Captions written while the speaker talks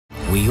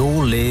We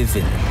all live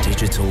in a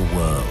digital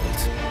world.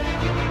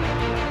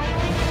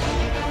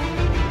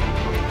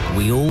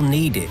 We all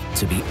need it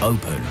to be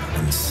open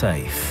and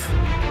safe.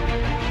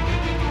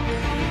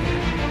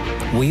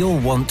 We all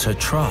want to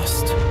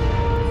trust.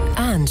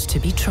 And to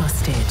be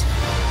trusted.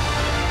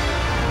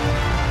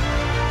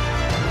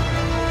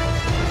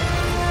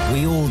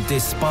 We all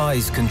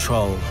despise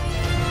control.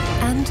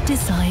 And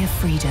desire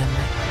freedom.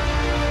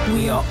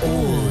 We are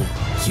all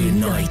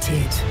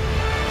united.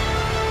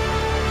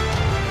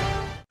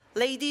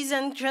 Ladies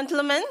and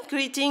gentlemen,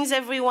 greetings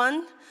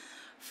everyone.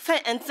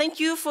 And thank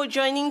you for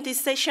joining this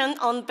session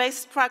on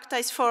Best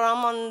Practice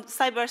Forum on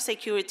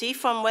Cybersecurity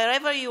from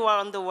wherever you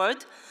are in the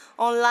world,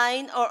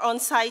 online or on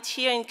site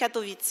here in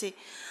Katowice.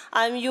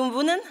 I'm Yun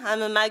Bunen.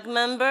 I'm a MAG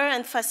member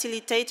and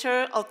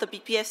facilitator of the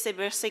BPF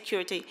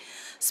Cybersecurity.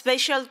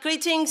 Special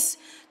greetings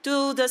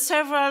to the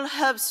several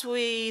hubs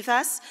with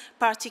us,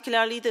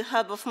 particularly the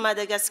hub of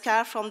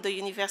Madagascar from the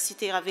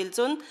Université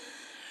Ravelzon.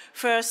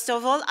 First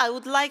of all, I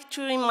would like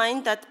to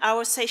remind that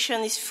our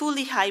session is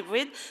fully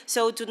hybrid,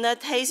 so do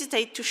not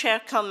hesitate to share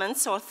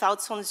comments or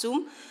thoughts on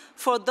Zoom.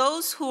 For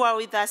those who are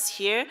with us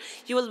here,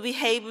 you will be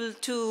able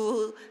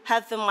to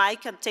have the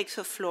mic and take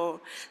the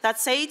floor. That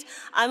said,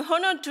 I'm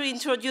honored to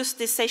introduce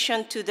this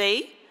session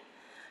today.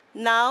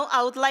 Now,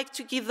 I would like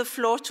to give the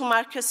floor to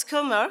Marcus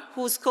Kummer,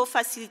 who is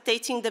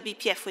co-facilitating the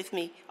BPF with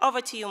me.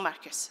 Over to you,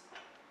 Marcus.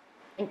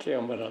 Thank you,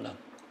 Marona.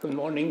 Good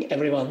morning,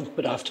 everyone.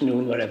 Good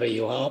afternoon, wherever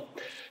you are.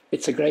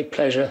 It's a great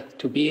pleasure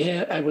to be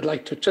here. I would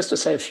like to just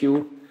say a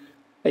few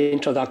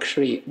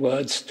introductory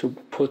words to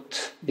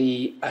put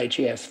the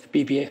IGF,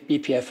 the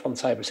BPF on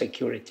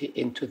cybersecurity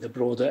into the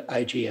broader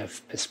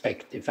IGF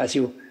perspective. As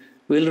you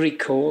will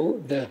recall,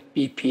 the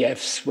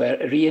BPFs were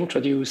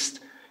reintroduced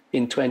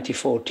in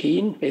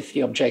 2014 with the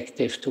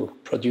objective to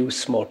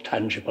produce more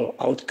tangible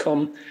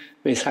outcome.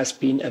 This has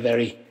been a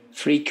very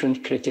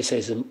frequent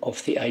criticism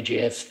of the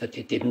IGF that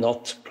it did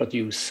not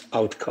produce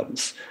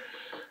outcomes.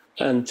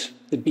 And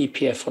the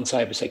BPF on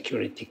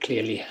cybersecurity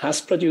clearly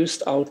has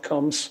produced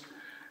outcomes.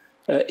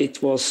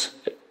 It was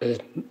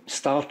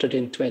started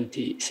in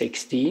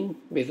 2016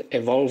 with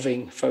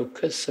evolving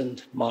focus,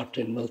 and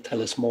Martin will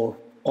tell us more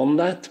on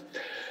that.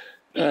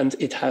 And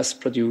it has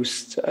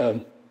produced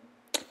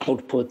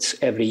outputs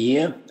every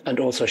year and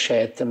also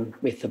shared them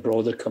with the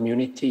broader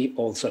community,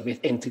 also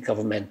with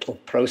intergovernmental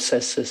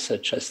processes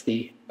such as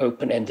the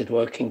open-ended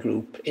working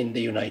group in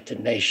the United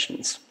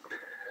Nations.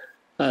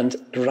 And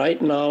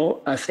right now,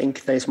 I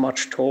think there's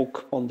much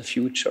talk on the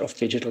future of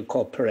digital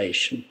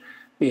cooperation.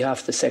 We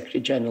have the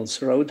Secretary General's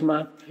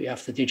roadmap, we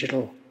have the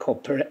digital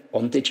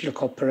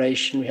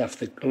cooperation, we have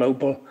the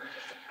Global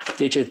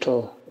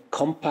Digital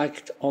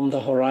Compact on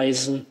the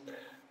horizon,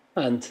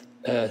 and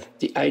the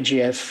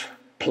IGF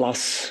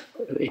Plus,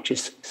 which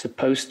is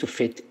supposed to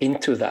fit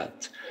into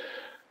that.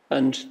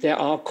 And there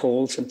are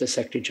calls, and the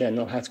Secretary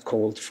General has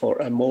called for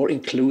a more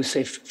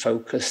inclusive,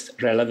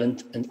 focused,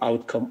 relevant, and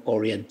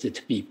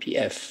outcome-oriented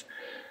BPF.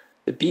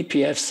 The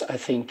BPFs, I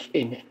think,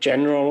 in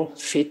general,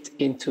 fit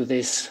into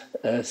this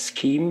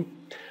scheme,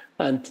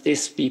 and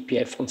this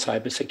BPF on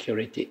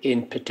cybersecurity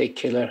in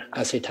particular,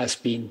 as it has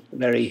been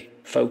very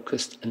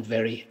focused and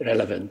very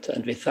relevant.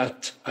 And with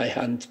that, I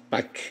hand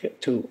back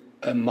to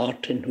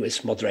Martin, who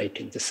is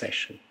moderating the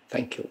session.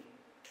 Thank you.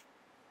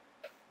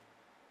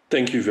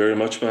 Thank you very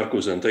much,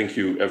 Marcus, and thank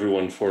you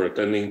everyone for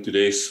attending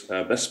today's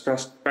Best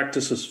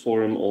Practices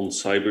Forum on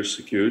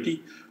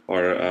Cybersecurity,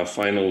 our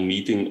final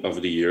meeting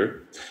of the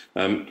year.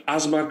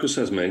 As Marcus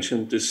has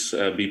mentioned, this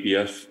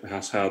BPF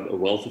has had a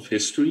wealth of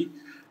history.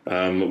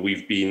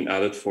 We've been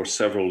at it for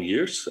several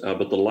years,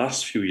 but the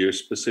last few years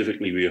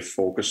specifically, we have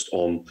focused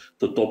on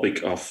the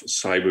topic of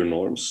cyber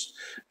norms.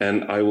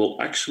 And I will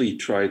actually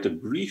try to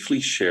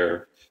briefly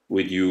share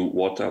with you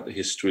what that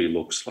history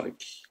looks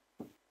like.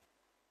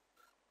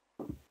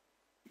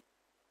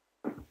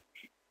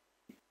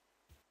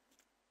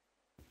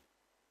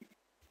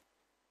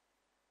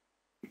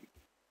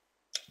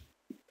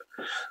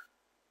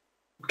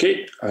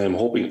 Okay, I am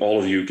hoping all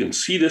of you can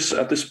see this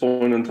at this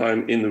point in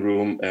time in the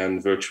room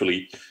and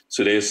virtually.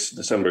 So today is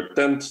December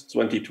 10th,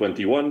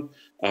 2021.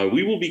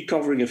 We will be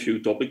covering a few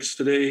topics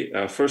today.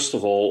 First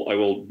of all, I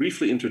will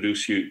briefly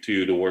introduce you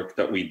to the work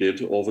that we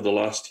did over the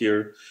last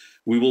year.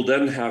 We will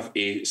then have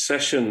a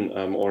session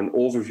or an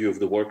overview of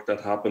the work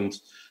that happened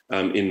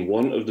in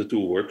one of the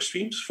two work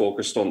streams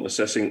focused on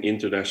assessing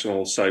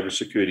international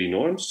cybersecurity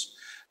norms.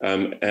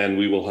 And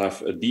we will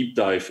have a deep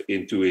dive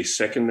into a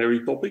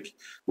secondary topic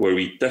where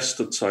we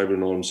tested cyber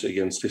norms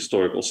against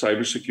historical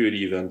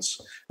cybersecurity events.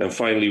 And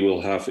finally,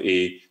 we'll have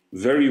a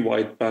very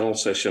wide panel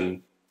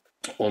session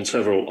on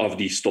several of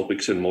these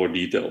topics in more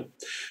detail.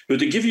 But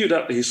to give you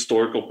that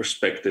historical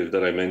perspective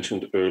that I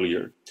mentioned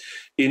earlier,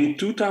 in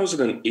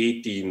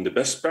 2018, the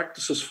Best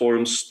Practices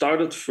Forum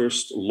started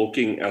first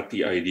looking at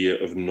the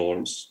idea of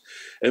norms.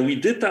 And we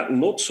did that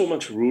not so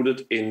much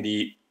rooted in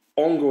the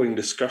ongoing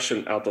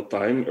discussion at the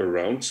time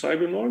around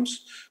cyber norms,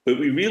 but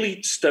we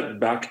really stepped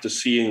back to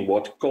seeing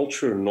what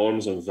culture,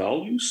 norms, and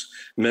values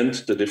meant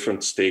to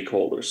different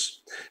stakeholders.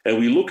 And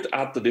we looked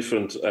at the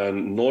different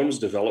norms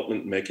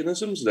development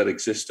mechanisms that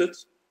existed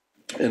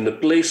and the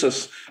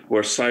places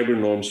where cyber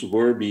norms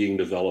were being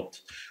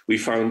developed. We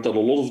found that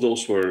a lot of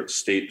those were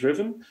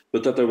state-driven,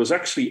 but that there was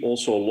actually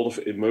also a lot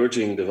of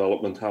emerging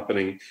development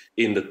happening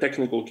in the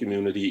technical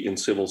community, in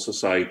civil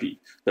society,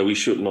 that we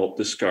should not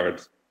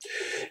discard.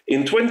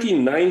 In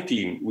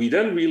 2019, we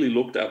then really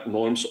looked at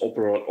norms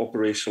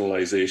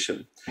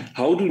operationalization.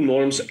 How do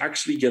norms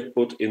actually get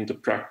put into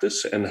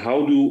practice, and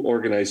how do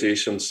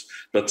organizations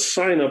that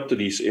sign up to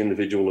these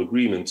individual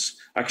agreements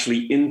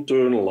actually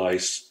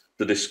internalize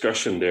the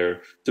discussion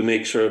there to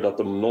make sure that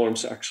the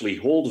norms actually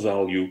hold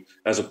value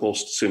as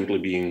opposed to simply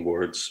being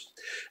words.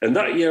 And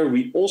that year,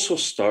 we also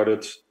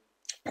started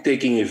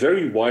taking a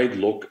very wide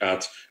look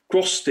at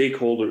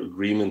cross-stakeholder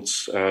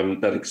agreements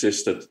that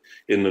existed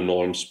in the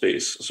norm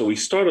space. So we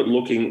started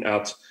looking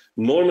at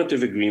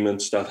normative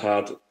agreements that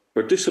had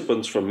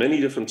participants from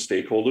many different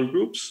stakeholder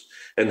groups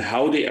and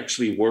how they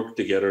actually worked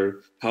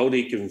together, how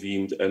they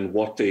convened, and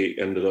what they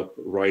ended up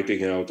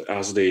writing out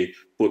as they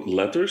put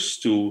letters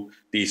to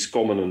these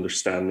common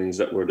understandings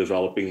that were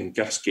developing and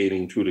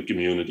cascading through the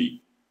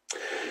community.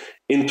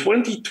 In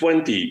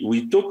 2020,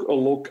 we took a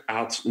look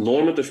at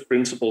normative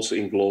principles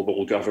in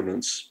global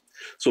governance.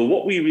 So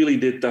what we really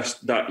did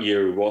that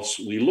year was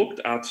we looked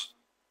at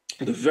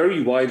the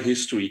very wide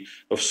history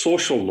of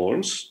social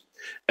norms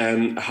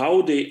and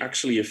how they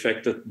actually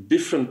affected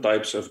different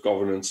types of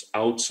governance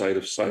outside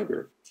of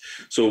cyber.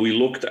 So we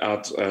looked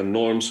at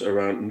norms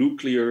around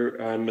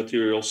nuclear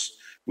materials.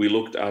 We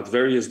looked at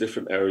various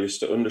different areas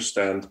to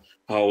understand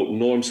how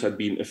norms had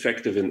been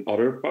effective in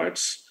other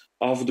parts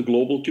of the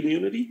global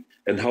community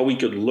and how we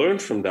could learn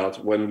from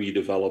that when we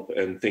develop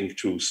and think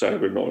through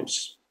cyber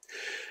norms.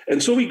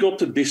 And so we got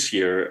to this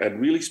year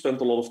and really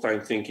spent a lot of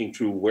time thinking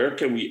through where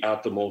can we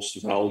add the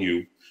most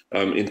value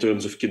in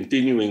terms of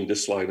continuing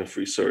this line of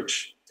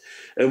research.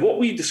 And what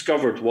we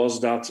discovered was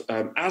that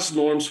as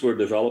norms were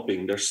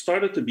developing, there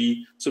started to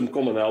be some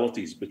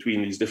commonalities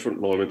between these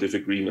different normative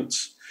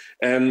agreements.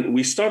 And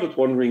we started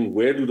wondering,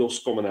 where do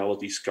those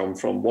commonalities come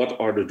from? What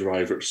are the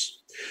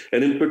drivers?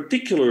 And in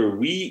particular,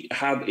 we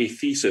had a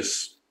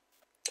thesis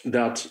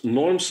that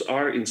norms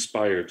are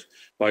inspired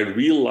by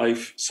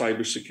real-life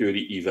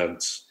cybersecurity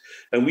events.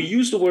 And we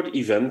use the word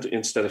event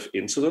instead of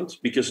incident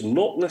because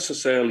not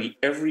necessarily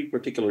every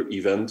particular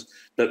event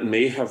that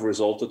may have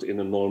resulted in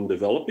a norm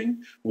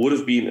developing would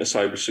have been a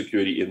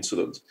cybersecurity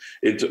incident.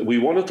 We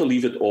wanted to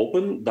leave it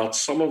open that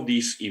some of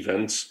these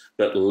events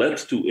that led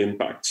to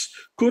impacts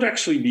could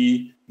actually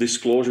be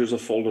disclosures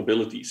of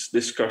vulnerabilities,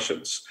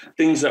 discussions,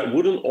 things that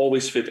wouldn't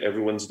always fit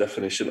everyone's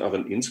definition of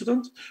an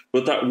incident,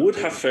 but that would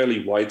have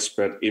fairly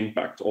widespread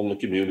impact on the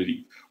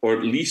community, or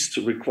at least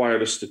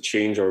required us to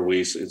change our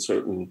ways in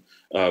certain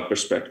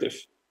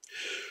perspective.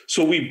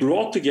 So we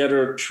brought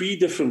together 3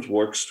 different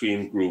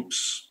workstream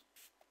groups.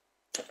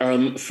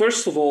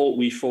 First of all,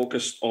 we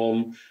focused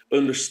on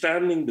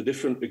understanding the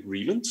different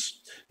agreements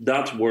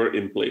that were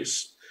in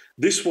place.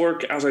 This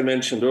work, as I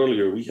mentioned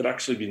earlier, we had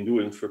actually been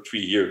doing for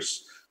 3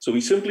 years. So we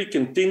simply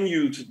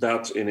continued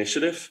that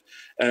initiative,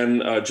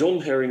 and John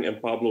Herring and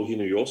Pablo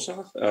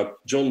Hinojosa,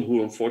 John,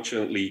 who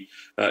unfortunately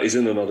is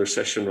in another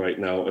session right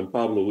now, and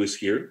Pablo is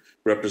here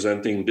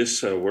representing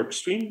this work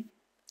stream,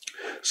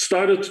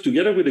 started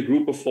together with a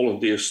group of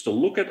volunteers to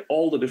look at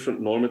all the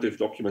different normative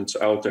documents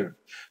out there,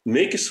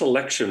 make a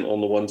selection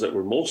on the ones that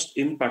were most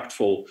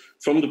impactful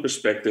from the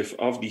perspective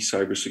of these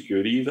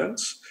cybersecurity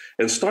events,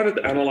 and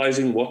started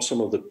analyzing what some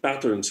of the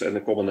patterns and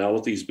the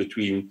commonalities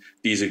between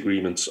these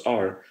agreements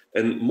are.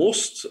 And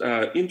most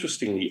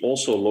interestingly,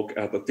 also look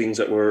at the things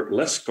that were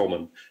less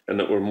common and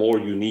that were more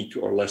unique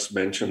or less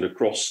mentioned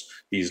across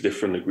these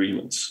different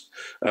agreements.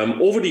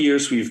 Over the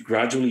years, we've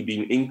gradually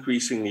been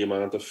increasing the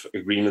amount of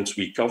agreements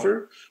we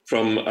cover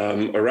from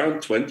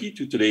around 20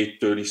 to today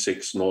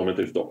 36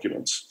 normative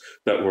documents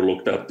that were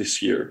looked at this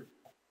year.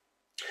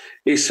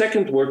 A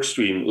second work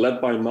stream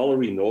led by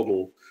Mallory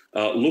Nodal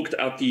looked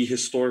at the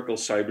historical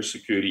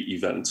cybersecurity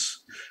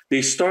events.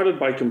 They started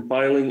by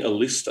compiling a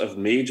list of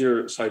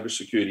major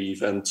cybersecurity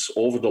events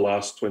over the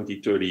last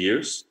 20, 30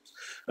 years,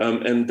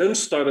 and then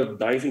started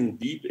diving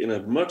deep in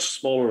a much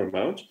smaller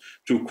amount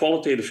through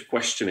qualitative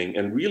questioning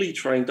and really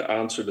trying to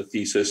answer the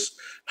thesis,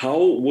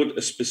 how would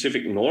a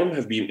specific norm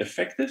have been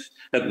effective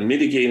at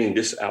mitigating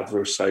this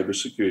adverse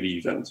cybersecurity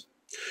event?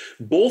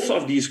 Both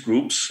of these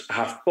groups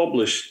have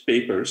published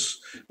papers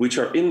which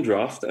are in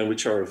draft and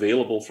which are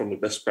available from the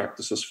Best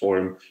Practices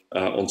Forum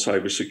on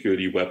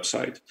cybersecurity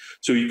website.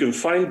 So you can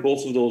find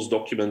both of those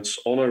documents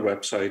on our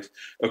website,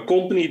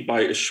 accompanied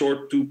by a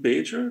short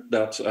 2-pager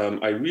that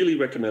I really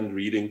recommend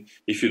reading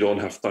if you don't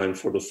have time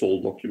for the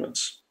full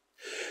documents.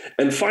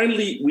 And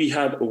finally, we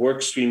had a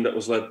work stream that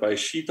was led by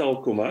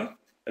Sheetal Kumar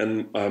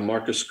and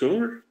Marcus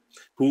Kunger,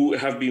 who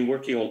have been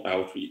working on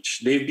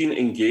outreach. They've been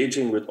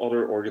engaging with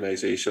other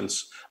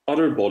organizations,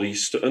 other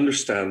bodies to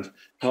understand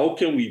how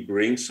can we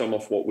bring some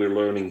of what we're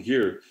learning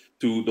here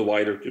to the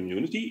wider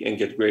community and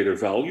get greater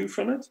value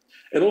from it.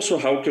 And also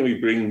how can we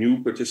bring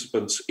new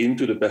participants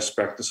into the best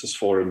practices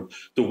forum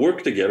to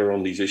work together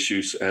on these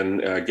issues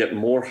and get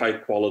more high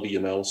quality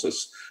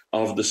analysis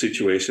of the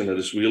situation that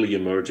is really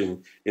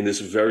emerging in this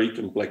very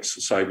complex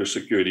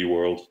cybersecurity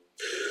world.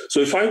 So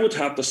if I would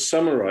have to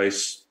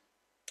summarize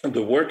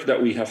the work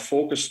that we have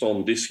focused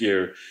on this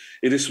year,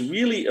 it is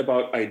really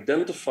about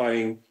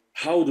identifying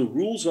how the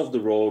rules of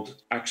the road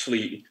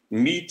actually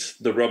meet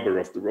the rubber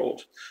of the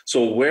road.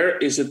 So where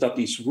is it that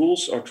these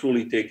rules are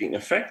truly taking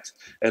effect,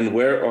 and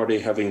where are they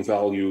having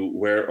value?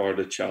 Where are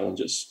the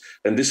challenges?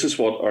 And this is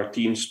what our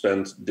team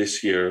spent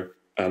this year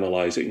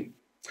analyzing.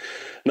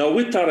 Now,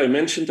 with that, I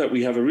mentioned that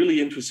we have a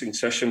really interesting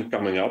session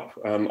coming up.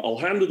 I'll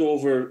hand it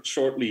over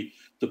shortly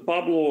to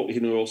Pablo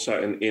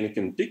Hinojosa and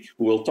Eneken Dick,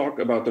 who will talk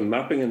about the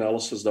mapping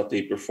analysis that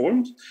they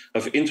performed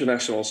of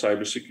international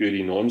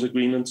cybersecurity norms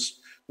agreements.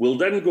 We'll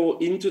then go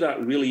into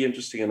that really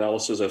interesting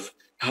analysis of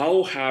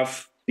how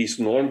have these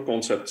norm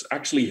concepts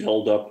actually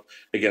held up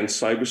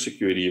against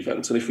cybersecurity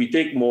events. And if we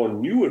take more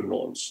newer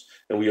norms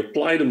and we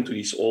apply them to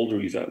these older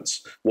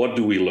events, what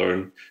do we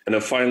learn? And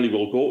then finally,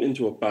 we'll go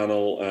into a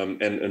panel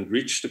and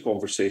enrich the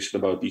conversation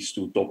about these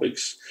two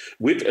topics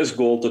with as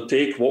goal to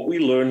take what we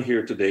learn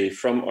here today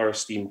from our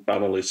esteemed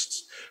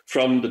panelists,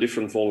 from the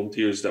different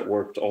volunteers that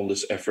worked on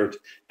this effort,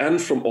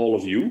 and from all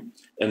of you,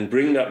 and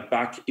bring that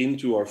back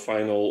into our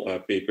final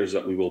papers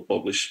that we will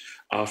publish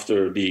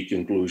after the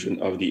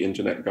conclusion of the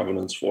Internet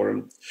Governance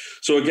Forum.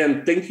 So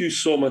again, thank you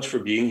so much for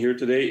being here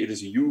today. It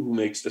is you who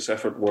makes this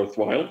effort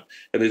worthwhile,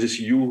 and it is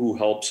you who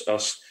helps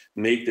us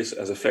make this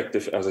as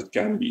effective as it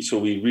can be. So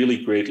we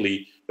really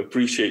greatly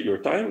appreciate your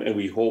time, and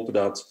we hope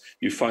that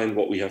you find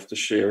what we have to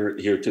share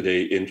here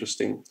today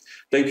interesting.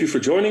 Thank you for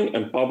joining,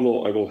 and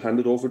Pablo, I will hand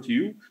it over to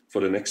you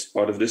for the next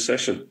part of this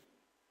session.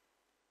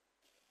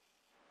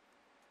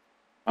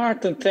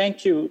 Martin,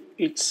 thank you.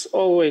 It's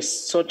always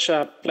such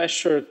a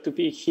pleasure to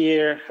be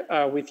here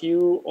with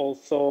you,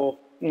 although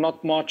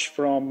not much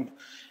from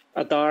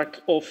a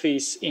dark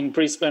office in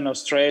Brisbane,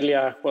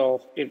 Australia.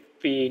 Well, it'd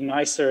be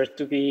nicer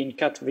to be in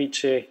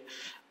Katowice,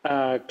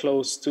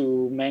 close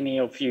to many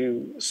of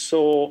you.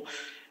 So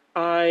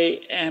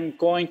I am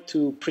going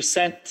to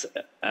present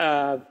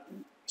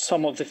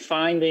some of the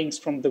findings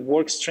from the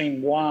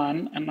workstream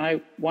 1, and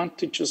I want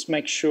to just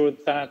make sure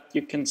that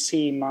you can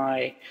see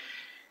my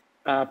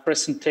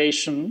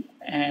presentation.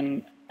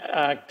 And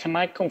can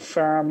I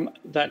confirm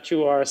that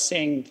you are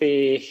seeing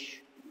the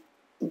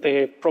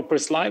proper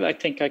slide? I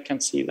think I can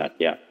see that.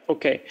 Yeah.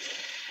 Okay.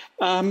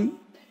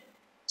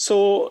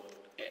 So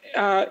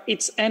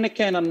it's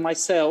Eneken and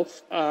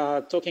myself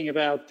talking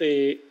about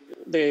the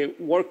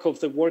work of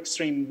the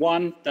workstream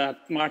 1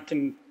 that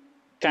Martin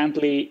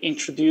kindly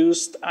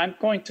introduced. I'm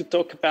going to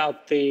talk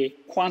about the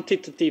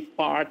quantitative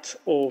part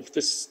of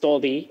the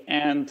study,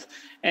 and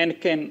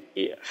Eneken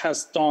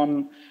has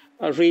done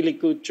a really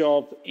good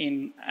job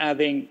in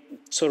adding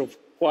sort of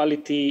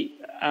quality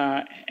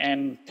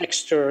and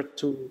texture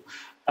to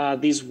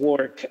this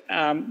work.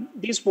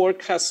 This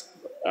work has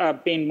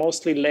been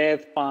mostly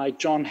led by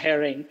John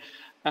Herring,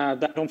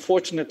 that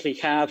unfortunately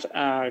had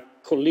a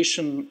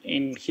collision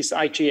in his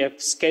IGF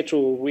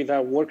schedule with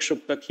a workshop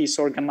that he's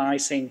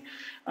organizing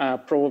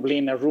probably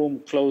in a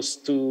room close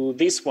to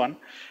this one.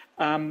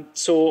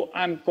 So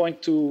I'm going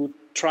to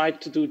try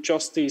to do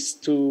justice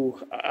to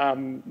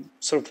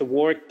sort of the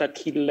work that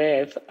he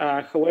led.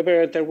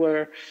 However, there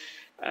were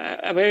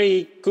a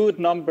very good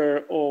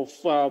number of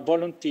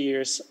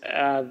volunteers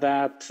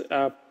that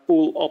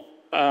pull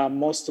up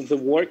most of the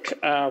work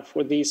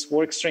for this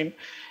work stream.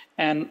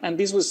 And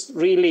this was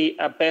really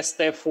a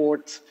best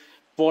effort,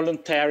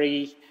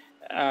 voluntary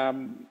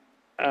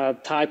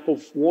type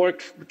of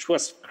work, which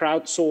was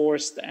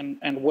crowdsourced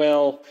and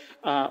well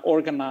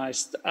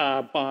organized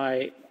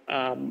by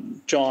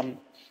John.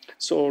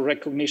 So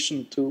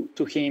recognition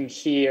to him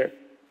here.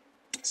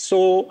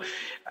 So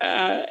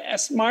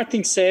as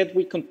Martin said,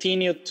 we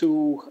continue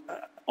to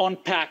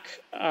unpack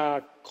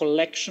a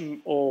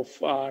collection of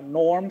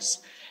norms,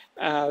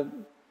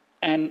 and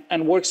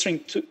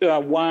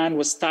workstream 1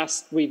 was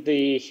tasked with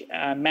the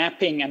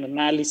mapping and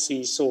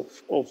analysis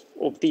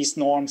of these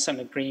norms and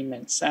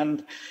agreements.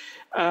 And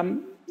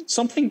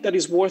something that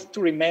is worth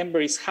to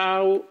remember is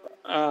how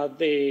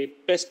the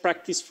Best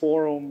Practice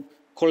Forum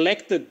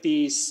collected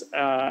these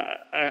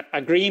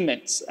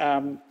agreements.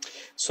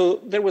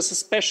 So there was a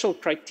special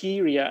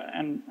criteria,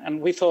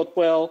 and we thought,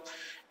 well,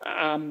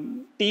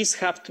 these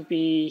have to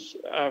be,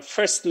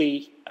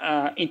 firstly,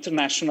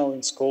 international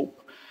in scope.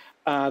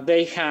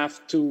 They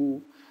have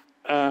to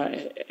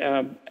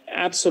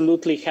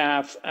absolutely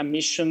have a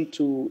mission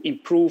to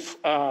improve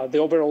the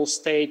overall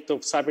state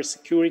of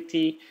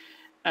cybersecurity.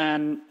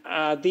 And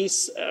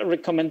these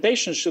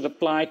recommendations should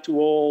apply to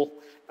all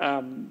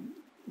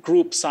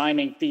groups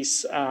signing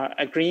these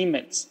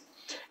agreements.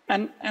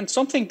 And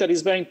something that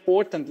is very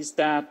important is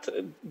that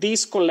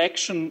this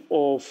collection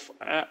of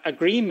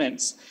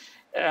agreements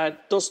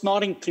does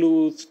not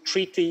include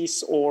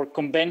treaties or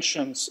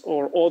conventions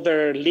or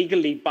other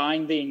legally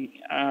binding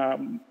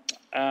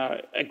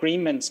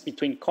agreements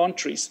between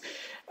countries.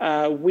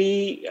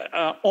 We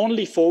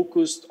only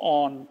focused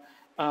on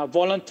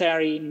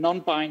voluntary,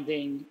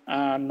 non-binding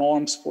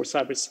norms for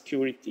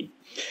cybersecurity.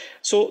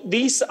 So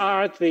these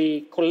are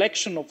the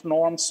collection of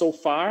norms so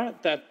far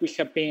that we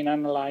have been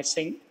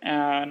analyzing,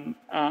 and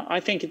I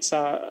think it's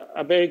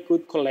a very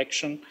good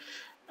collection.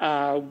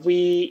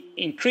 We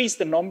increased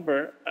the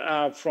number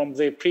from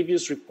the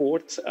previous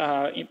report.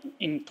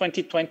 In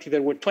 2020,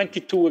 there were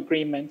 22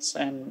 agreements,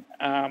 and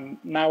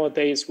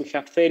nowadays we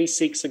have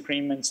 36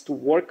 agreements to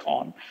work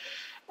on.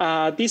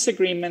 These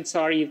agreements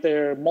are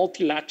either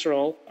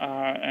multilateral,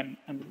 and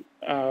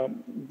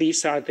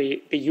these are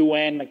the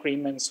UN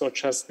agreements,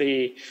 such as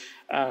the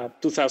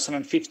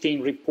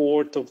 2015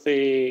 report of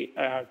the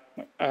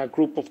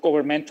group of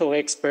governmental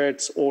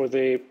experts, or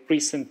the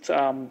recent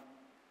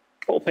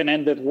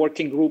open-ended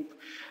working group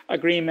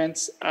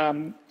agreements.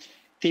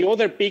 The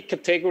other big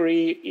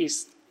category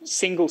is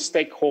single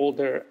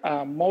stakeholder,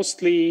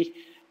 mostly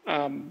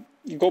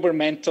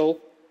governmental,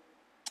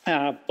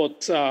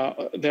 but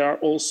there are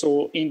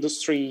also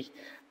industry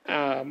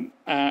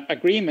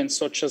agreements,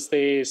 such as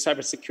the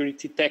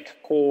Cybersecurity Tech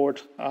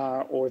Accord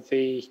or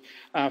the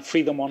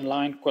Freedom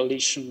Online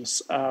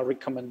Coalition's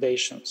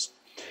recommendations.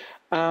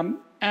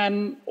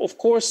 And of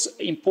course,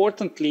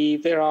 importantly,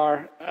 there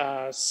are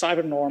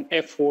cyber norm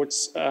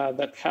efforts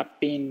that have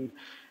been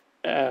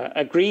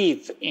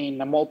agreed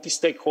in a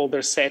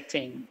multi-stakeholder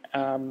setting.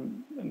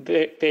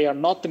 They are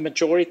not the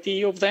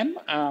majority of them,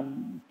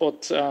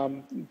 but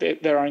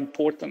there are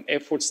important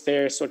efforts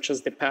there, such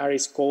as the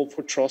Paris Call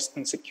for Trust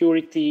and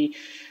Security,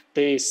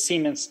 the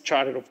Siemens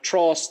Charter of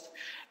Trust,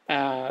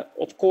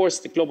 of course,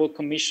 the Global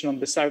Commission on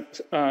the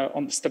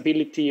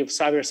Stability of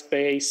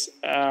Cyberspace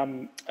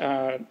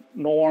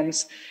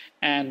norms,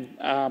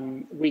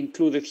 and we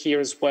included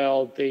here as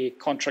well the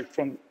contract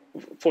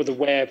for the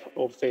web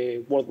of the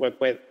World Wide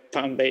Web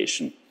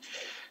Foundation.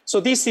 So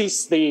this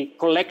is the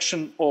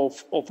collection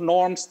of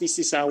norms. This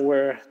is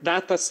our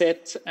data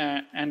set,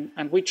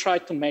 and we try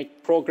to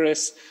make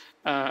progress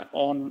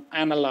on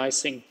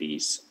analyzing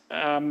these.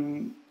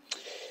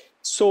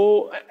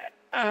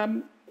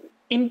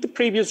 In the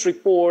previous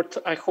report,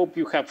 I hope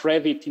you have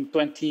read it in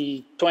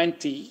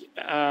 2020,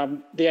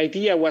 the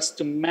idea was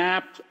to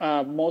map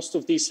most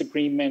of these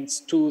agreements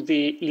to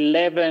the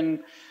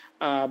 11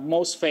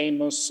 most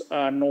famous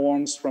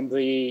norms from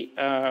the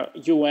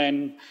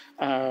UN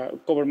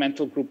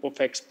governmental group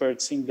of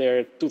experts in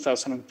their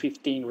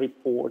 2015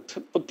 report.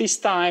 But this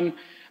time,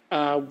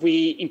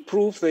 we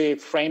improved the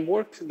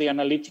framework, the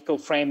analytical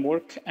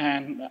framework,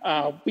 and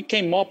we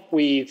came up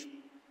with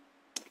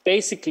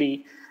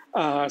basically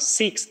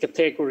 6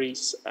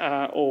 categories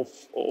of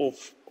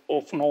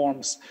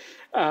norms.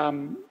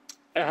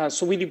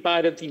 So we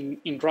divided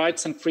in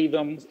rights and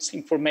freedoms,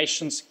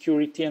 information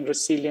security and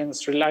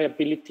resilience,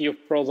 reliability of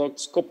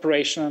products,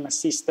 cooperation and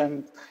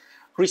assistance,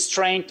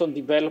 restraint on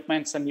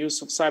developments and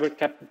use of cyber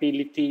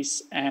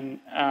capabilities, and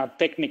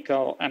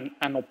technical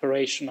and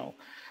operational.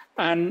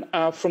 And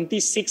from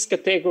these 6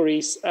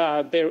 categories,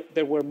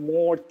 there were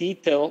more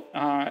detail,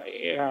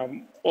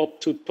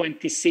 up to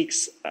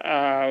 26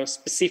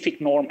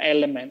 specific norm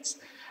elements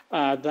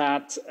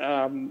that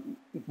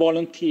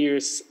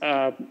volunteers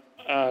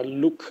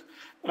look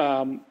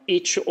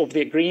each of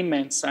the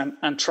agreements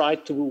and try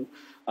to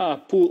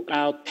pull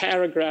out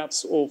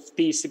paragraphs of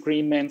these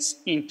agreements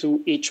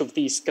into each of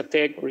these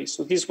categories.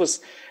 So this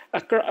was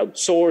a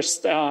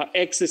crowdsourced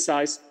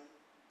exercise.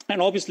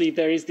 And obviously,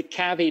 there is the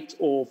caveat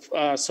of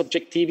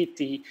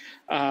subjectivity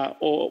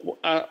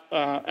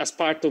as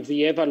part of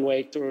the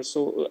evaluator.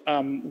 So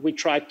we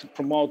try to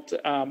promote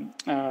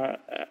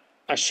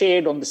a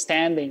shared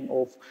understanding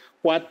of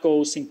what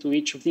goes into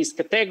each of these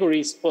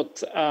categories,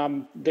 but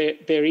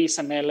there is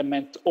an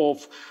element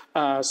of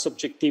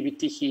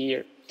subjectivity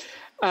here.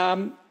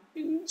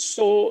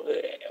 So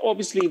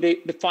obviously,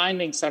 the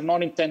findings are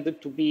not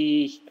intended to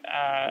be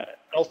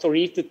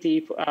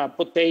authoritative,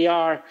 but they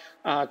are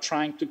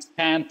trying to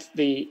expand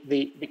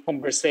the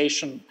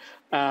conversation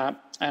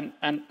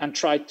and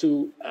try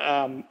to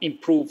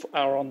improve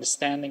our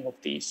understanding of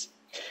these.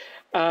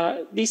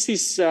 This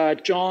is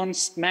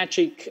John's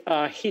magic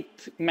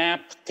heat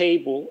map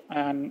table,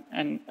 and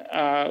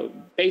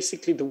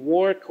basically the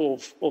work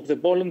of the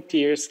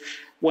volunteers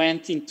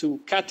went into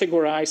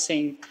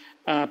categorizing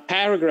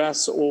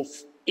paragraphs of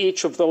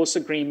each of those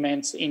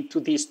agreements into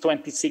these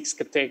 26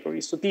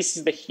 categories. So this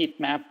is the heat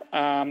map.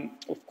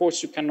 Of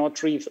course, you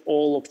cannot read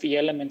all of the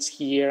elements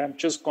here. I'm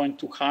just going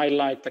to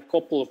highlight a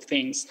couple of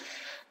things.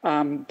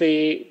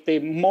 The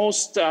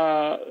most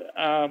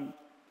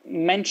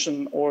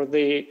mentioned, or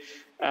the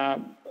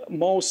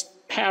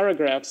most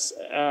paragraphs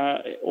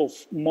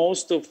of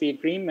most of the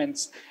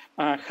agreements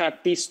had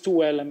these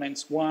 2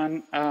 elements.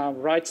 One,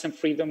 rights and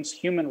freedoms,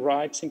 human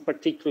rights in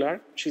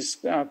particular, which is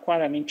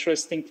quite an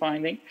interesting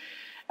finding.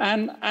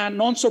 And a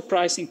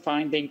non-surprising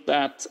finding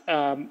that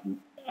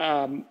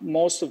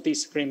most of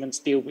these agreements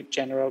deal with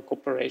general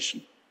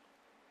cooperation.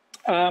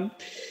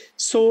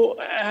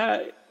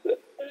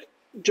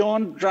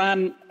 John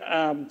ran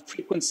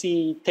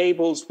frequency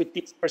tables with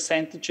these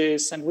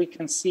percentages, and we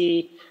can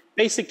see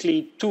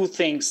basically two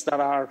things that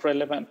are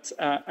relevant.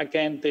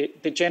 Again,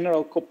 the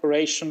general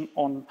cooperation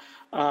on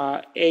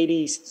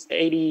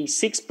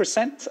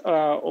 86%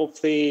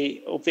 of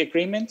the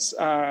agreements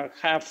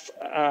have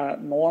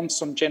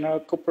norms on general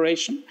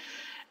cooperation,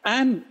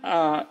 and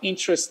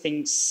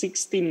interesting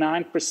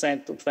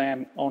 69% of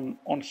them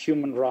on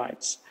human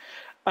rights.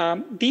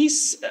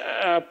 These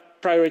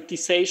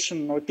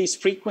prioritization or this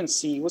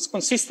frequency was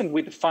consistent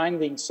with the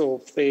findings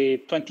of the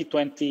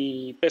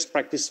 2020 Best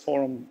Practice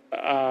Forum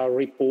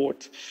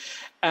report.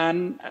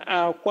 And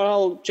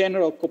while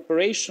general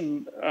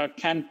cooperation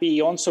can be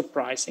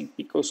unsurprising,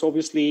 because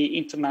obviously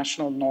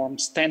international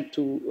norms tend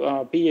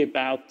to be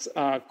about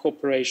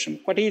cooperation,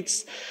 but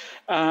it's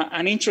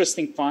an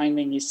interesting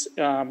finding is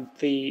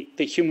the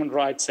human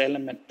rights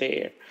element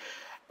there.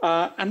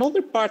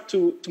 Another part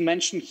to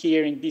mention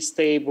here in this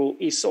table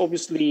is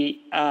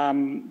obviously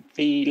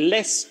the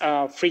less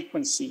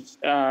frequency.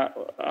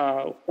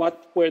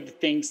 What were the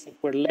things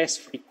that were less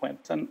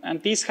frequent?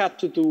 And this had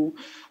to do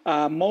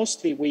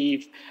mostly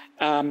with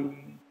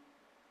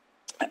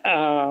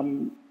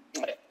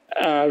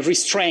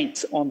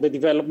restraint on the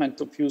development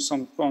of use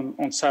on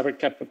cyber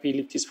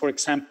capabilities. For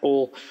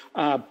example,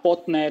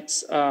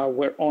 botnets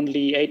were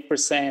only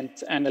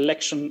 8%, and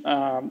election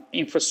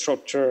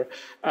infrastructure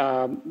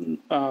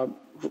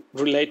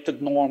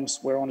related norms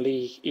were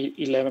only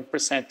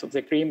 11% of the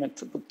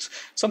agreement. But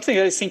something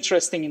that is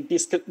interesting in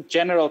this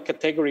general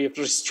category of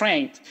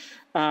restraint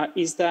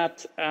is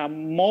that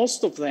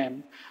most of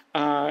them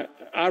are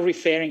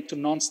referring to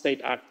non-state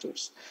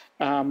actors.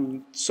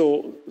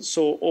 So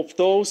of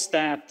those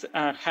that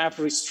have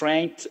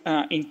restraint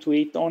into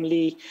it,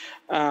 only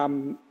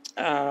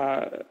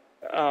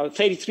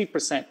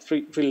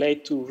 33%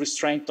 relate to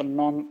restraint on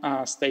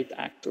non-state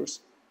actors.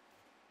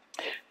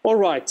 All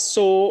right,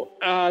 so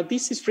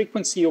this is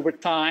frequency over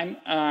time.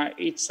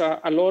 It's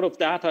a lot of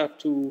data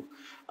to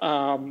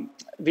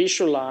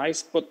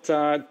visualize, but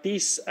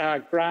this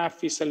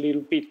graph is a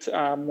little bit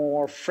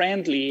more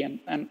friendly,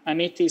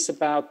 and it is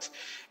about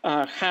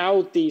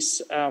how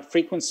these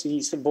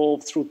frequencies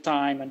evolve through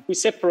time. And we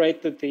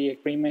separated the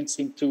agreements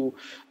into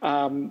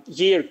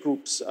year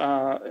groups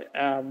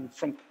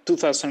from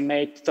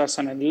 2008,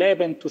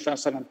 2011,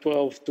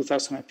 2012,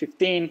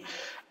 2015,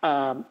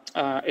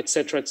 et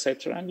cetera, et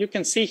cetera. And you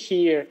can see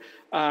here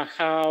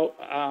how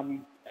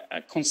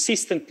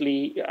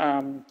consistently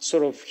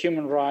sort of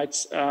human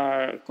rights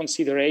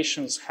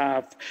considerations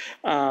have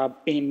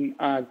been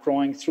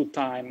growing through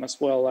time,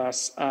 as well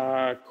as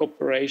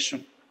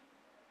cooperation.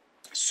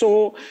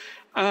 So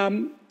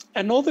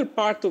another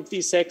part of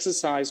this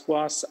exercise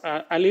was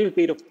a little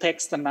bit of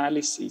text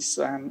analysis,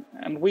 and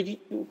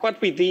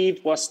what we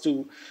did was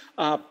to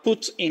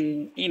put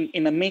in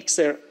a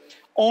mixer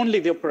only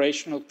the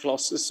operational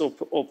clauses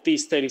of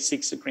these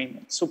 36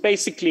 agreements. So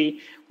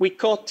basically, we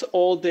cut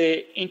all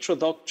the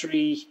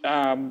introductory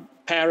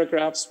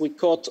paragraphs, we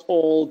cut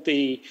all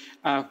the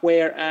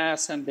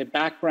whereas and the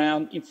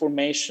background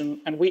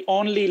information, and we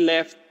only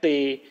left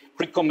the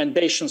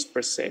recommendations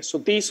per se. So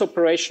these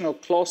operational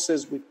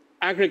clauses, we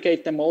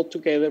aggregate them all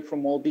together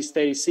from all these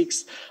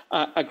 36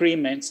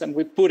 agreements, and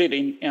we put it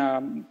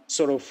in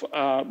sort of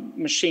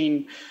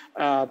machine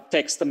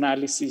text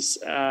analysis,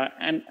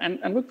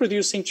 and we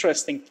produce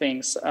interesting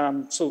things.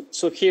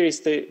 So here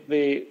is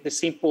the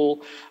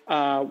simple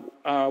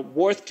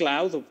word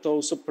cloud of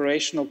those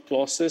operational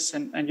clauses,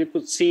 and you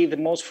could see the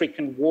most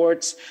frequent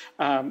words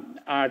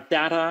are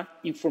data,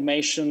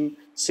 information,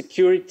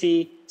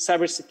 security,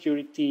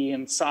 cybersecurity,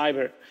 and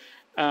cyber.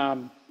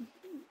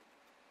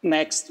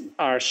 Next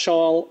are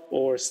shall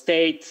or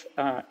state,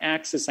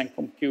 access, and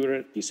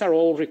computer. These are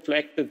all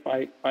reflected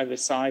by the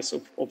size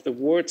of the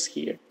words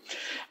here.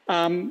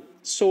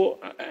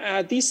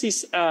 This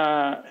is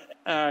a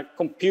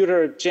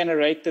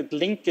computer-generated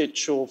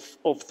linkage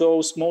of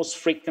those most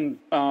frequent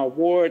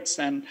words,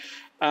 and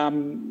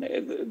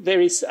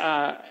there is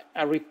a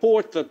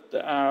report that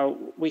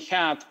we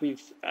had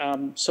with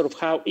sort of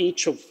how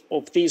each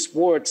of these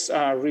words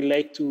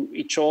relate to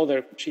each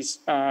other, which is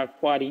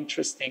quite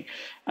interesting.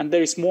 And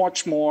there is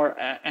much more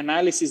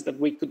analysis that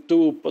we could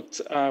do, but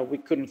we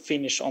couldn't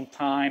finish on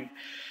time.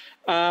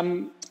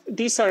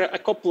 These are a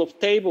couple of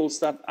tables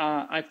that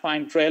I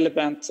find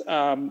relevant.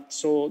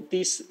 So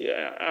these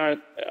are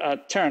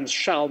terms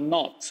shall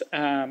not.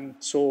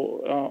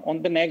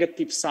 On the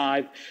negative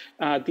side,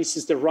 this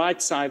is the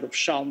right side of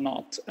shall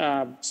not.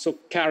 So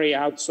carry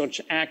out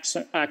such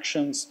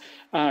actions,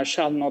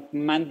 shall not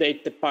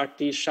mandate the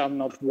party, shall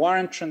not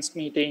warrant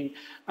transmitting,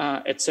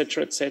 et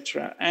cetera, et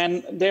cetera.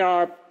 And there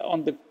are,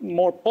 on the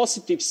more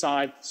positive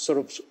side, sort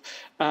of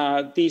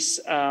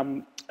these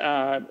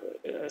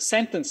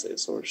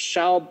sentences, or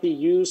shall be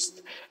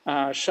used,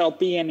 shall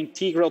be an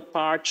integral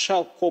part,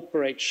 shall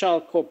cooperate,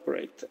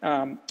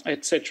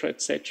 et cetera,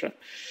 et cetera.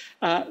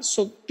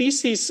 So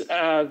this is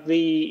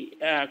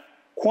the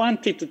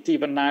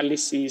quantitative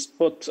analysis,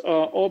 but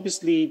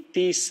obviously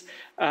these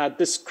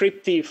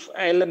descriptive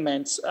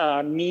elements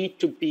need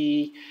to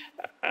be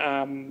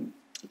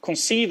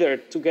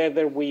considered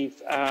together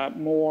with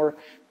more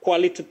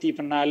qualitative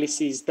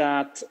analysis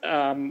that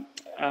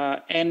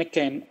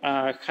Enneken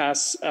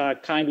has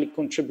kindly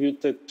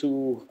contributed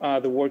to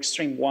the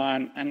workstream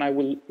 1, and I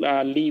will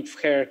leave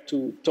her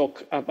to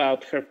talk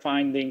about her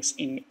findings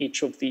in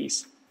each of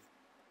these.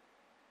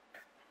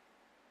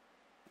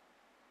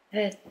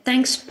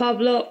 Thanks,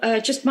 Pablo.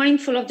 Just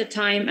mindful of the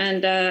time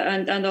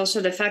and also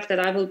the fact that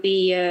I will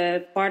be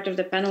part of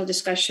the panel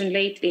discussion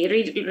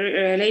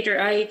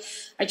later.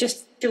 I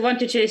just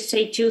wanted to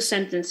say 2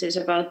 sentences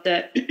about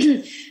the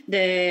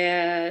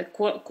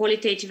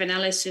qualitative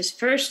analysis.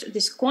 First,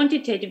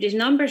 these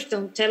numbers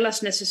don't tell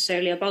us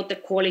necessarily about the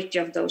quality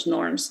of those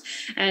norms.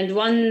 And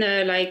one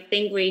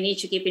thing we need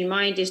to keep in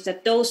mind is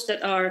that those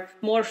that are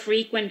more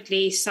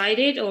frequently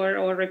cited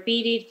or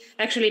repeated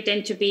actually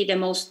tend to be the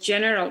most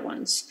general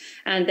ones.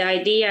 And the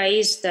idea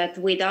is that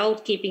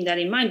without keeping that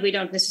in mind, we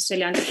don't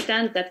necessarily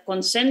understand that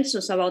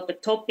consensus about the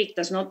topic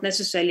does not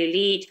necessarily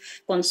lead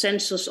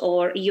consensus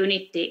or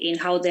unity in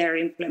how they're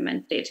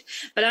implemented.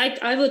 But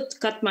I would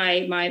cut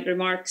my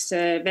remarks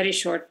very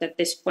short at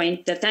this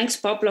point. Thanks,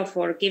 Pablo,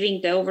 for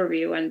giving the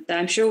overview, and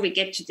I'm sure we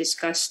get to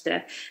discuss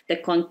the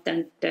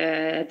content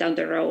down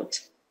the road.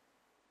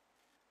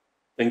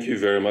 Thank you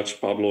very much,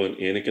 Pablo and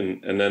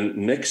Enneken. And then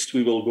next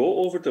we will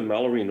go over to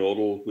Mallory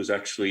Nodal, who's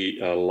actually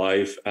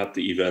live at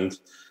the event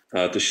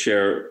to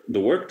share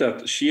the work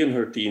that she and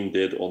her team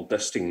did on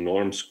testing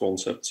norms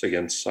concepts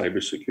against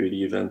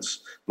cybersecurity events.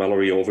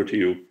 Mallory, over to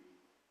you.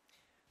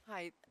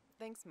 Hi,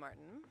 thanks,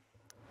 Martin.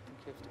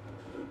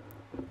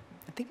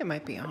 I think it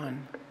might be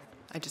on.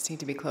 I just need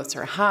to be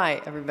closer.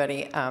 Hi,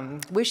 everybody.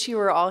 Wish you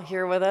were all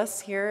here with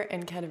us here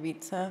in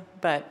Katowice,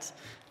 but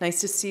nice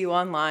to see you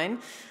online.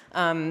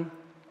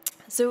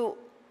 So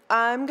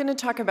I'm going to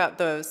talk about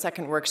the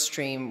second work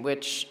stream,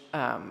 which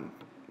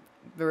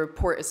the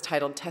report is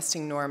titled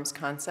Testing Norms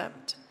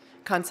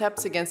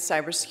Concepts Against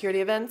Cybersecurity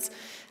Events.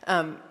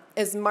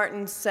 As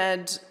Martin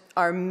said,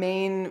 our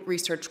main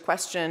research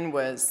question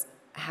was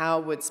how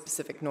would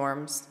specific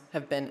norms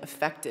have been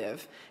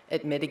effective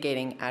at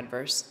mitigating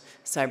adverse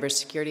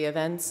cybersecurity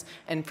events?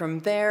 And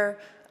from there,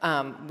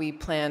 we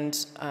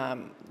planned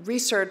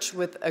research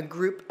with a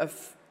group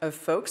of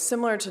folks,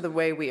 similar to the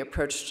way we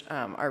approached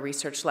our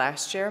research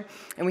last year.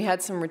 And we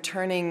had some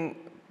returning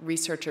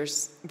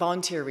researchers,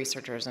 volunteer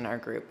researchers in our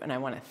group, and I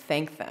want to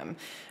thank them.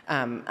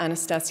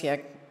 Anastasia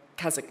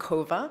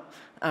Kazakova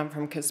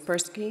from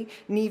Kaspersky,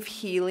 Neve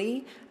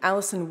Healy,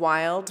 Allison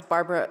Wild,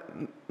 Barbara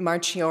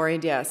Marchiori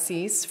de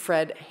Assis,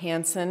 Fred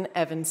Hansen,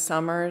 Evan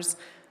Summers,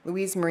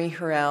 Louise Marie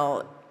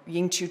Hurrell,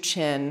 Yingchu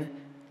Chen,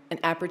 and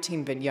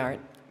Apertine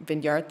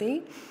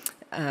Vinyarthi.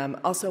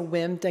 Also,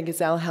 Wim de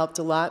Gazelle helped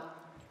a lot.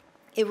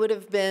 It would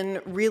have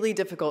been really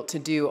difficult to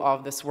do all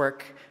of this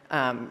work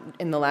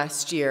in the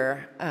last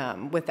year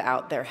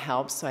without their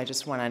help, so I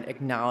just want to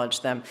acknowledge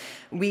them.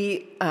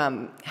 We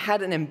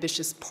had an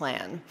ambitious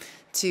plan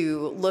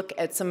to look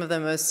at some of the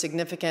most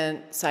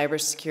significant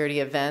cybersecurity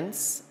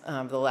events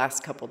of the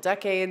last couple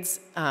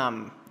decades,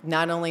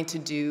 not only to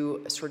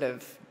do a sort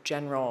of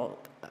general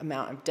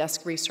amount of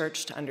desk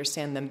research to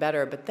understand them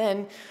better, but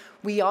then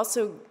we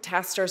also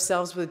tasked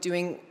ourselves with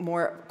doing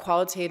more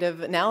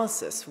qualitative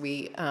analysis.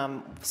 We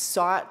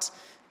sought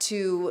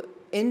to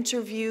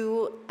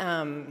interview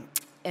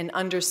and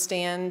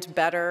understand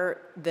better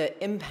the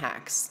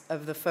impacts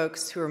of the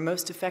folks who are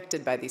most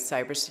affected by these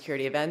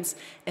cybersecurity events,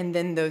 and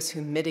then those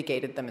who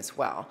mitigated them as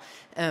well.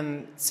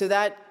 So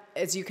that,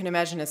 as you can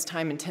imagine, is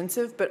time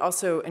intensive, but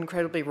also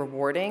incredibly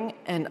rewarding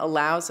and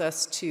allows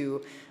us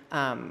to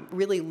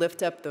really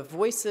lift up the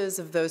voices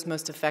of those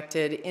most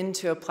affected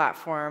into a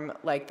platform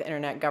like the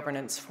Internet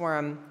Governance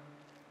Forum,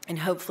 and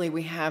hopefully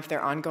we have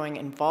their ongoing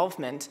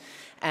involvement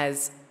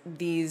as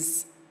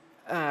these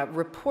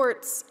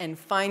reports and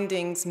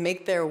findings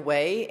make their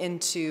way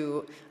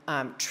into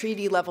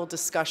treaty-level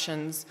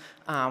discussions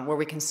where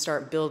we can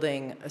start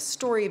building a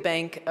story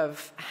bank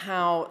of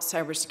how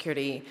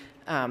cybersecurity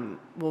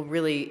will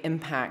really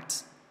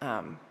impact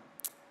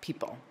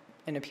people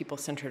in a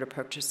people-centered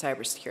approach to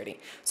cybersecurity.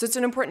 So it's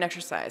an important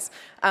exercise.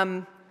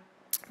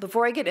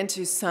 Before I get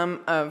into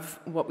some of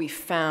what we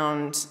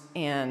found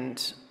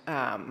and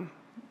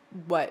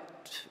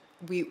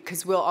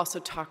because we'll also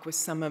talk with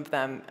some of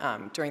them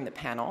during the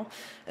panel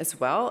as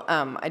well.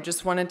 I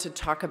just wanted to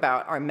talk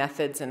about our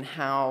methods and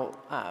how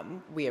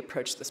we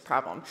approach this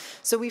problem.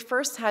 So we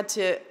first had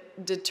to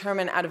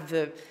determine, out of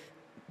the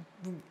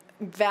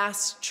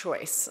vast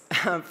choice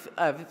of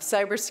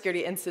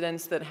cybersecurity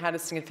incidents that had a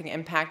significant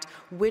impact,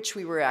 which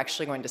we were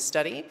actually going to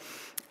study.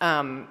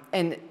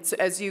 And so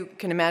as you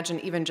can imagine,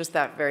 even just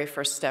that very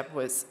first step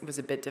was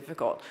a bit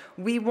difficult.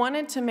 We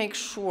wanted to make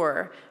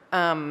sure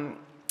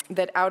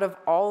that out of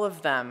all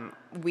of them,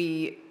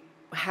 we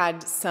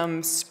had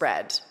some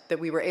spread, that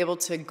we were able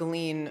to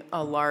glean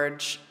a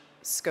large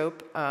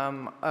scope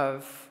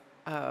of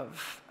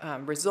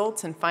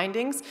results and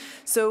findings.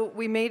 So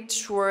we made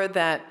sure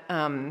that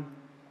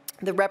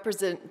The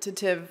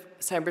representative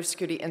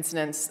cybersecurity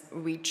incidents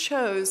we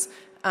chose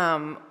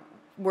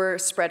were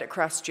spread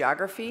across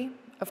geography,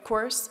 of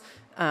course,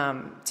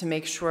 to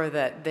make sure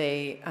that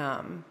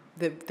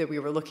that we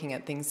were looking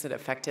at things that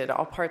affected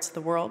all parts of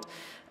the world,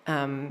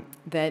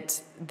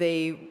 that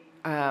they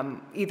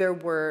either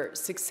were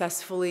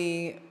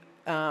successfully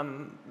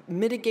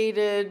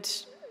mitigated,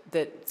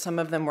 that some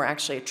of them were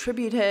actually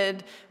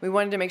attributed. We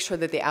wanted to make sure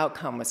that the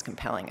outcome was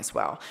compelling as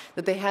well,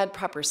 that they had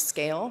proper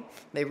scale.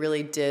 They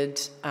really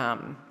did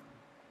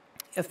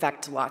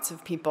affect lots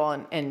of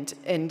people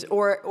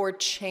or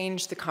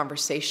change the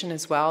conversation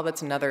as well.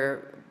 That's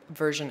another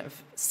version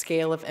of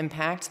scale of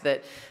impact,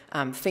 that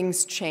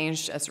things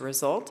changed as a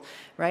result,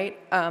 right?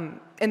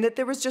 And that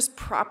there was just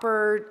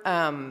proper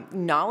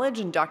knowledge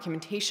and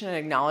documentation and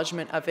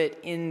acknowledgement of it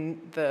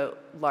in the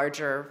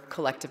larger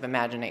collective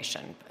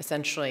imagination.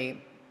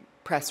 Essentially,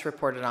 press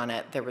reported on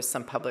it. There was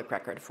some public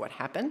record of what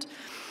happened.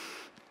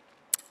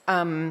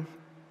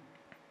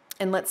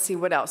 And let's see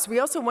what else. We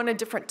also wanted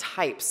different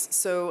types.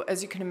 So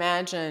as you can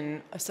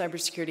imagine, a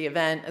cybersecurity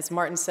event, as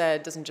Martin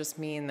said, doesn't just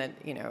mean that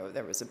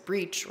there was a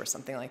breach or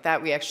something like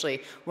that. We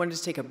actually wanted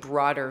to take a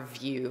broader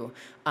view.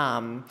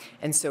 And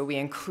so we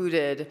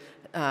included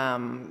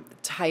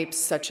types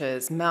such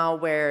as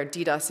malware,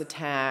 DDoS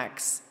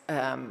attacks,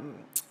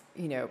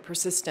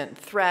 persistent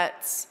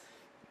threats,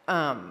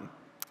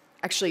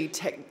 actually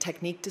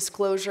technique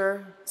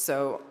disclosure.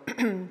 So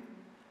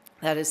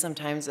that is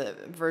sometimes a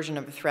version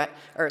of a threat,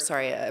 or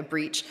sorry, a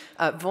breach.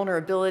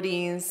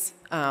 Vulnerabilities,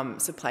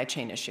 supply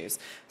chain issues.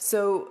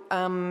 So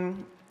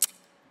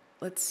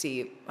let's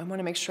see, I want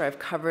to make sure I've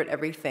covered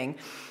everything.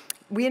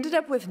 We ended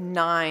up with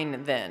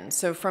 9 then.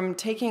 So from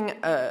taking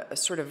a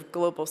sort of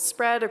global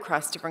spread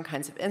across different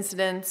kinds of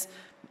incidents,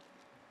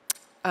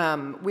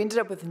 we ended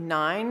up with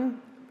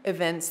 9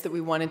 events that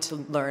we wanted to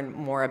learn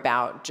more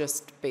about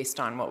just based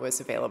on what was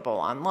available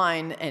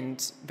online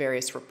and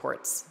various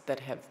reports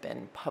that have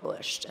been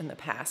published in the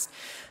past.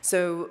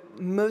 So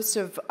most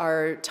of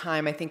our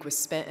time, I think, was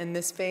spent in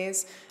this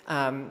phase,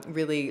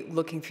 really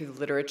looking through the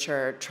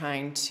literature,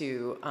 trying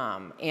to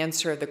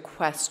answer the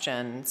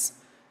questions,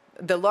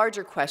 the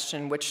larger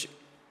question, which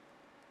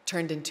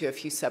turned into a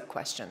few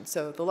sub-questions.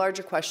 So the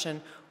larger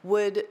question,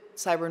 would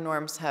cyber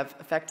norms have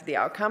affected the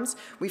outcomes?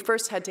 We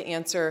first had to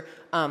answer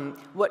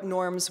what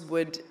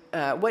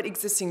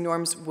existing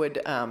norms would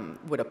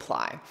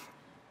apply.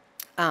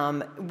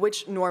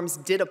 Which norms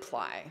did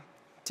apply,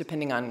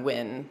 depending on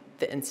when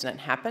the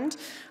incident happened.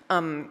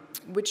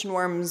 Which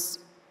norms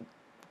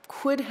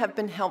could have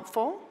been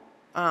helpful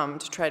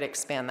to try to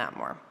expand that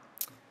more.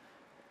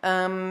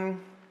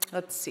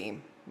 Let's see.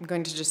 I'm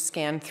going to just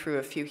scan through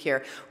a few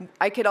here.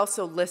 I could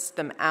also list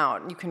them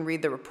out. You can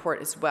read the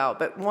report as well.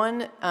 But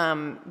one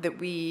that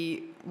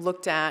we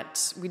looked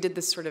at, we did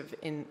this sort of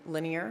in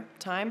linear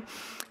time,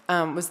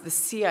 was the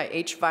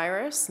CIH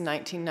virus,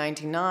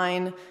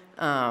 1999,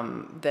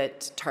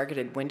 that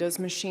targeted Windows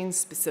machines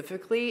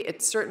specifically.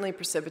 It certainly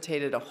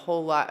precipitated a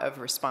whole lot of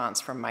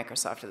response from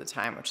Microsoft at the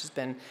time, which has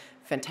been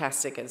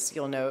fantastic. As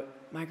you'll note,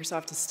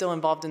 Microsoft is still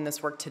involved in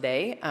this work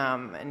today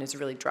and is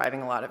really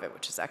driving a lot of it,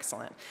 which is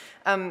excellent.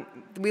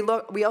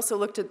 We also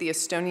looked at the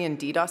Estonian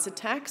DDoS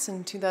attacks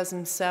in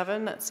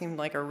 2007. That seemed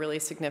like a really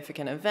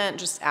significant event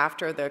just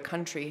after the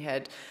country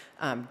had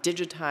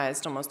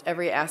digitized almost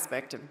every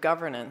aspect of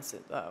governance.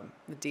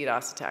 The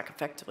DDoS attack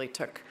effectively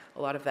took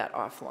a lot of that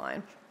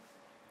offline.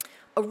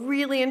 A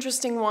really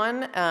interesting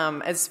one,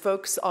 as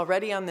folks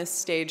already on this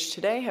stage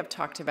today have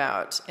talked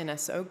about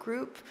NSO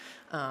group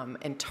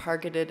and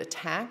targeted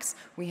attacks.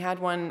 We had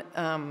one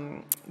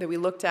that we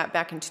looked at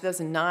back in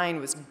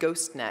 2009 was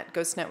GhostNet.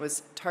 GhostNet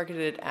was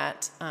targeted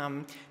at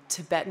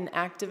Tibetan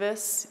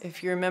activists,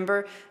 if you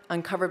remember,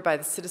 uncovered by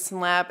the Citizen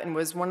Lab, and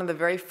was one of the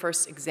very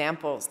first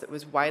examples that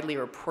was widely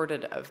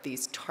reported of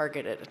these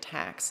targeted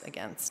attacks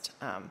against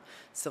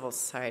civil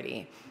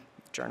society,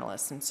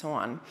 journalists, and so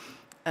on.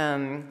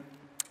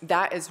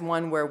 That is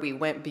one where we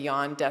went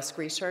beyond desk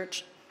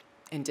research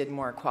and did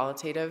more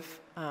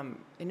qualitative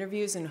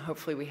interviews, and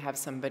hopefully we have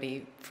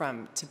somebody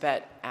from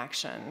Tibet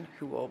Action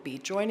who will be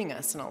joining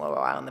us in a little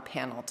while on the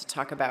panel to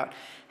talk about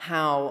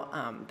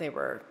how they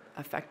were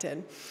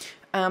affected.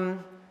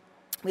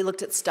 We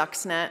looked at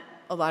Stuxnet.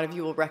 A lot of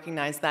you will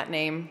recognize that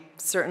name.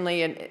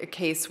 Certainly a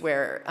case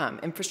where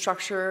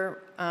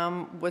infrastructure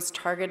was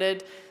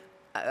targeted.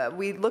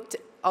 We looked,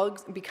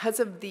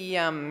 because of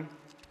the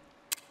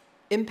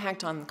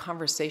impact on the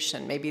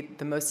conversation, maybe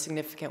the most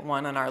significant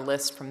one on our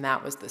list from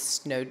that was the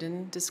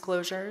Snowden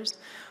disclosures.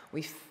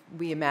 We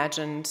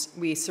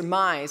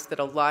surmised that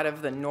a lot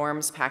of the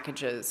norms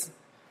packages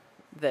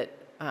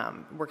that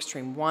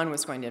Workstream 1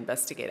 was going to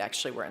investigate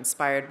actually were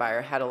inspired by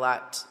or had a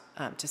lot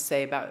to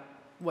say about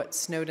what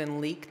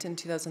Snowden leaked in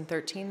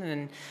 2013.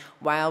 And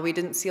while we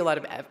didn't see a lot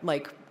of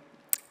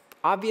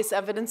obvious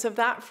evidence of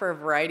that for a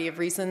variety of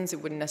reasons,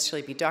 it wouldn't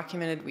necessarily be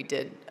documented, we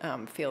did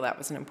feel that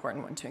was an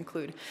important one to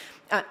include.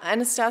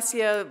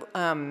 Anastasia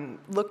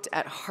looked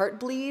at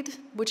Heartbleed,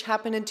 which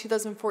happened in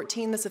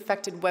 2014. This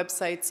affected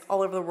websites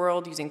all over the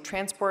world using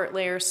transport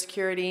layer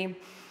security.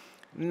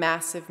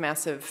 massive,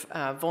 massive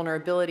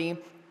vulnerability.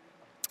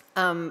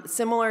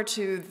 Similar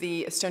to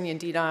the Estonian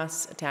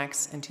DDoS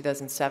attacks in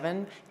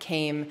 2007,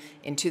 came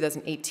in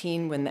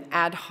 2018 when the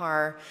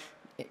Aadhaar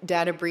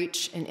data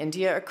breach in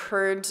India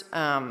occurred.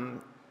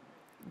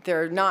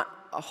 There are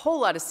not a whole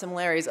lot of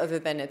similarities other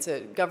than it's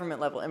a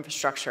government-level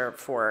infrastructure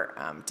for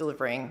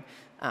delivering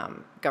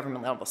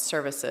government-level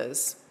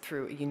services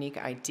through a unique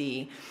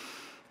ID.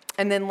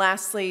 And then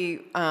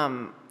lastly,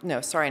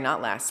 no, sorry,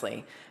 not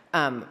lastly,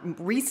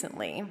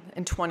 recently,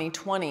 in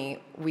 2020,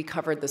 we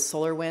covered the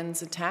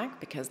SolarWinds attack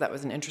because that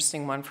was an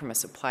interesting one from a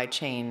supply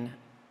chain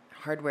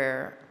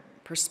hardware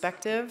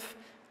perspective.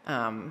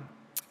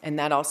 And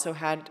that also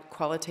had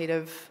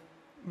qualitative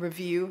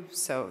review.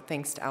 So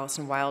thanks to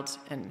Alison Wild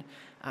and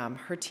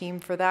her team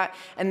for that.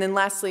 And then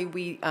lastly,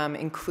 we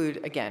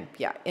include, again,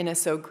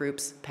 NSO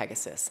Group's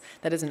Pegasus.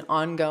 That is an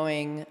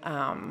ongoing,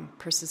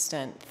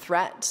 persistent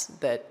threat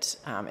that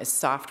is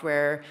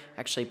software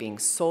actually being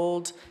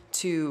sold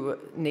to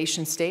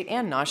nation-state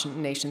and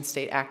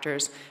non-nation-state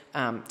actors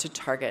to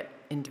target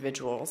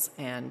individuals,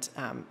 and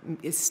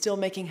is still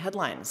making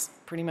headlines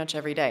pretty much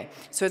every day.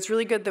 So it's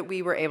really good that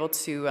we were able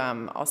to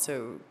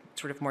also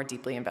sort of more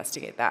deeply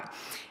investigate that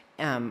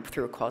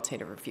through a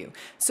qualitative review.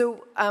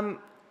 So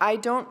I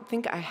don't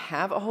think I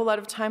have a whole lot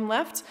of time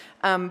left,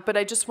 but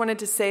I just wanted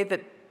to say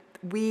that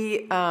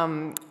we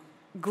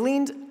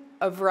gleaned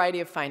a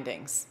variety of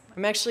findings.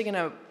 I'm actually going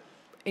to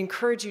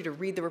encourage you to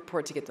read the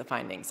report to get the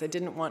findings. I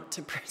didn't want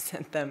to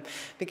present them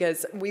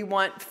because we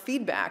want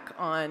feedback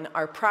on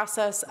our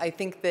process. I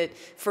think that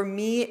for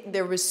me,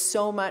 there was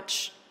so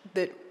much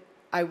that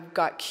I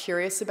got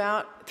curious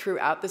about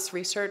throughout this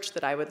research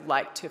that I would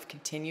like to have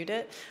continued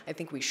it. I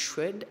think we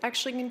should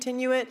actually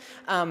continue it.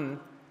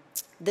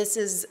 This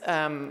is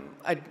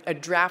a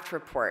draft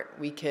report.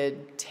 We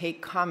could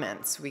take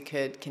comments. We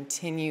could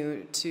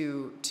continue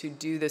to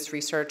do this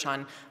research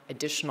on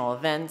additional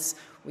events.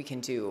 We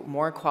can do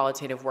more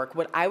qualitative work.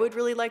 What I would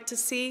really like to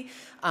see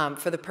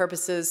for the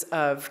purposes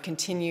of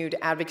continued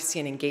advocacy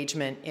and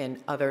engagement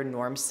in other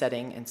norm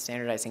setting and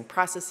standardizing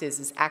processes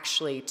is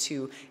actually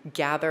to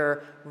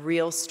gather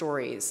real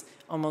stories,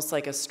 almost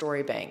like a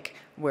story bank,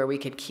 where we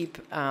could keep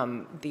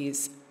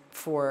these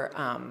for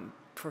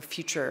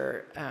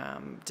future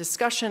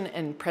discussion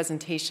and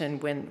presentation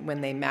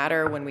when they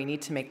matter, when we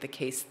need to make the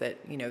case that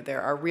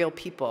there are real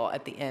people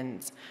at the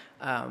end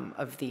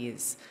of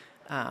these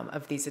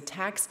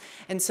attacks.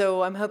 And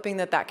so I'm hoping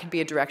that that can be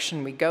a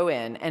direction we go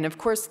in. And of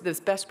course, this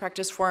best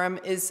practice forum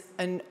is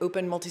an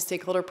open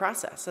multi-stakeholder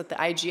process at the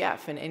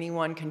IGF, and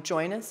anyone can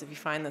join us if you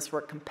find this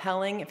work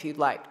compelling, if you'd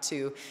like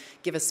to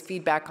give us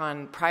feedback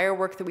on prior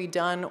work that we've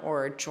done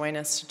or join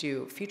us to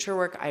do future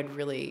work. I'd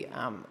really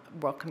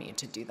welcome you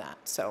to do that.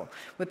 So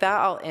with that,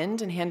 I'll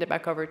end and hand it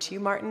back over to you,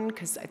 Martin,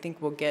 because I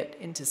think we'll get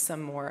into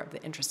some more of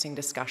the interesting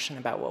discussion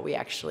about what we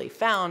actually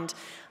found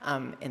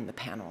in the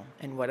panel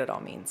and what it all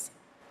means.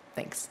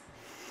 Thanks.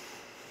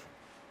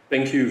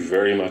 Thank you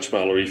very much,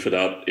 Mallory, for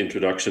that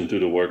introduction to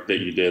the work that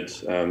you did.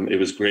 It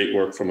was great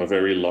work from a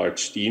very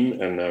large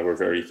team, and we're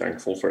very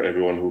thankful for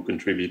everyone who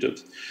contributed.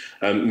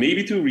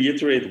 Maybe to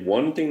reiterate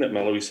one thing that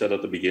Mallory said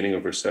at the beginning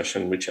of her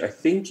session, which I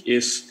think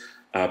is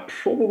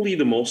probably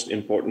the most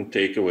important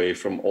takeaway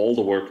from all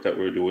the work that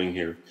we're doing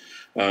here.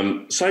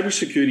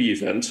 Cybersecurity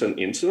events and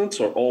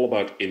incidents are all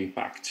about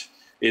impact.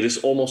 It is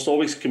almost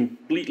always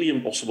completely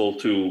impossible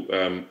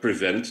to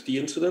prevent the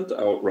incident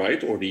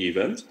outright or the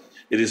event.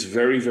 It is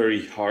very,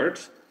 very hard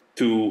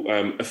to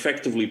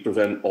effectively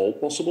prevent all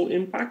possible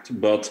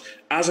impact, but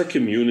as a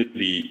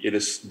community, it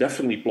is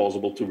definitely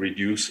plausible to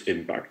reduce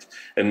impact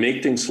and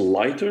make things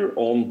lighter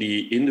on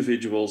the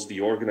individuals, the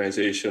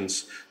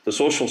organizations, the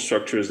social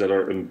structures that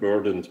are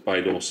unburdened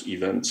by those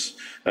events.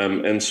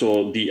 And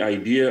so the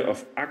idea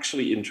of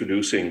actually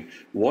introducing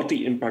what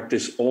the impact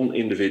is on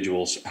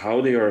individuals,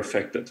 how they are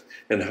affected,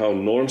 and how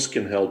norms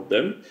can help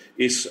them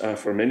is,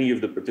 for many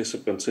of the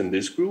participants in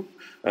this group,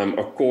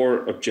 a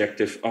core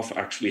objective of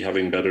actually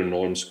having better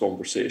norms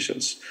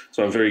conversations.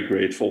 So I'm very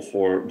grateful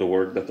for the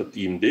work that the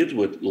team did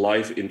with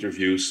live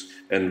interviews,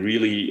 and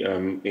really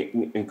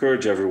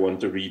encourage everyone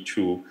to read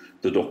through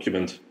the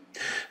document.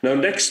 Now,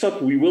 next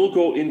up, we will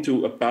go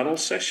into a panel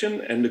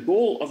session, and the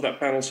goal of that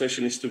panel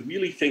session is to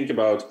really think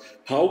about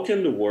how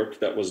can the work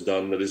that was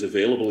done, that is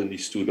available in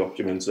these two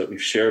documents that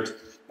we've shared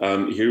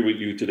here with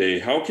you today,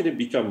 how can it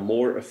become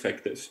more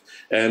effective?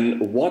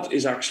 And what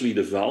is actually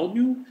the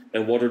value,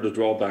 and what are the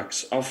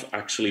drawbacks of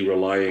actually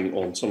relying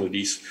on some of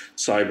these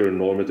cyber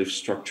normative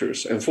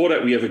structures? And for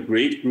that, we have a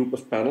great group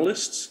of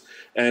panelists.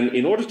 And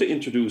in order to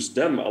introduce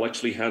them, I'll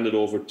actually hand it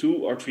over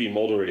to our three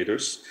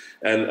moderators.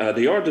 And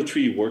they are the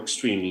three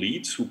workstream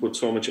leads who put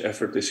so much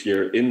effort this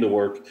year in the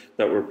work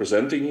that we're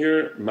presenting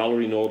here.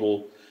 Mallory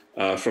Nodal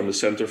from the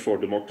Center for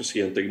Democracy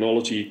and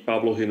Technology,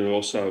 Pablo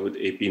Hinojosa with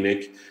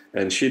APNIC,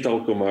 and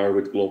Sheetal Kumar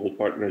with Global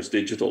Partners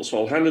Digital. So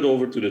I'll hand it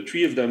over to the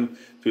three of them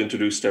to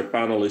introduce their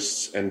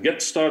panelists and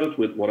get started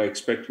with what I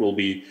expect will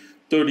be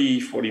 30,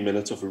 40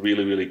 minutes of a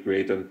really, really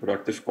great and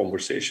productive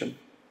conversation.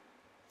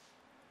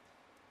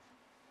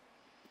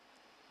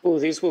 Oh,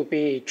 this will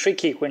be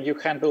tricky when you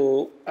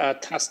handle a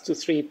task to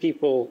 3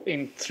 people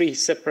in 3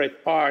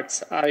 separate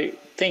parts. I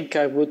think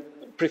I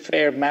would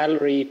prefer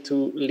Mallory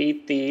to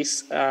lead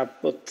these,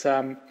 but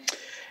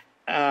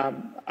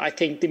I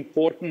think the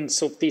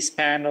importance of this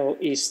panel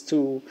is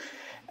to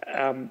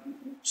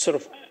sort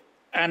of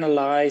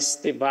analyze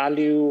the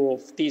value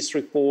of these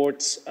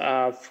reports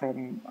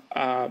from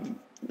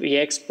the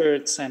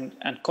experts and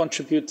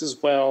contribute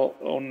as well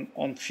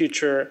on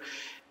future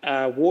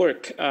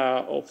work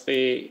of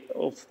the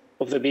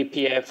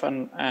BPF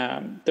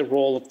and the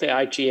role of the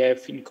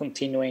IGF in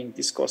continuing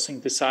discussing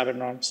the cyber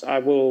norms. I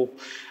will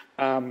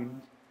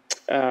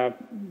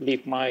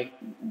leave my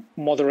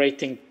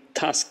moderating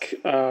task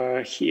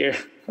here.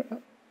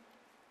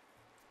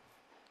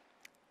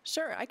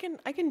 Sure, I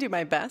can do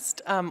my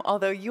best.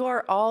 Although you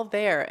are all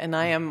there, and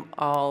I am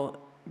all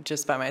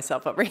just by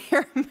myself over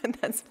here, but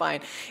that's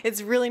fine.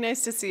 It's really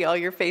nice to see all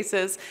your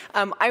faces.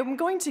 I'm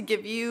going to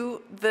give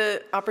you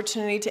the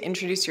opportunity to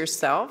introduce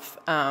yourself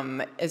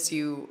when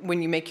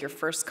you make your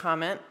first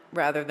comment,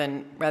 rather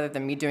than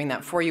me doing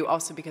that for you.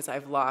 Also, because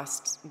I've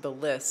lost the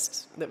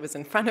list that was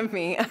in front of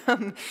me.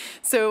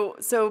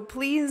 So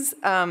please,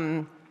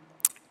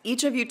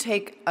 each of you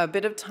take a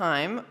bit of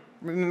time,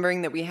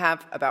 remembering that we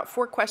have about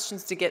 4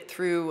 questions to get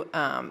through.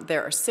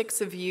 There are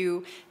 6 of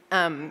you.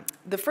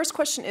 The first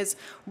question is,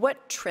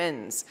 what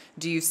trends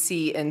do you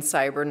see in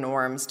cyber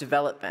norms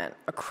development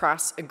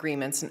across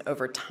agreements and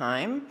over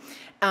time?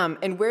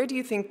 And where do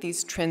you think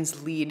these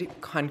trends lead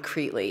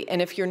concretely?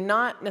 And if you're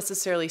not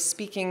necessarily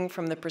speaking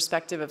from the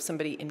perspective of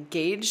somebody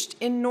engaged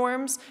in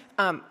norms,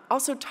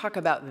 also talk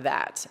about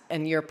that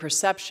and your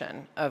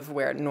perception of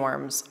where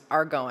norms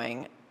are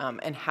going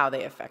and how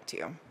they affect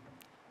you.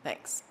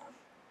 Thanks.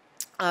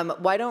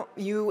 Why don't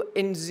you,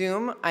 in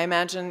Zoom, I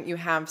imagine you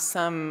have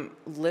some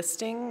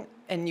listing,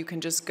 and you can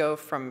just go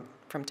from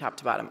top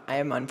to bottom. I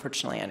am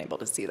unfortunately unable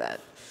to see that.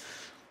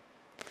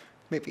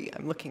 Maybe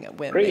I'm looking at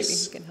Wim. Chris,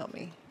 maybe he can help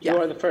me. You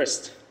are the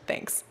first.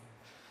 Thanks.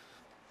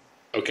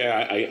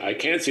 Okay, I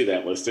can't see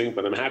that listing,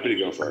 but I'm happy to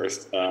go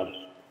first.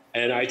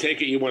 And I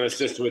take it you want us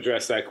just to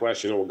address that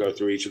question, and we'll go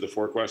through each of the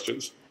 4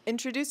 questions?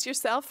 Introduce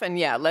yourself, and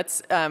yeah,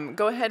 let's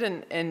go ahead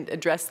and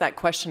address that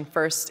question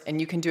first, and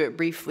you can do it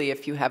briefly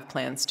if you have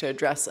plans to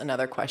address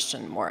another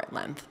question more at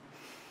length.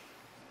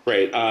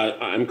 Great.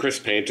 I'm Chris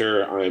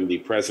Painter. I'm the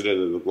president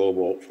of the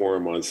Global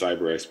Forum on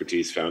Cyber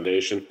Expertise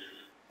Foundation.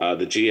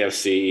 The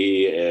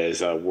GFCE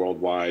is a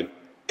worldwide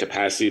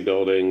capacity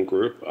building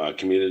group,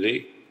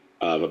 community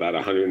of about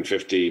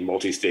 150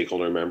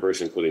 multi-stakeholder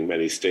members, including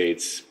many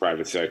states,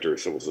 private sector,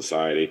 civil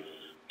society.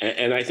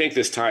 And I think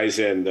this ties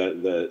in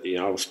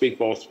I'll speak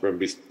both from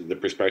the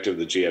perspective of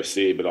the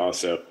GFC, but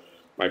also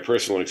my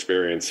personal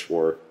experience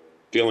for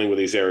dealing with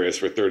these areas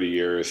for 30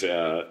 years.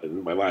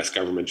 My last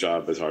government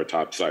job as our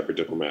top cyber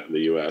diplomat in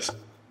the U.S.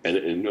 and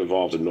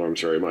involved in norms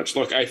very much.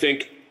 Look, I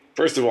think,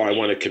 first of all, I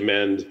want to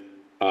commend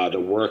the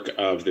work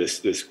of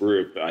this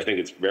group. I think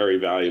it's very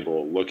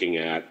valuable looking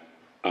at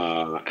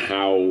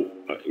how,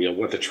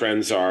 what the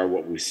trends are,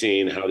 what we've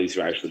seen, how these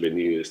have actually been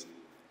used.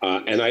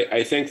 And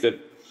I think that,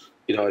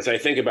 as I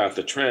think about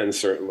the trends,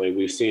 certainly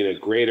we've seen a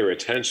greater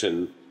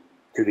attention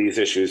to these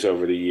issues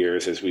over the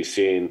years as we've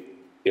seen,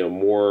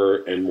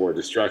 more and more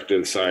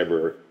destructive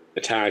cyber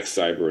attacks,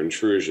 cyber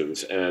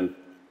intrusions. And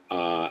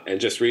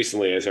just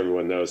recently, as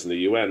everyone knows, in the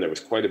UN, there was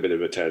quite a bit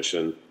of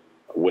attention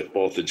with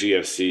both the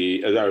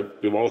GFC,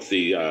 both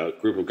the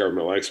Group of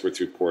Governmental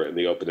Experts report and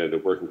the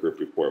Open-Ended Working Group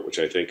report, which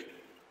I think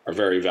are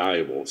very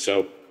valuable.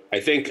 So I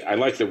think I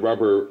like the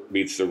rubber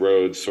meets the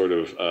road sort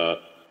of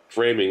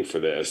framing for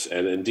this.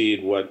 And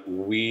indeed, what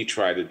we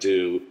try to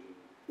do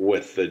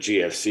with the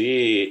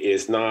GFCE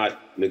is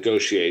not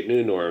negotiate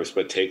new norms,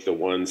 but take the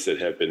ones that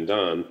have been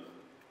done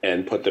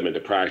and put them into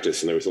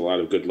practice. And there was a lot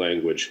of good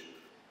language,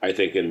 I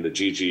think, in the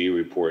GGE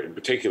report in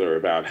particular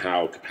about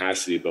how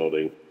capacity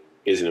building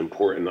is an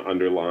important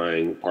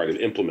underlying part of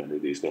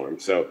implementing these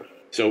norms. So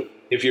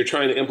if you're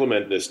trying to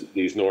implement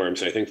these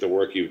norms, I think the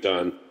work you've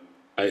done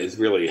is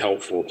really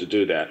helpful to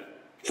do that.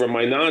 From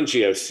my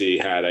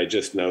non-GFC hat, I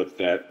just note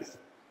that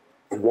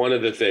one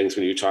of the things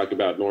when you talk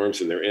about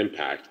norms and their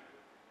impact,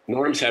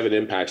 norms have an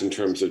impact in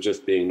terms of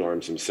just being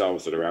norms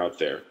themselves that are out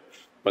there.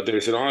 But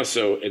there's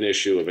also an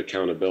issue of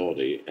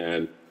accountability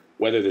and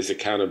whether there's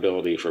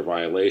accountability for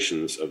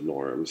violations of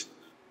norms.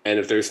 And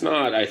if there's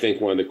not, I think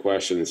one of the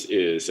questions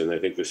is, and I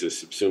think this is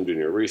subsumed in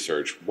your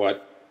research,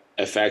 what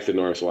effect the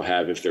norms will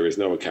have if there is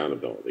no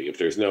accountability, if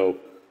there's no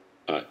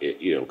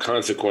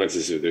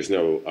consequences, if there's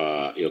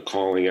no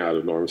calling out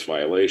of norms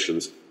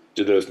violations,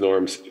 do those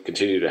norms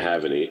continue to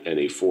have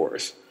any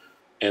force?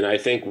 And I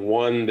think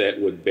one that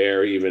would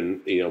bear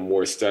even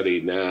more study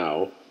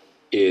now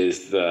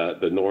is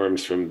the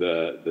norms from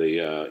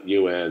the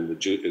UN,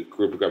 the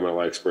Group of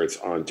Governmental Experts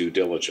on due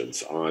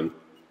diligence, on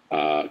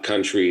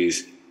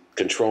countries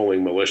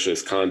controlling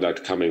malicious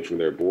conduct coming from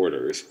their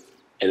borders.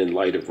 And in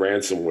light of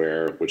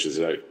ransomware, which is,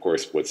 of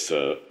course, what's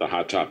the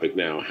hot topic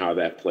now, how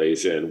that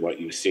plays in, what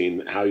you've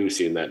seen, how you've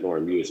seen that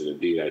norm used. And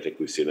indeed, I think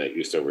we've seen that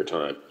used over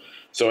time.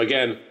 So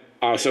again,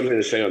 Something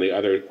to say on the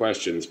other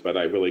questions, but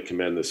I really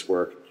commend this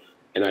work.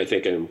 And I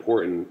think an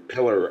important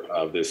pillar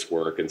of this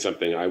work and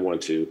something I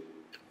want to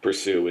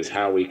pursue is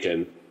how we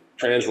can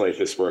translate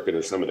this work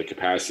into some of the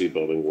capacity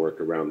building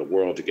work around the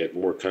world to get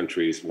more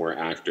countries, more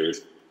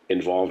actors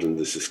involved in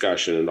this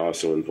discussion and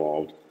also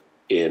involved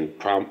in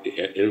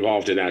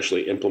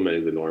actually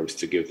implementing the norms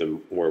to give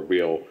them more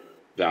real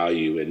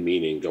value and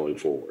meaning going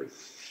forward.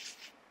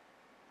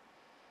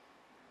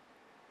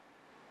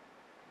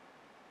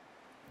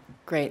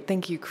 Great,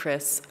 thank you,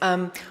 Chris.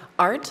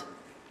 Art?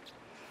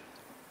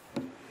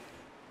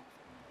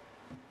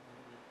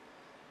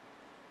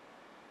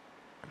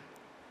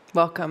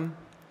 Welcome.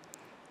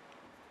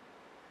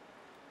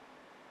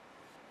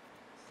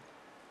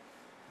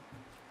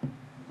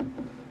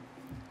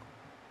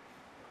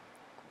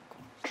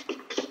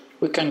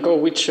 We can go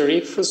with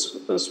Sharif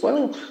as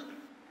well.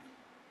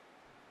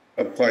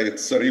 Hi,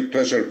 it's a real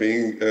pleasure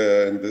being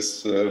in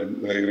this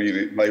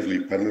really lively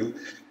panel.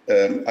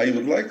 I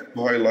would like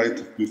to highlight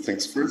a few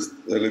things. First,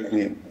 let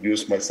me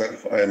introduce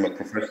myself. I am a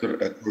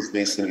professor at George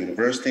Mason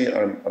University.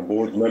 I'm a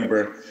board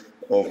member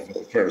of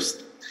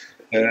FIRST.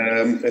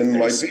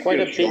 There's quite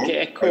a big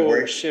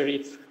echo,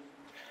 Sharif.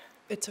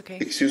 It's okay.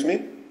 Excuse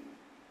me?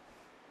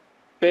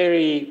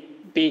 Very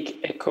big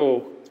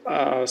echo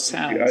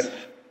sound. Okay,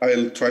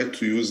 I'll try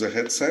to use a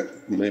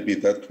headset. Maybe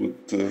that would,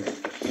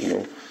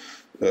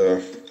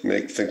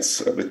 make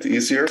things a bit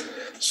easier.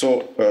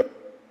 So,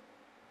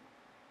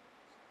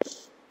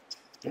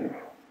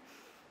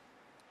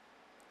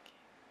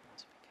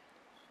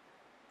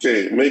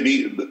 okay,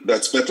 maybe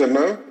that's better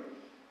now.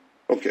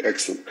 Okay,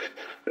 excellent.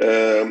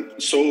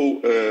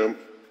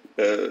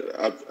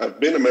 I've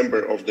been a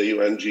member of the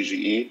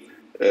UNGGE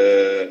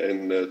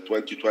in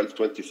 2012,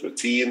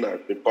 2013.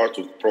 I've been part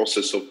of the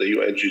process of the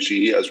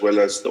UNGGE as well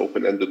as the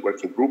open-ended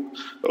working group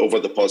over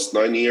the past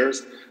 9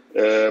 years.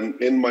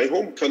 In my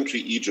home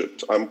country,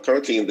 Egypt, I'm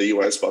currently in the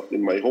US, but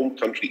in my home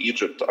country,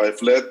 Egypt,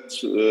 I've led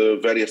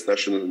various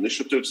national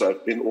initiatives.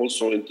 I've been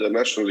also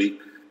internationally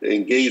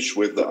engaged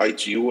with the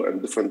ITU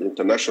and different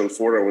international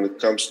fora when it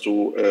comes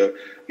to,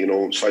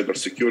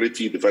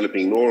 cybersecurity,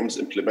 developing norms,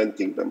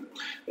 implementing them.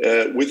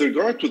 With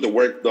regard to the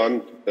work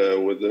done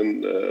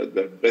within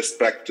the best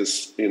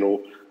practice,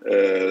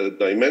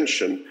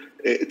 dimension,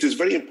 it is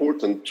very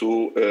important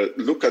to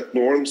look at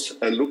norms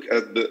and look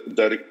at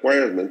the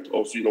requirement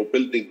of,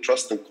 building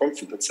trust and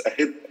confidence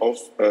ahead of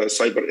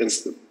cyber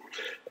incident.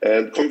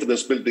 And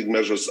confidence building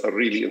measures are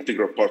really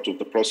integral part of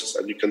the process.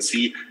 And you can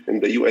see in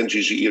the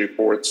UNGGE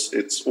reports,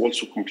 it's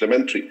also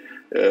complementary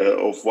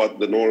of what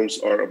the norms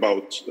are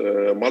about.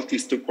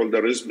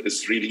 Multi-stakeholderism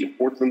is really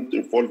important,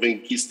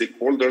 involving key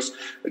stakeholders,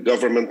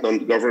 government,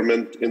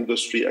 non-government,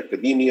 industry,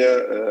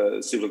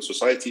 academia, civil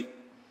society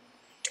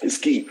is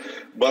key.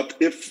 But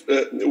if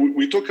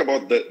we talk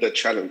about the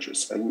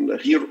challenges,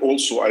 and here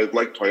also I'd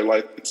like to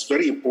highlight, it's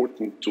very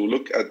important to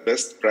look at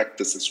best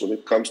practices when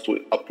it comes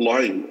to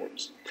applying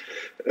norms.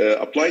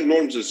 Applying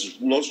norms is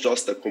not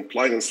just a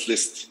compliance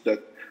list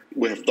that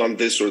we have done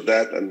this or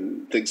that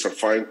and things are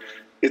fine.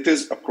 It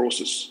is a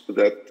process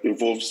that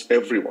involves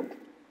everyone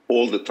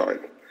all the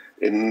time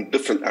in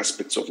different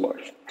aspects of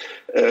life.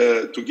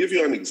 To give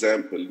you an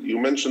example, you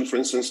mentioned, for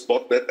instance,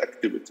 botnet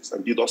activities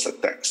and DDoS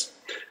attacks.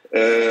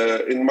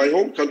 In my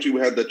home country, we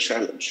had the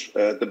challenge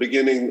at the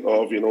beginning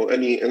of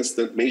any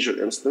incident,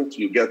 major incident.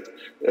 You get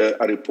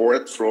a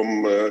report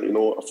from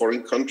a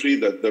foreign country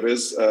that there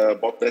is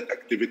botnet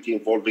activity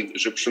involving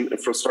Egyptian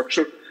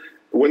infrastructure.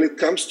 When it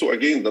comes to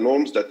again the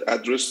norms that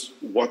address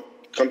what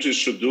countries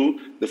should do,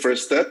 the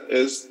first step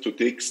is to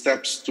take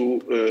steps to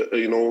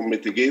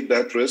mitigate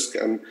that risk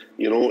and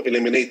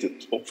eliminate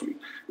it, hopefully,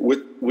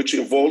 which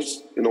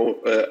involves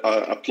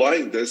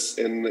applying this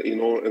in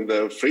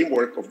the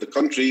framework of the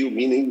country,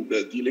 meaning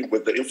dealing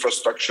with the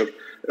infrastructure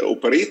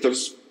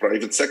operators,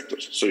 private sector.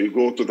 So you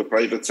go to the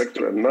private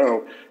sector, and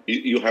now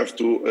you have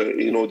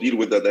to deal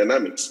with the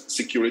dynamics,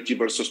 security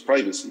versus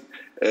privacy.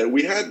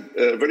 We had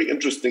very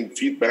interesting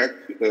feedback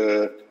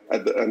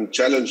and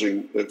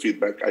challenging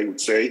feedback, I would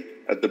say,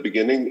 at the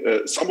beginning.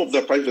 Some of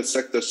the private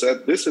sector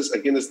said, this is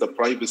against the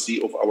privacy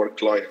of our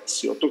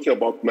clients. You're talking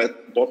about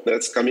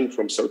botnets coming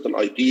from certain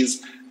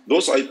IPs.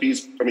 Those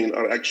IPs,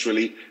 are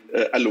actually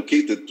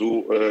allocated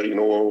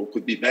to,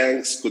 could be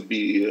banks, could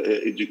be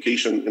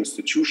education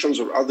institutions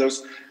or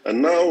others.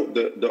 And now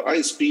the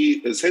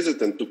ISP is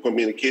hesitant to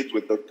communicate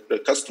with the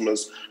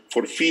customers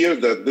for fear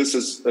that this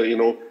is,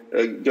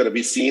 going to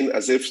be seen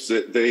as if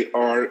they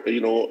are,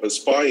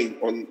 spying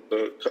on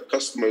the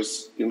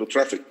customers'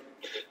 traffic.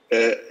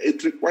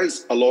 It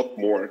requires a lot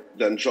more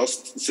than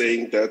just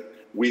saying that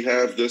we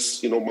have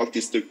this,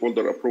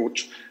 multi-stakeholder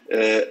approach,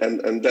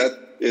 and that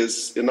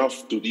is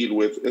enough to deal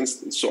with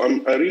incidents. So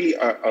I really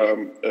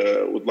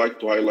would like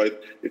to highlight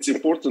it's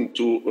important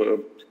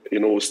to,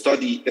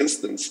 study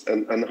incidents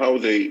and how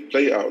they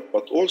play out,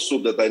 but also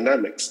the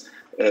dynamics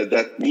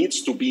that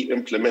needs to be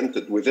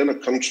implemented within a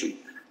country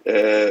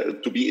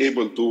to be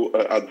able to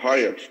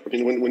adhere. I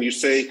mean, when you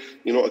say,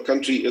 a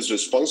country is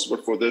responsible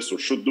for this or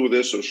should do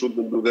this or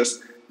shouldn't do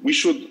this, we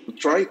should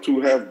try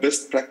to have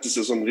best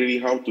practices on really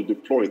how to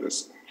deploy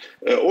this.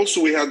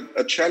 Also, we had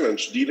a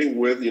challenge dealing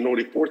with,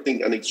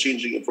 reporting and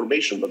exchanging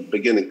information at the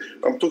beginning.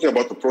 I'm talking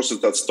about the process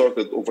that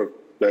started over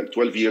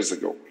 12 years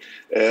ago.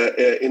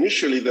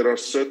 Initially, there are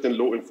certain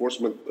law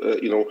enforcement,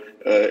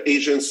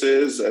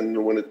 agencies,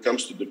 and when it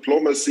comes to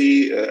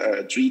diplomacy,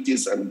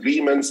 treaties and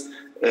agreements,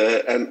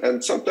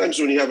 and sometimes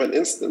when you have an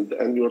incident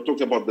and you're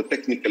talking about the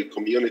technical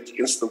community,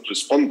 incident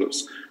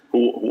responders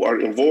who are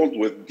involved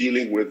with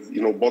dealing with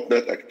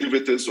botnet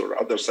activities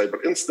or other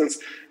cyber incidents,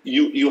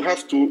 you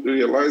have to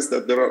realize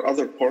that there are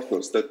other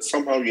partners that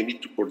somehow you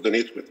need to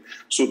coordinate with.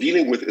 So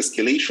dealing with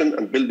escalation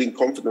and building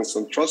confidence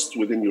and trust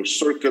within your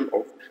circle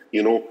of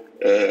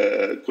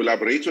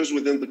collaborators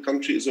within the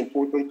country is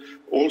important.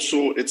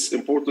 Also, it's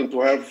important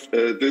to have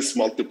this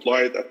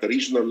multiplied at the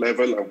regional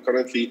level. I'm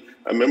currently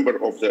a member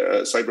of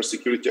the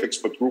cybersecurity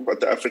expert group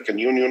at the African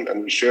Union,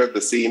 and we share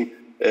the same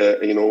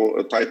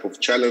type of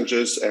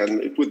challenges,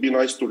 and it would be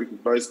nice to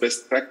recognize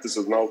best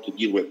practices now to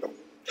deal with them.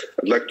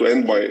 I'd like to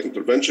end my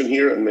intervention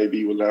here, and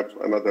maybe we'll have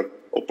another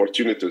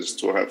opportunities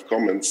to have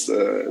comments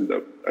in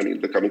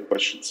the coming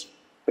questions.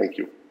 Thank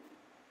you.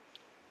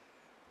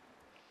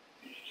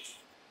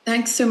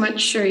 Thanks so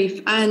much,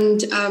 Sharif.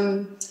 And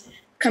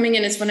coming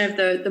in as one of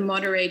the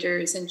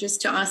moderators, and just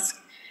to ask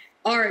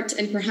Art,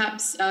 and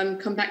perhaps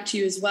come back to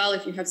you as well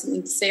if you have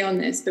something to say on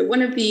this, but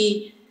one of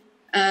the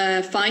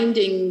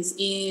findings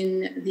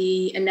in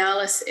the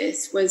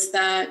analysis was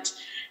that,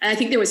 and I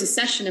think there was a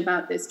session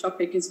about this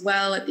topic as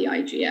well at the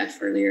IGF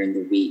earlier in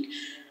the week,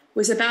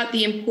 was about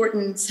the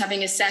importance,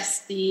 having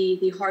assessed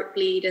the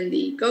Heartbleed and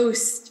the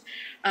Ghost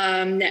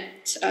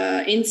net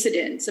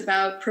incidents,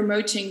 about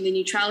promoting the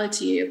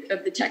neutrality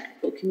of the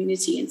technical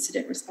community,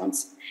 incident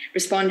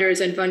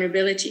responders and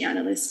vulnerability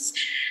analysts,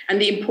 and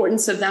the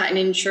importance of that in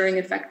ensuring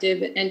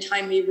effective and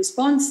timely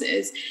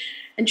responses.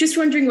 And just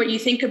wondering what you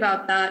think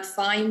about that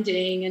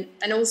finding,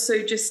 and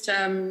also just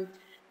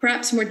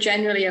perhaps more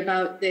generally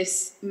about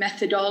this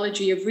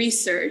methodology of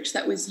research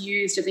that was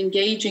used of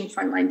engaging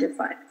frontline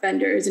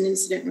defenders and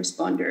incident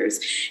responders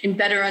in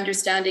better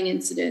understanding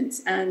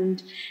incidents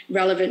and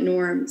relevant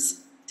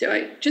norms. So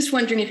I'm just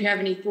wondering if you have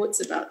any thoughts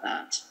about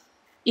that,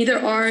 either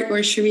Art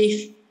or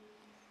Sharif.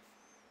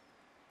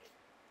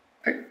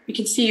 We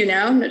can see you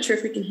now. I'm not sure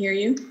if we can hear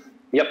you.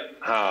 Yep.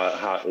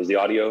 Is the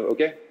audio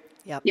okay?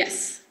 Yep.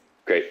 Yes.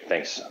 Great,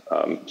 thanks.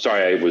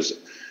 Sorry, I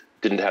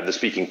didn't have the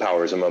speaking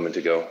powers a moment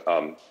ago.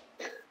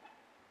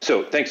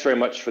 So thanks very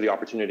much for the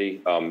opportunity.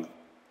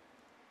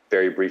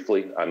 Very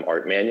briefly, I'm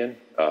Art Mannion.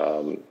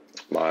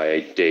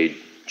 My day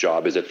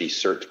job is at the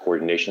CERT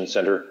Coordination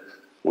Center.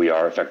 We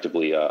are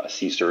effectively a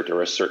CCERT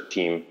or a CERT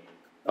team.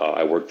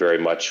 I work very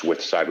much with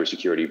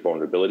cybersecurity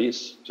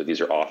vulnerabilities. So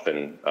these are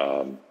often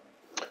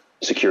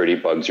security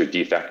bugs or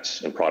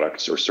defects in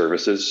products or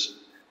services.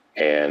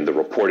 And the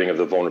reporting of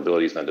the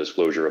vulnerabilities and the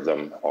disclosure of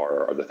them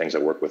are the things I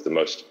work with the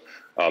most.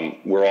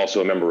 We're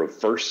also a member of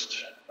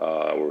FIRST.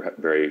 We're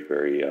very,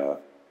 very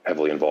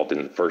heavily involved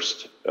in the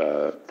FIRST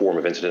form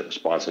of incident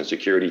response and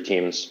security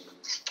teams,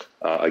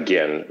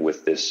 again,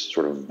 with this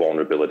sort of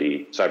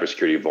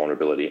cybersecurity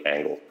vulnerability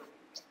angle.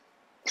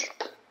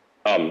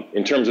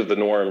 In terms of the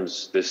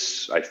norms,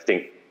 this, I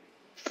think,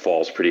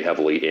 falls pretty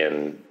heavily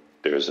in,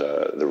 there's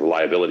the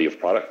reliability of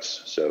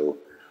products. So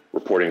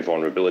reporting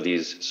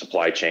vulnerabilities,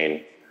 supply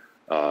chain,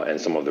 and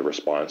some of the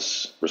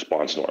response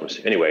norms.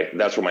 Anyway,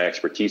 that's where my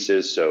expertise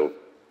is. So,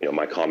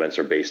 my comments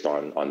are based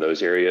on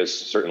those areas.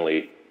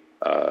 Certainly,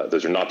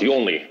 those are not the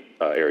only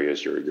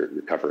areas you're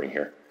covering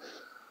here.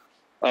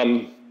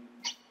 I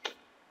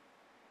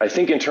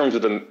think in terms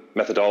of the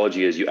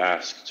methodology, as you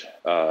asked,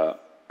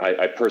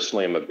 I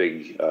personally am a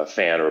big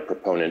fan or a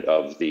proponent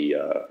of the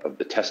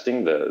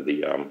testing,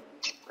 the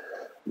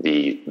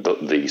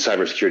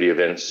cybersecurity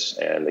events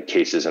and the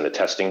cases and the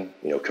testing,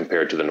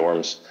 compared to the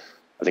norms.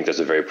 I think that's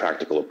a very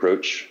practical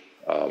approach,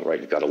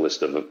 right? You've got a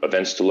list of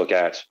events to look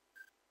at,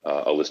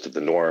 a list of the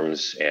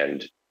norms,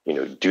 and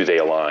do they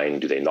align?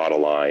 Do they not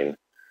align?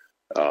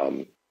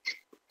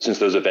 Since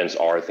those events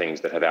are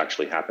things that have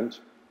actually happened,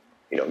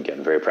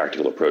 again, very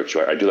practical approach.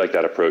 So I do like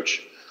that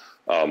approach.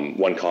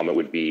 One comment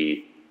would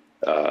be,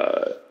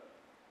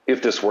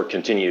 if this work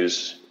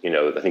continues,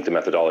 I think the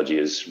methodology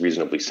is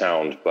reasonably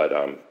sound, but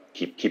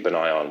keep an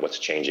eye on what's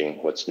changing,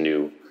 what's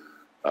new.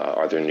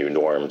 Are there new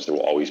norms? There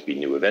will always be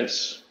new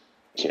events.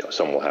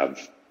 Some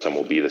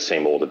will be the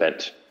same old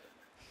event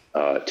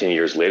 10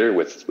 years later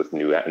with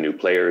new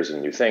players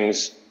and new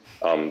things.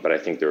 But I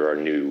think there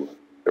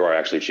are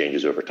actually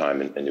changes over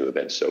time and new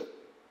events. So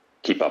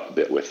keep up a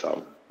bit with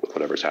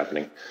whatever's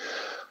happening.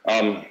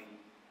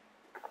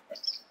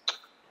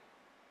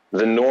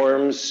 The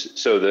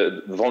norms, so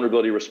the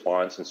vulnerability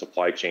response and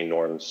supply chain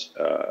norms,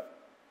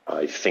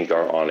 I think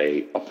are on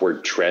a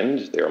upward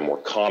trend. They are more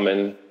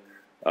common.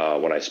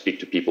 When I speak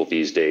to people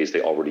these days,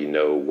 they already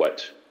know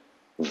what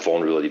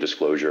vulnerability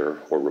disclosure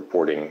or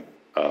reporting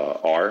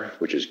are,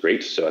 which is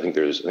great. So I think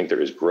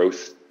there is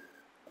growth,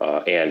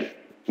 and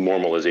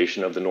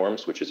normalization of the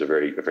norms, which is a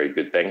very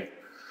good thing.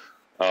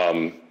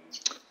 I'm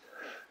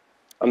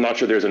not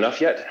sure there's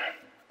enough yet.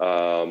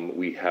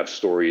 We have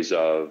stories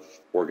of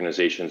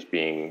organizations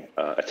being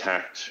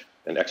attacked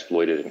and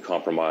exploited and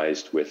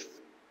compromised with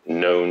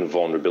known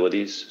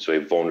vulnerabilities. So a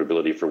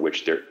vulnerability for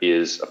which there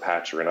is a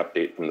patch or an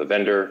update from the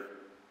vendor,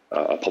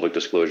 a public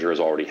disclosure has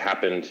already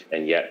happened,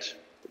 and yet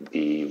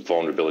the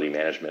vulnerability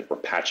management or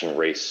patching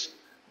race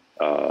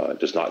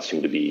does not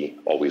seem to be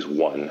always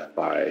won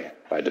by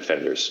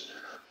defenders.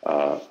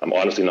 I'm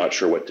honestly not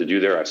sure what to do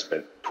there. I've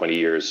spent 20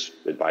 years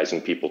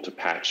advising people to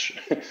patch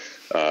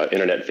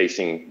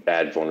internet-facing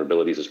bad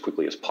vulnerabilities as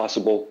quickly as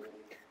possible.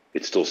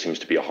 It still seems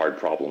to be a hard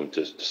problem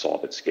to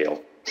solve at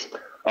scale.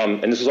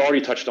 And this is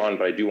already touched on,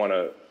 but I do want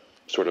to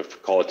sort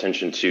of call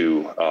attention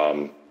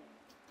to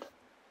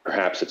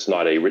perhaps it's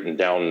not a written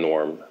down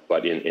norm,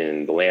 but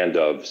in the land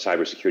of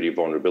cybersecurity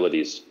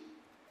vulnerabilities,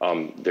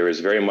 there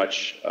is very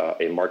much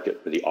a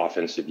market for the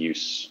offensive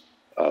use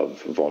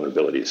of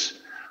vulnerabilities.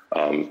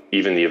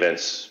 Even the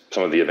events,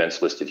 some of the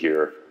events listed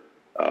here,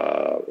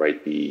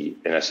 right, the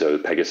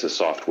NSO Pegasus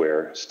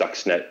software,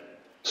 Stuxnet,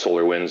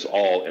 SolarWinds,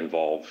 all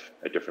involve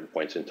at different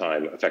points in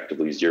time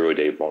effectively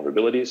zero-day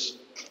vulnerabilities,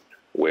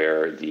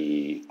 where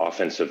the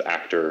offensive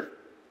actor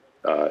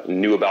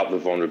knew about the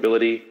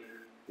vulnerability,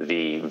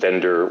 the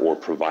vendor or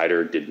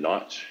provider did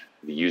not,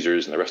 the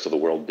users and the rest of the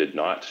world did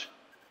not.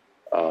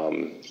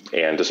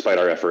 And despite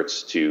our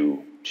efforts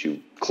to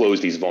close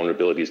these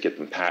vulnerabilities, get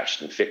them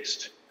patched and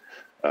fixed,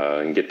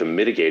 and get them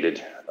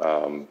mitigated,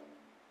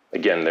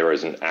 again, there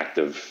is an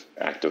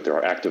there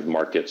are active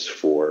markets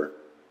for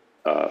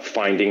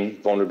finding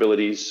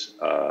vulnerabilities,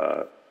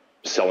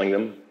 selling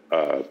them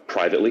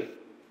privately,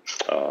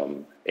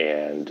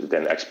 and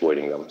then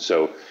exploiting them.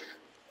 So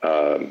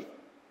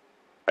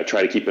I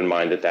try to keep in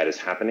mind that that is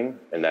happening,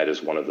 and that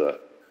is one of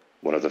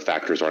the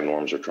factors our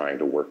norms are trying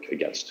to work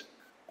against.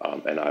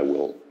 And I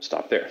will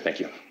stop there. Thank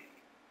you.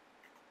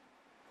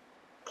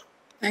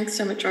 Thanks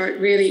so much, Art.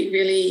 Really,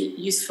 really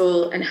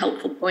useful and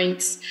helpful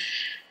points.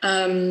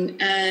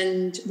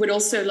 And would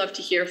also love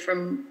to hear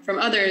from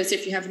others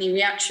if you have any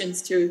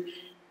reactions to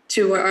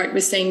what Art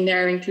was saying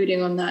there,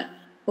 including on that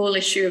whole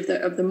issue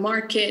of the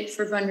market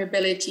for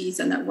vulnerabilities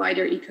and that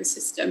wider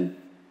ecosystem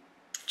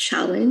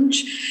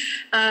challenge.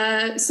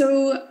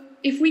 So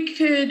if we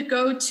could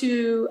go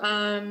to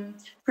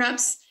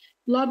perhaps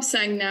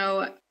Lobsang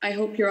now. I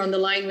hope you're on the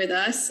line with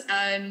us,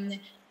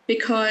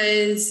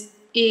 because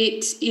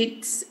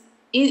it's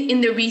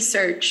in the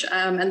research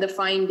and the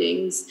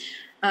findings,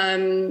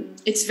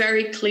 it's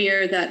very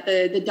clear that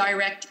the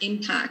direct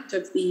impact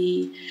of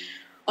the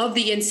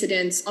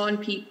incidents on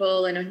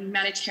people and on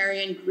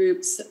humanitarian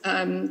groups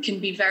can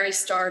be very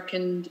stark,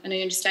 and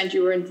I understand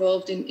you were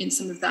involved in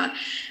some of that,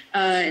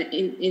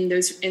 in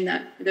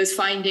those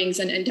findings,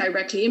 and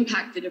directly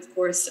impacted, of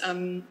course,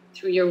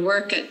 through your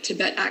work at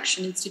Tibet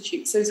Action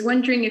Institute. So I was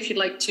wondering if you'd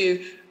like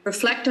to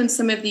reflect on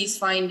some of these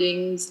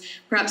findings,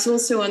 perhaps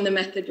also on the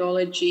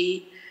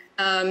methodology,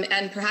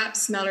 and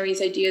perhaps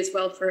Mallory's idea as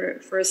well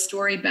for a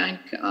story bank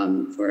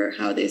for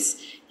how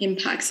this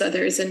impacts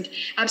others. And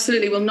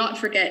absolutely, we'll not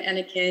forget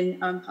Anakin,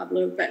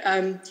 Pablo, but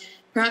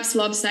perhaps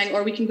Lobsang,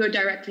 or we can go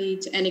directly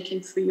to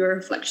Anakin for your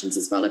reflections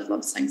as well if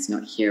Lobsang's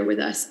not here with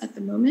us at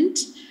the moment.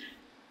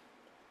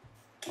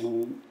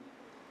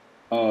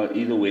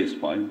 Either way is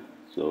fine.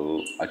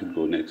 So I can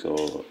go next,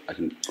 or I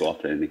can go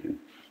after Anakin.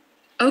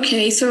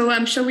 Okay, so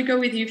shall we go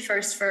with you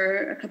first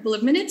for a couple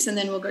of minutes, and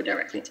then we'll go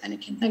directly to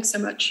Anakin. Thanks so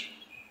much.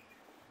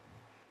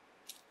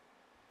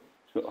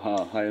 So,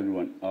 hi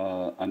everyone,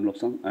 I'm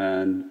Lobsang,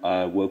 and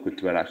I work with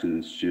Tibet Action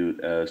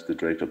Institute as the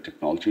Director of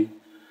Technology.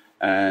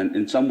 And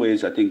in some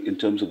ways, I think in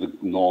terms of the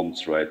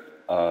norms, right,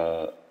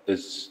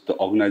 it's the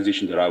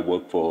organization that I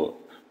work for,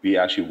 we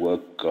actually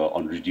work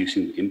on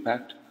reducing the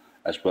impact,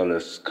 as well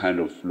as kind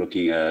of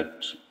looking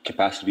at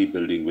capacity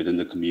building within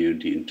the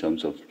community in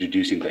terms of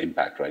reducing the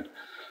impact, right?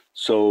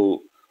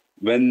 So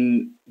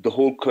when the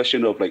whole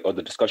question of or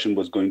the discussion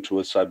was going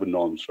towards cyber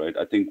norms, right,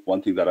 I think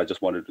one thing that I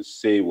just wanted to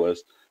say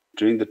was,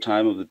 during the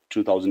time of the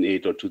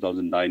 2008 or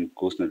 2009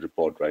 GhostNet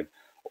report, right,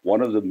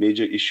 one of the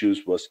major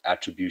issues was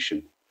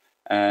attribution.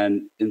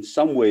 And in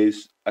some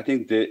ways, I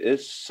think there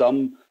is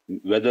some,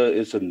 whether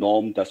it's a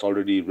norm that's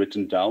already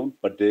written down,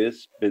 but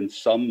there's been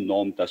some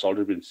norm that's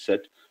already been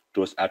set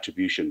towards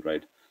attribution,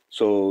 right?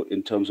 So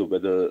in terms of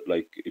whether,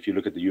 if you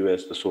look at the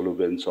US, the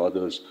SolarWinds or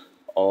others,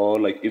 or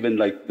even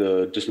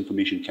the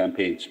disinformation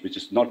campaigns, which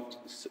is not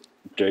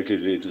directly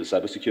related to the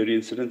cybersecurity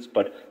incidents,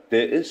 but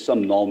there is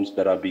some norms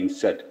that are being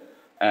set.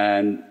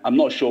 And I'm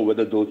not sure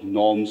whether those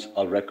norms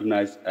are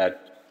recognized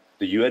at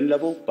the UN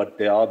level, but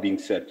they are being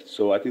set.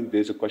 So I think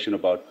there's a question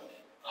about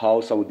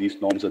how some of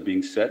these norms are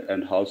being set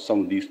and how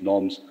some of these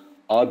norms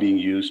are being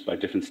used by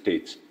different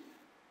states.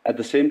 At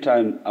the same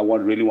time, I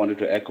really wanted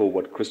to echo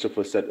what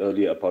Christopher said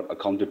earlier about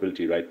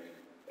accountability, right?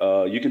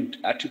 You can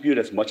attribute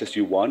as much as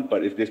you want,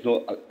 but if there's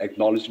no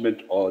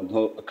acknowledgement or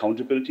no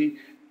accountability,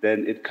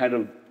 then it kind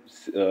of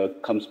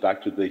comes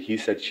back to the he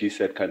said, she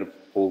said kind of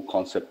whole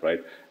concept,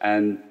 right?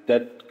 And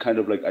that kind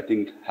of I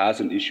think has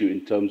an issue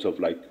in terms of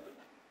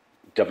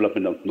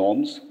development of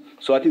norms.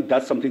 So I think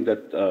that's something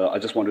that I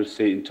just wanted to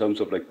say in terms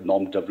of like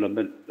norm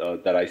development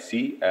that I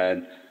see.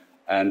 And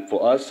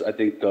for us, I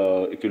think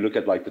if you look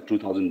at like the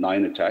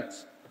 2009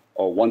 attacks,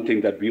 one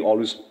thing that we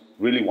always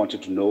really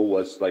wanted to know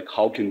was like,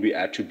 how can we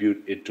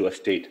attribute it to a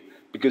state?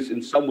 Because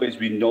in some ways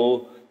we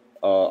know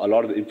a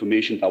lot of the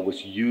information that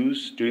was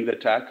used during the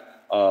attack,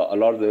 a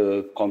lot of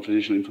the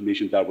confidential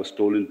information that was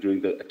stolen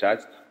during the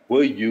attacks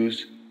were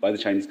used by the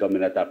Chinese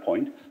government at that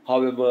point.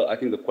 However, I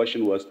think the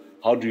question was,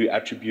 how do you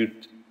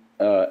attribute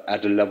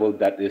at a level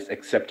that is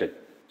accepted?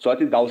 So I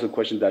think that was a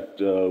question that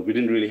we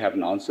didn't really have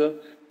an answer.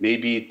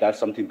 Maybe that's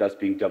something that's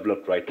being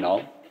developed right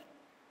now.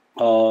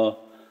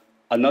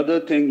 Another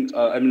thing,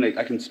 I mean, like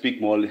I can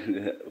speak more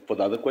for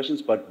the other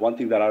questions, but one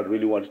thing that I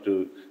really wanted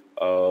to,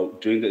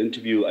 during the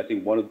interview, I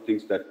think one of the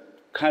things that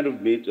kind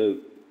of made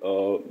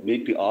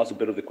me ask a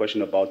bit of the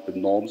question about the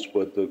norms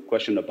was the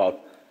question about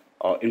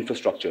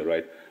infrastructure,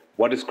 right?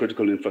 What is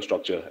critical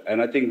infrastructure?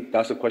 And I think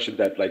that's a question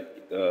that like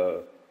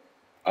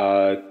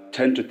I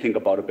tend to think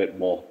about a bit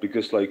more,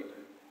 because like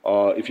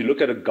if you look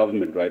at a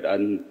government, right,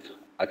 and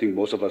I think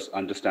most of us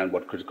understand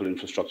what critical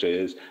infrastructure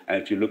is,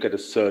 and if you look at a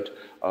CERT,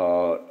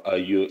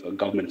 a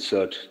government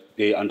CERT,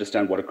 they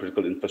understand what a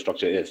critical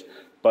infrastructure is.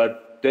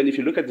 But then if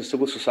you look at the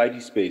civil society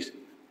space,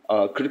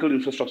 critical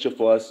infrastructure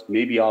for us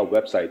may be our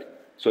website.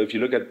 So if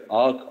you look at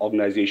our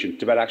organization,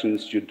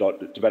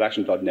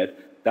 TibetAction.net,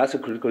 that's a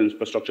critical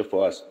infrastructure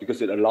for us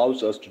because it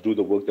allows us to do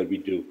the work that we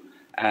do.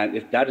 And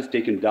if that is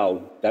taken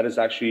down, that is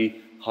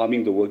actually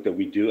harming the work that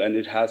we do, and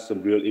it has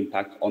some real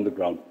impact on the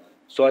ground.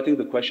 So I think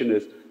the question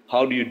is,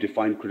 how do you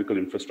define critical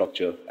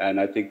infrastructure? And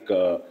I think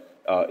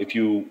if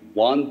you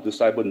want the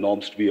cyber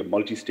norms to be a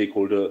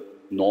multi-stakeholder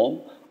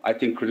norm, I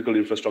think critical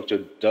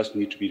infrastructure does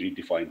need to be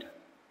redefined.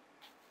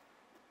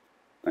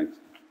 Thanks.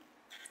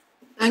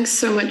 Thanks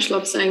so much,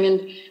 Lobsang.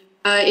 And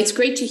it's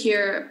great to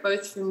hear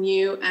both from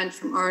you and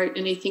from Art.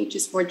 And I think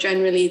just more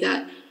generally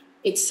that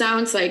it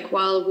sounds like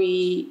while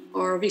we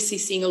are obviously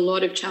seeing a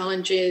lot of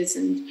challenges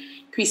and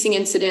increasing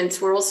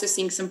incidents, we're also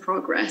seeing some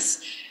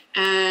progress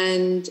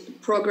and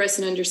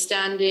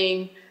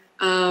understanding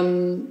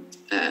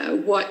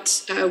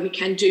what we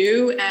can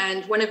do.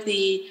 And one of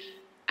the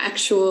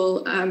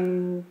actual,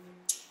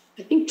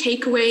 I think,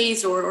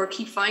 takeaways or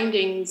key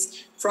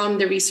findings from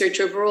the research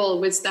overall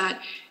was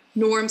that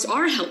norms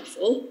are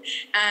helpful,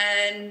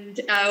 and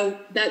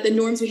that the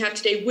norms we have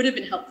today would have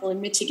been helpful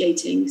in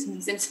mitigating some of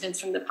these incidents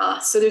from the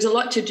past. So there's a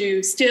lot to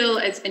do still,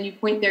 and you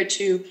point there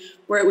to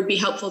where it would be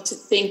helpful to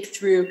think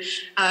through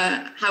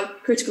how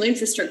critical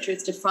infrastructure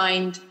is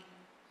defined,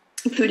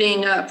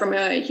 including from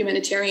a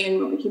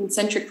humanitarian or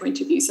human-centric point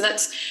of view. So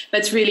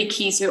that's really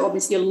key. So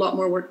obviously a lot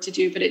more work to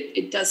do, but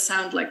it does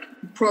sound like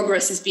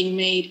progress is being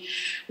made,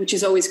 which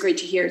is always great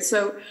to hear.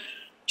 So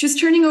just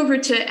turning over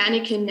to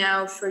Anniken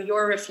now for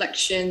your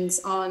reflections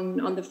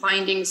on the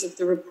findings of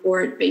the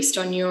report based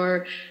on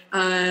your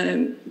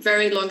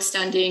very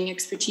long-standing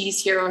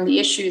expertise here on the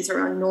issues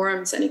around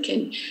norms.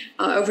 Anniken,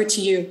 over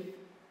to you.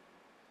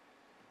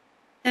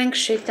 Thanks,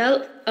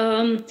 Sheetal.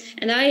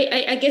 And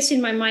I guess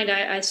in my mind,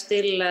 I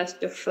still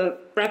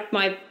wrap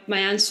my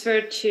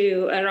answer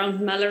to around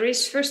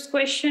Mallory's first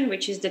question,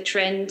 which is the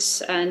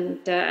trends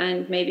and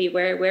maybe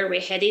where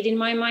we're headed in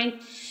my mind.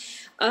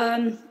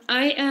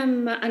 I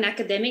am an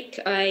academic.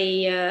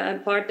 I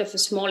am part of a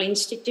small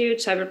institute,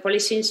 Cyber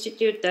Policy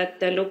Institute,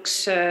 that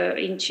looks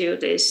into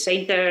this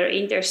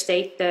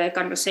interstate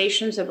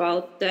conversations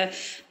about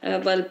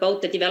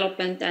both the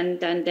development and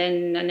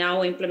then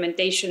now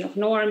implementation of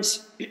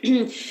norms.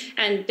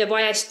 And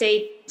why I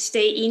stay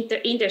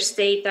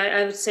interstate,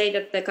 I would say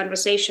that the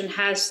conversation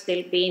has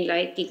still been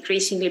like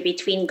increasingly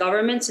between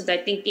governments. And I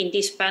think in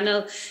this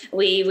panel,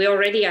 we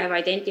already have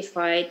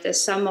identified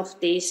some of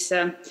these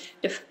the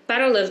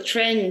parallel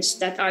trends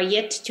that are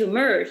yet to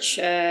merge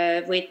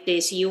with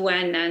this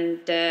UN and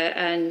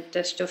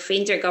sort of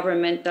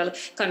intergovernmental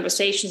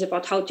conversations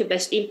about how to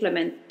best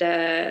implement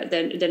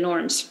the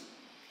norms.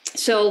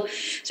 So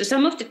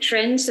some of the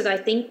trends that I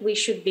think we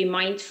should be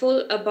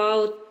mindful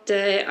about,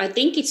 I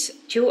think it's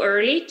too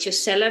early to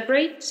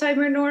celebrate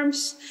cyber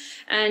norms.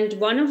 And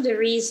one of the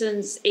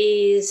reasons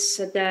is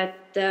that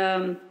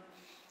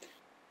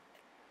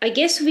I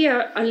guess we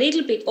are a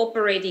little bit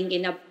operating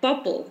in a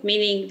bubble,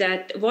 meaning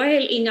that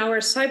while in our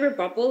cyber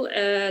bubble,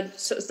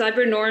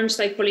 cyber norms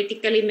like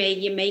politically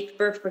may make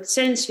perfect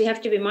sense, we have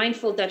to be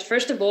mindful that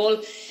first of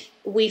all,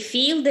 we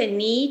feel the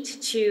need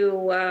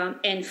to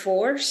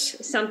enforce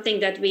something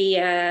that we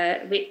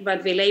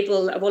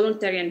label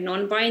voluntary and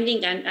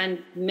non-binding,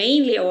 and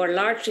mainly or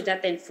largely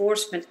that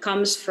enforcement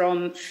comes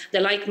from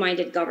the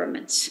like-minded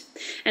governments.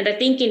 And I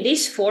think in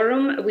this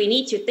forum, we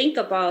need to think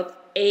about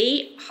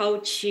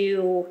how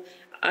to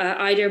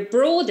either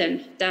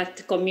broaden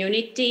that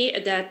community,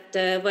 that,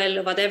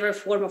 whatever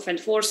form of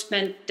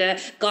enforcement,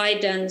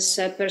 guidance,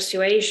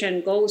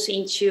 persuasion goes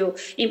into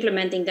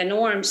implementing the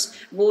norms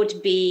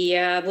would be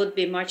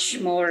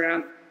much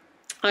more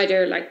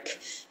either like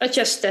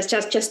just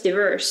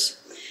diverse.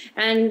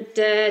 And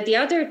the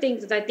other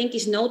thing that I think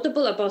is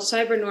notable about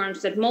cyber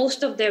norms that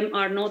most of them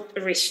are not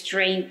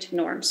restraint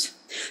norms.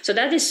 So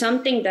that is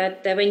something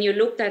that when you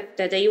look at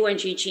the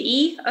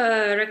UNGGE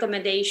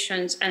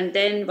recommendations and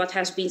then what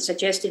has been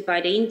suggested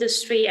by the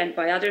industry and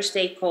by other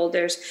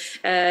stakeholders,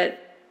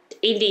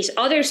 in these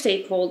other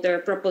stakeholder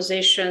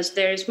propositions,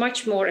 there is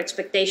much more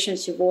expectation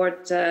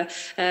toward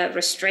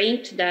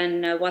restraint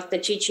than what the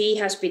GGE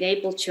has been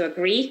able to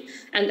agree,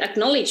 and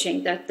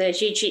acknowledging that the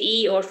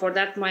GGE, or for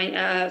that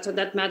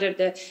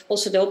matter,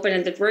 also the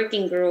open-ended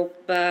working group,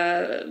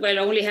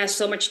 only has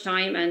so much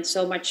time and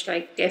so much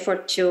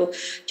effort to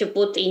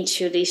put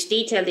into this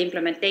detailed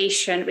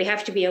implementation. We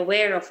have to be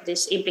aware of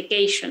these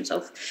implications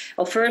of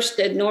first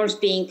the norms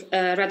being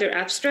rather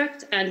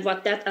abstract and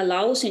what that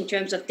allows in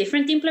terms of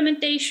different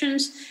implementations,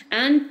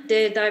 and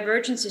the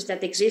divergences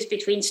that exist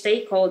between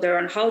stakeholders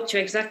on how to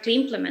exactly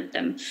implement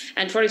them.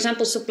 And for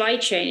example, supply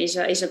chain is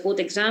a good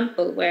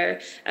example where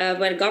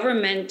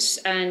governments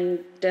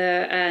and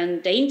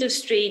the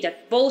industry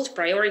that both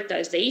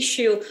prioritize the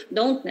issue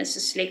don't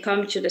necessarily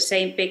come to the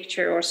same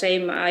picture or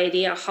same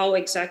idea how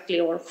exactly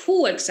or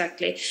who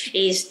exactly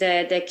is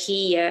the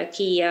key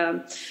has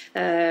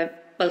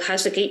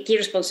the key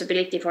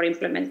responsibility for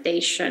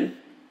implementation.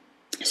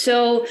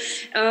 So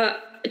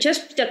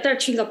just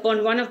touching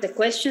upon one of the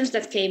questions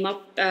that came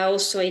up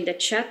also in the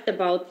chat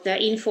about the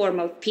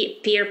informal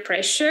peer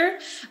pressure,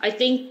 I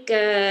think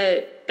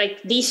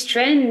these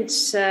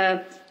trends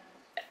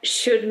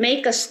should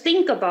make us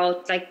think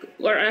about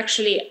or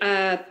actually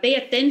pay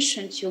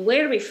attention to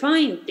where we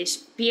find this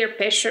peer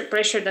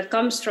pressure that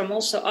comes from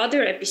also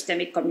other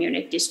epistemic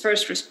communities,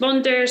 first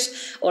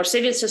responders or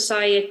civil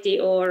society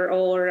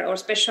or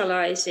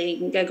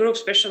specializing groups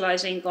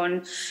specializing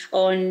on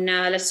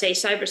let's say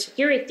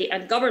cybersecurity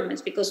and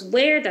governments, because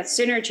where that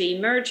synergy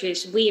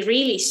emerges, we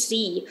really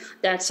see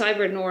that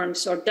cyber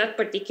norms or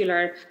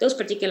those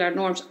particular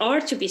norms are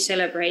to be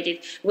celebrated,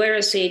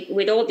 whereas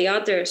with all the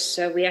others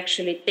we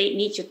actually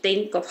need to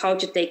think of how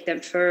to take them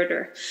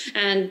further.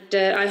 And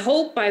I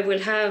hope I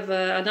will have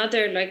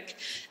another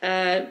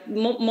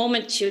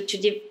moment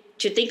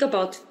to think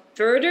about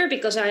further,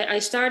 because I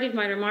started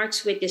my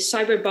remarks with this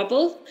cyber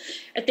bubble.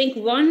 I think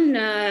one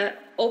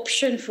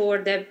option for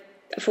the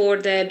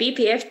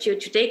BPF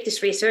to take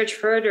this research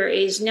further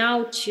is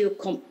now to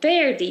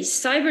compare these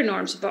cyber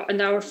norms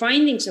and our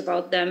findings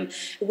about them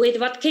with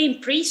what came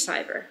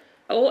pre-cyber.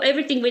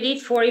 Everything we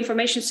did for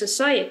information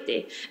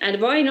society, and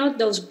why not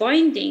those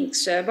binding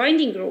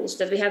rules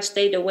that we have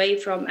stayed away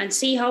from, and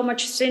see how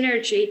much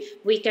synergy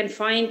we can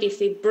find if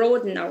we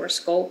broaden our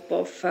scope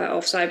of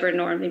cyber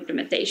norm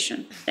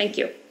implementation. Thank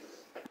you.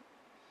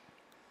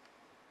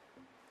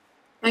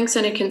 Thanks,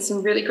 Annika.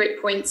 Some really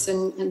great points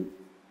and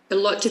a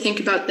lot to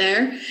think about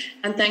there.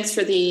 And thanks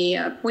for the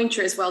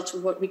pointer as well to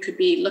what we could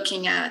be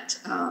looking at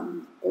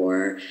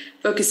or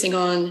focusing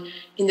on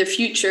in the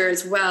future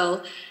as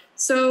well.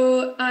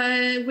 So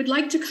I would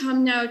like to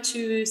come now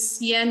to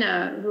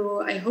Sienna,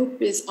 who I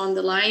hope is on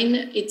the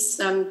line. It's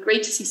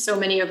great to see so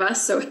many of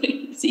us, so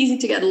it's easy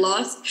to get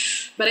lost,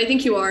 but I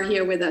think you are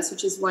here with us,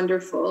 which is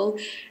wonderful.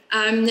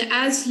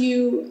 As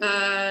you,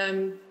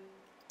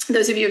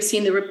 those of you who have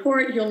seen the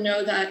report, you'll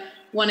know that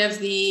one of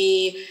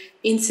the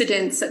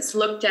incidents that's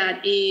looked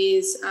at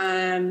is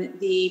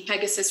the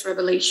Pegasus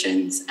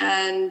revelations,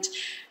 and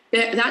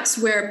that's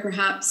where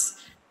perhaps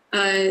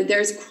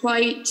there's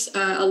quite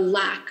a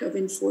lack of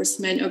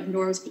enforcement of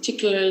norms,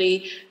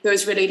 particularly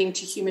those relating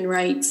to human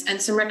rights, and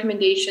some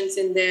recommendations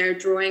in there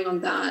drawing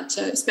on that,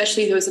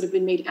 especially those that have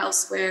been made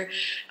elsewhere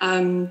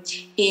and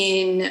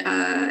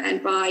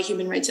by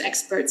human rights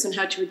experts on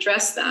how to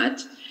address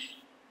that.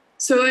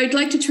 So I'd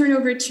like to turn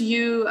over to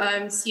you,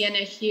 Sienna,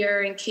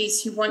 here, in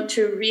case you want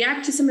to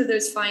react to some of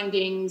those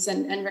findings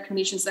and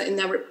recommendations that in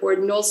that report,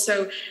 and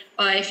also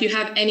if you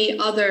have any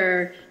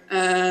other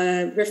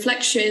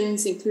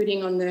reflections,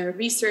 including on the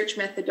research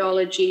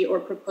methodology or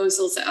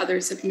proposals that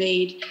others have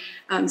made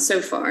so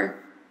far.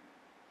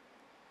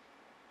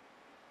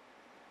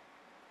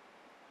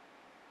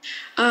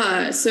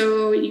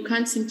 So you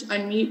can't seem to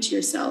unmute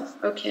yourself.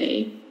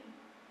 Okay.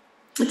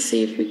 Let's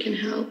see if we can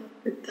help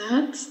with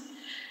that.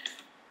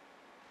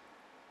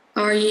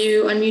 Are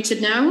you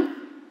unmuted now?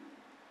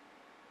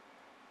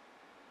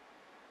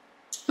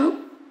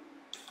 Oh,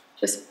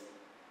 just.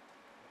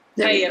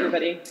 Hi,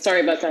 everybody.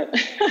 Sorry about that.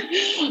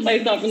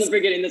 I thought from the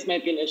beginning this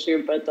might be an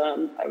issue, but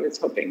I was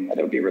hoping that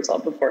it would be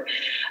resolved before.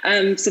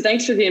 So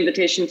thanks for the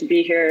invitation to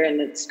be here, and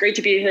it's great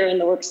to be here,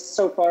 and the work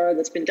so far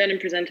that's been done and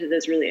presented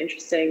is really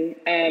interesting.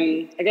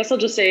 I guess I'll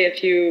just say a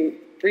few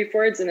brief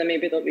words, and then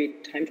maybe there'll be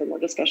time for more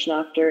discussion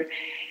after.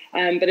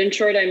 But in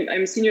short,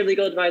 I'm Senior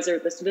Legal Advisor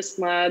at the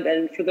Citizen Lab,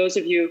 and for those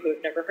of you who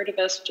have never heard of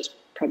us, just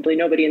probably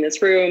nobody in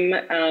this room,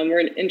 we're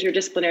an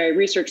interdisciplinary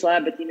research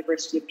lab at the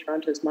University of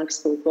Toronto's Monk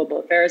School of Global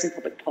Affairs and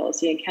Public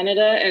Policy in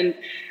Canada, and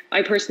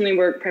I personally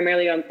work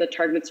primarily on the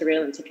targeted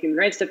surveillance of human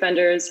rights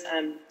defenders,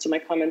 so my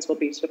comments will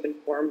be sort of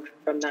informed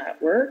from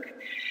that work.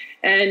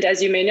 And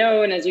as you may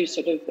know, and as you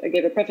sort of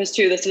gave a preface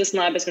to, the Citizen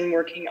Lab has been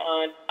working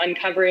on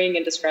uncovering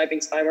and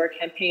describing spyware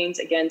campaigns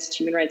against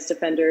human rights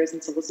defenders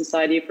and civil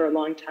society for a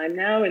long time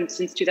now. And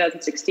since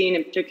 2016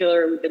 in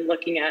particular, we've been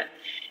looking at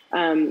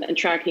and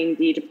tracking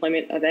the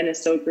deployment of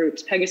NSO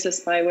groups,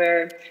 Pegasus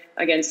spyware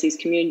against these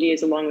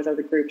communities, along with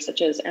other groups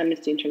such as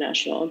Amnesty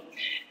International.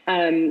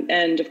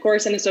 And of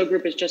course, NSO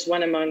Group is just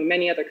one among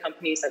many other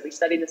companies that we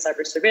study in the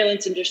cyber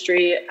surveillance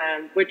industry,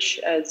 which,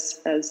 as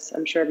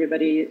I'm sure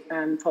everybody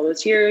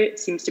follows here,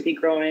 seems to be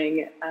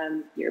growing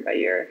year by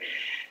year.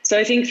 So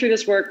I think through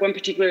this work, one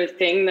particular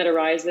thing that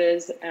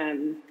arises,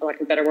 for lack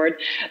of a better word,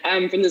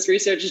 from this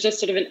research is just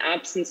sort of an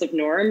absence of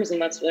norms.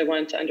 And that's what I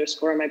wanted to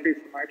underscore in my brief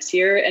remarks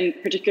here. And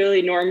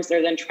particularly norms that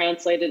are then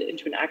translated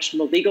into an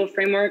actionable legal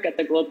framework at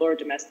the global or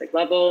domestic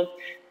level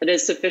that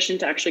is sufficient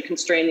to actually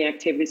constrain the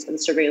activities of the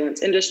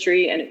surveillance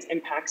industry and its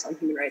impacts on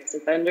human rights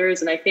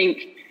defenders. And I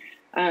think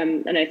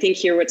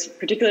here what's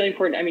particularly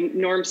important, I mean,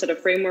 norms set a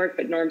framework,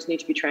 but norms need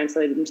to be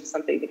translated into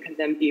something that can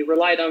then be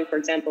relied on, for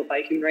example,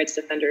 by human rights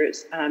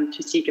defenders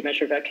to seek a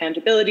measure of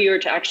accountability or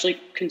to actually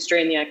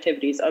constrain the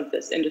activities of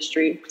this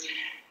industry.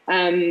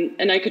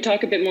 And I could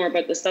talk a bit more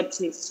about the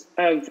substance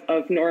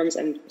of norms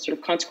and sort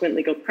of consequent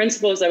legal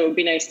principles. That would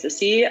be nice to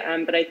see,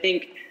 but I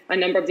think a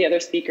number of the other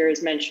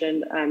speakers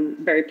mentioned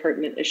very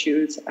pertinent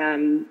issues.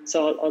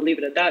 So I'll leave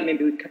it at that.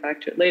 Maybe we can come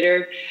back to it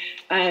later.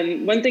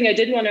 One thing I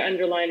did want to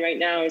underline right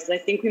now is that I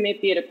think we may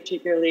be at a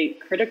particularly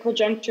critical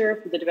juncture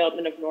for the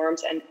development of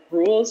norms and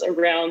rules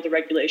around the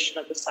regulation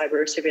of the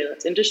cyber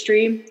surveillance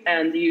industry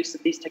and the use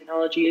of these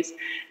technologies,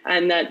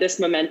 and that this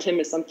momentum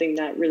is something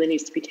that really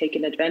needs to be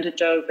taken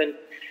advantage of.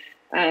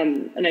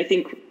 And I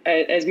think,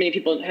 as many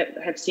people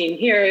have seen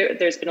here,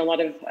 there's been a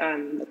lot of,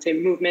 let's say,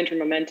 movement or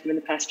momentum in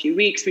the past few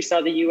weeks. We saw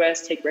the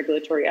US take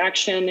regulatory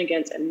action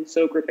against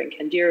NSO Group and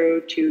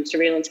Candiru, two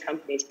surveillance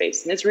companies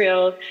based in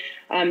Israel.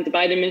 The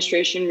Biden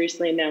administration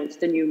recently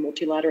announced a new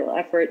multilateral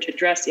effort to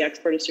address the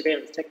export of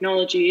surveillance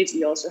technologies.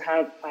 We also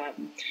have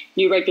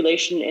new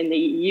regulation in the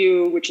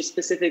EU, which is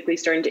specifically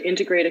starting to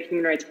integrate a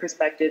human rights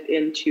perspective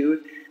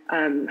into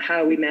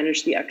how we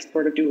manage the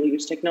export of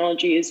dual-use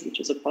technologies, which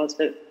is a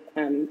positive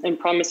and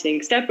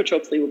promising step, which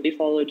hopefully will be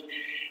followed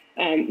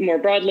more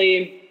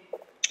broadly.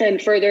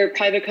 And further,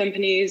 private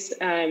companies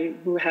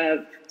who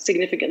have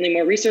significantly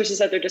more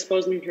resources at their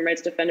disposal than human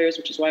rights defenders,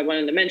 which is why I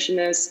wanted to mention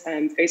this.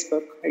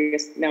 Facebook, I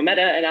guess now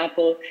Meta and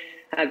Apple,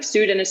 have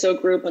sued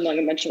NSO Group along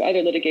a bunch of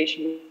other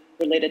litigation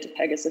related to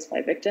Pegasus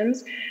by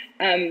victims.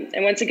 And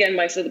once again,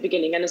 like I said at the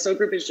beginning, NSO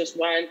Group is just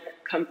one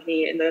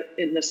company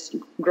in this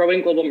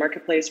growing global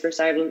marketplace for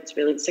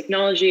surveillance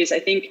technologies. I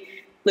think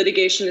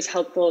litigation is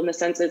helpful in the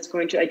sense that it's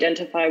going to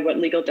identify what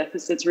legal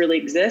deficits really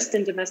exist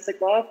in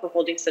domestic law for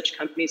holding such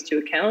companies to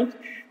account.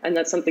 And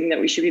that's something that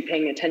we should be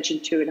paying attention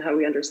to in how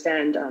we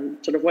understand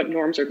sort of what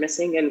norms are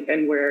missing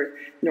and where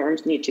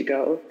norms need to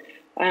go.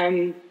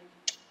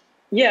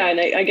 Yeah, and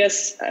I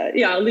guess,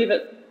 yeah, I'll leave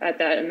it at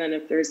that. And then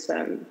if there's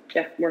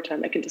more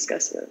time, I can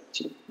discuss it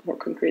sort of more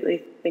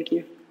concretely. Thank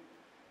you.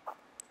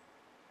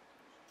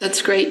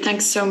 That's great.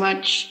 Thanks so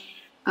much,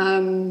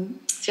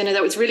 Sienna.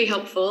 That was really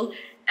helpful.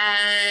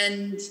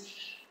 And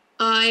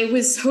I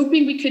was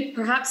hoping we could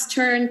perhaps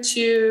turn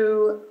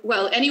to,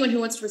 well, anyone who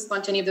wants to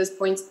respond to any of those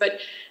points, but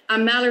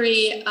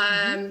Mallory,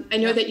 I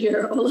know that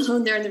you're all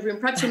alone there in the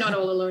room. Perhaps you're not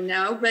all alone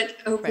now, but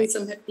hopefully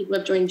some people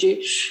have joined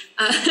you.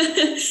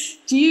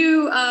 Do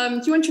you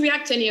want to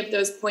react to any of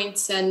those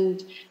points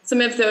and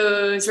some of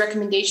those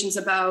recommendations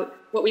about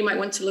what we might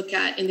want to look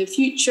at in the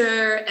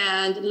future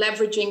and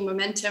leveraging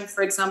momentum,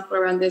 for example,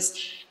 around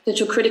this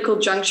potential critical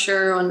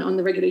juncture on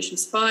the regulation of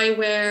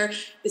spyware,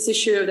 this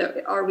issue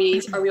that are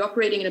we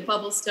operating in a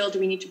bubble still? Do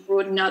we need to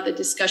broaden out the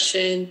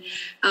discussion?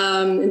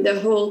 And the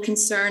whole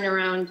concern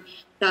around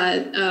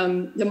that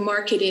the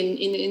market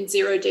in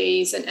 0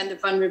 days and the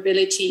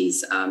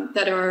vulnerabilities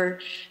that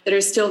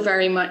are still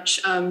very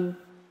much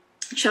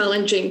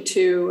challenging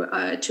to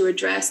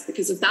address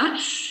because of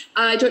that.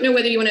 I don't know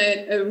whether you want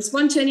to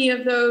respond to any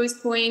of those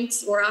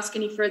points or ask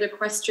any further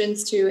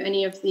questions to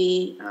any of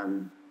the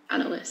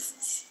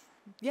panelists.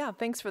 Yeah,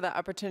 thanks for that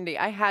opportunity.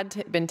 I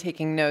had been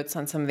taking notes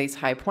on some of these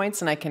high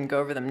points, and I can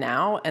go over them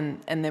now, and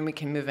then we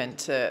can move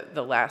into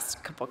the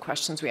last couple of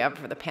questions we have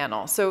for the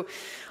panel. So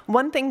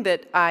one thing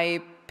that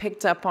I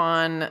picked up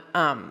on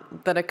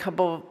that a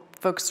couple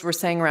folks were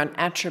saying around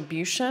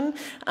attribution,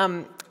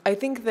 I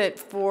think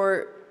that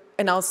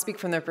and I'll speak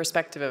from the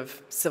perspective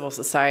of civil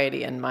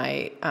society and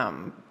my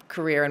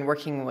career and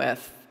working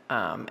with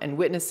and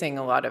witnessing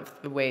a lot of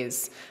the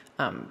ways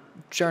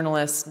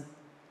journalists,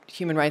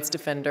 human rights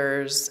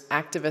defenders,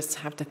 activists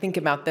have to think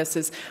about this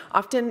is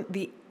often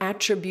the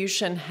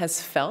attribution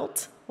has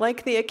felt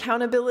like the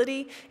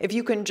accountability. If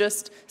you can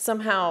just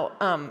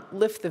somehow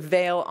lift the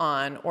veil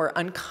on or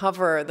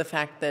uncover the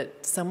fact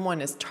that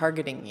someone is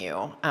targeting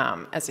you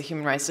as a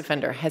human rights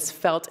defender has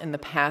felt in the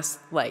past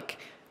like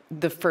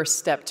the first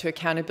step to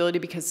accountability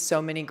because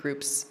so many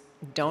groups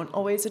don't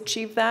always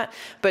achieve that.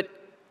 But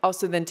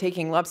also then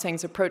taking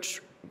Lobsang's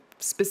approach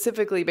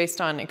specifically based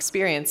on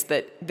experience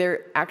that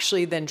there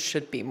actually then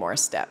should be more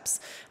steps.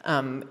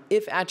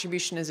 If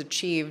attribution is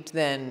achieved,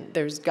 then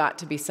there's got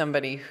to be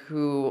somebody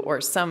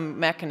or some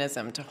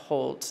mechanism to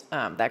hold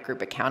that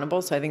group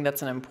accountable. So I think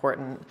that's an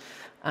important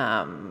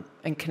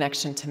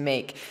connection to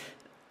make.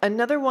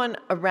 Another one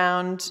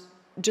around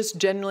just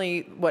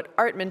generally what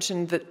Art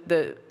mentioned,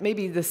 that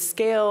maybe the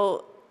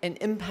scale and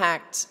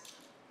impact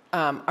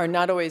are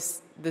not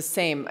always the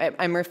same.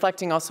 I'm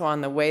reflecting also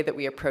on the way that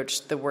we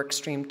approached the work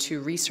stream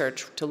to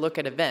research to look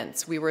at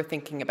events. We were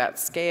thinking about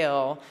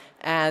scale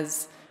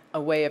as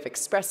a way of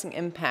expressing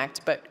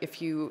impact, but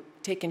if you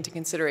take into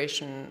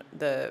consideration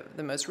the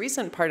most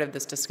recent part of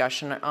this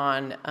discussion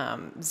on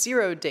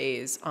 0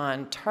 days,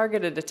 on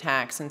targeted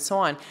attacks and so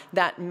on,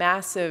 that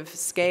massive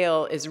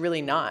scale is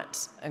really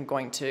not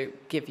going to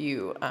give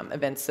you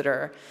events that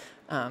are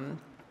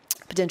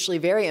potentially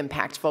very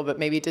impactful, but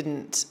maybe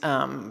didn't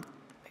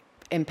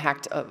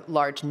impact a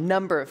large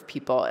number of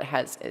people. It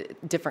has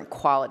different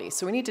qualities.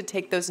 So we need to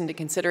take those into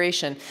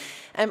consideration.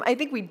 And I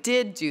think we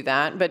did do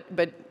that,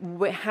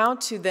 but how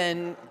to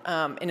then,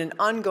 in an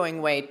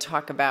ongoing way,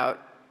 talk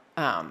about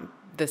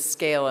the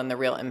scale and the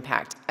real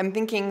impact. I'm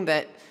thinking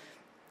that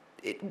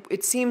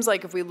it seems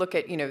like if we look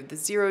at, the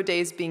 0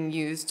 days being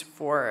used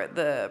for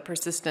the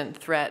persistent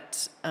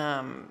threat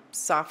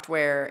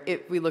software,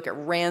 if we look at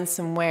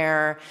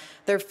ransomware,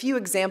 there are a few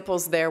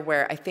examples there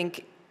where I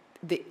think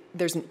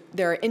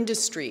there are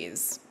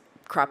industries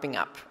cropping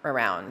up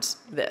around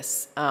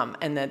this,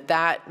 and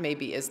that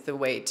maybe is the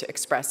way to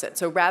express it.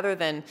 So rather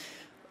than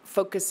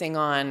focusing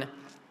on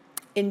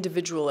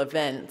individual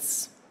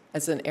events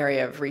as an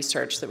area of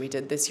research that we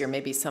did this year,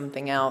 maybe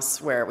something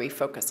else where we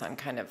focus on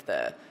kind of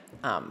the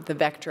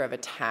vector of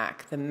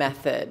attack, the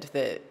method,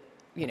 the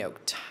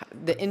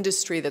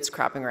industry that's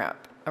cropping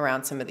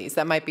around some of these.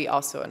 That might be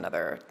also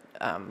another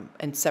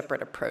and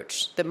separate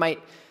approach that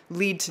might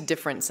lead to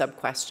different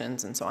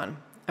sub-questions and so on.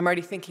 I'm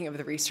already thinking of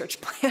the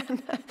research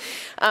plan.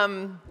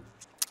 And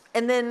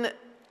then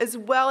as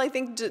well, I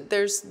think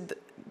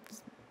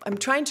I'm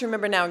trying to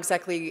remember now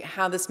exactly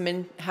how this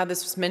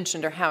was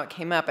mentioned or how it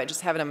came up. I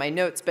just have it in my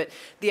notes. But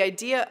the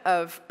idea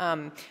of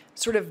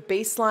sort of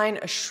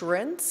baseline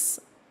assurance,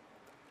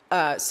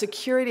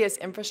 security as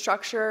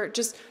infrastructure,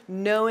 just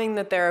knowing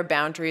that there are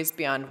boundaries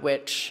beyond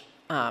which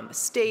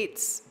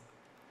states,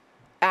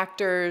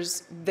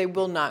 actors, they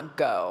will not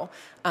go.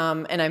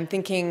 And I'm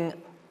thinking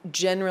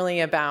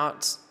generally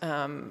about,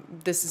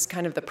 this is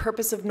kind of the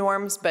purpose of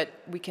norms, but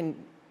we can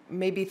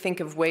maybe think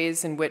of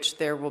ways in which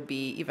there will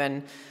be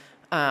even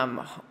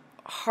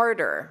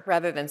harder,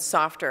 rather than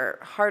softer,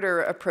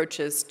 harder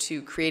approaches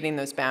to creating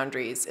those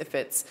boundaries. If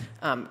it's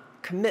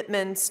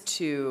commitments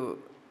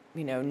to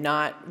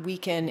not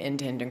weaken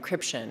end-to-end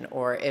encryption,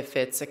 or if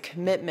it's a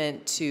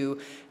commitment to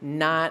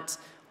not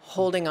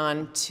holding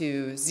on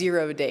to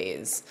 0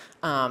 days,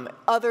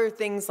 other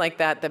things like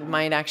that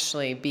might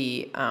actually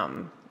be,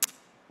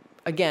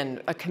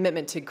 again, a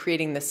commitment to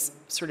creating this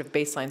sort of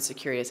baseline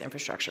security as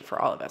infrastructure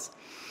for all of us.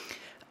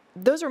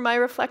 Those are my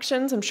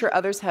reflections. I'm sure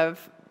others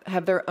have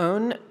their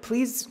own.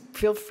 Please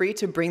feel free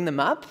to bring them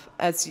up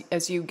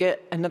as you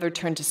get another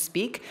turn to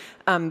speak.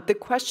 The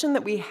question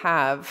that we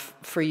have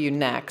for you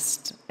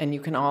next, and you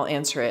can all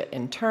answer it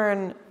in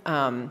turn,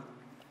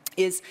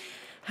 is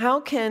how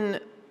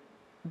can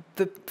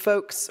the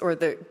folks or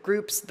the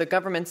groups, the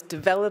governments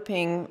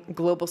developing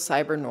global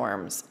cyber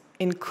norms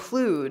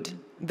include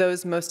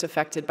those most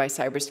affected by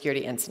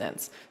cybersecurity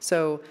incidents?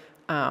 So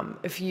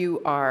if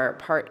you are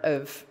part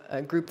of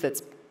a group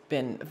that's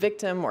been a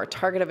victim or a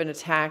target of an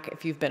attack,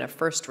 if you've been a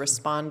first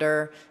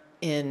responder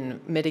in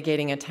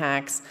mitigating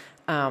attacks,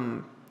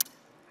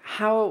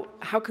 how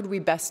could we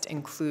best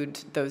include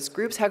those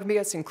groups? How can we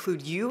best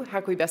include you? How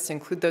can we best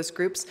include those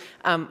groups?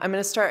 I'm going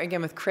to start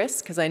again with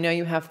Chris, because I know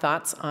you have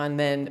thoughts on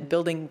then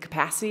building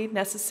capacity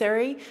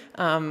necessary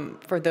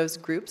for those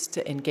groups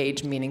to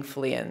engage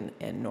meaningfully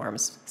in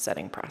norms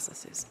setting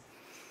processes.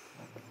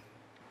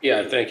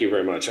 Yeah, thank you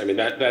very much. I mean,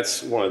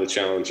 that's one of the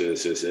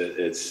challenges, is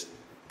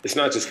it's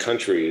not just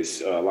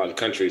countries. A lot of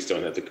countries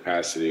don't have the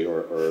capacity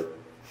or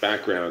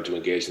background to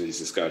engage in these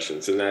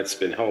discussions, and that's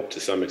been helped to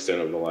some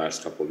extent over the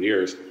last couple of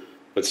years,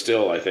 but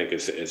still I think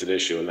is an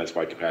issue, and that's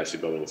why capacity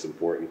building is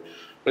important.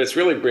 But it's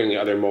really bringing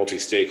other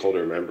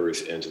multi-stakeholder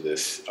members into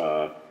this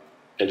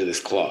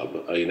club.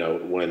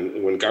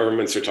 When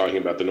governments are talking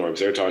about the norms,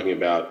 they're talking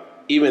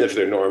about, even if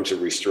they're norms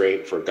of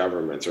restraint for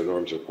governments or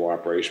norms of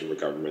cooperation for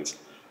governments,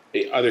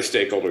 the other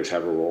stakeholders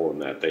have a role in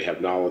that. They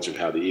have knowledge of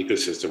how the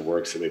ecosystem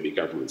works that maybe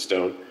governments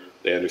don't.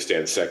 They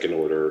understand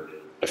second-order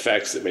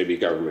effects that maybe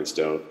governments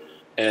don't.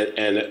 And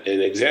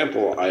an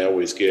example I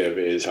always give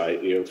is,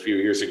 a few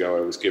years ago,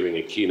 I was giving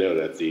a keynote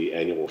at the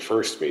annual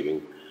FIRST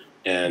meeting,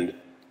 and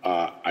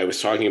I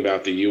was talking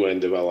about the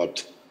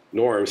UN-developed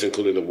norms,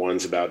 including the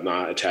ones about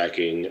not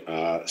attacking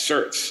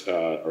certs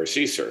or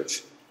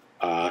C-certs.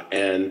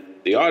 And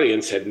the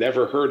audience had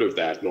never heard of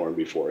that norm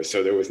before.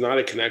 So there was not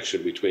a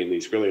connection between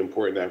these really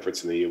important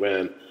efforts in the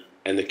UN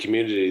and the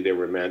community they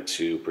were meant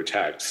to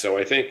protect. So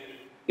I think,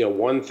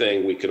 one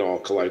thing we can all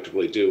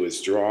collectively do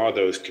is draw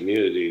those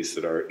communities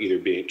that are either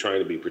trying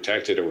to be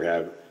protected or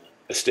have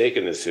a stake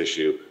in this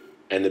issue,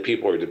 and the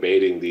people who are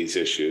debating these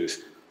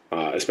issues,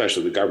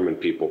 especially the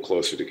government people,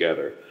 closer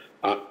together.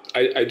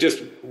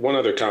 One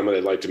other comment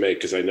I'd like to make,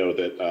 because I know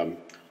that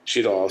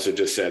Sheila also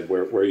just said,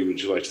 where would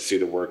you like to see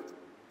the work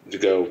to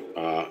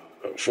go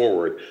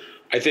forward?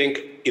 I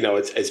think,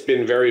 it's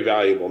been very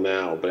valuable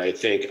now, but I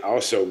think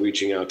also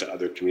reaching out to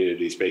other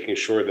communities, making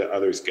sure that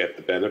others get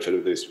the benefit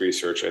of this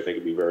research, I think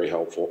would be very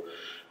helpful.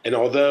 And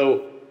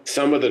although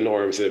some of the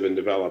norms that have been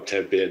developed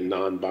have been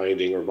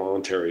non-binding or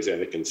voluntary, as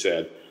Anakin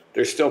said,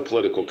 there's still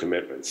political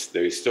commitments.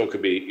 There still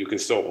could be, you can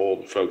still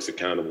hold folks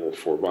accountable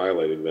for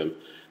violating them.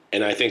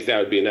 And I think that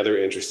would be another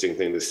interesting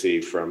thing to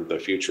see from the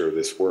future of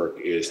this work,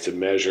 is to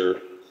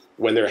measure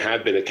when there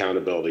have been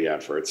accountability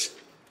efforts,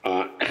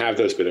 have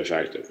those been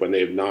effective? When they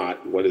have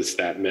not, what has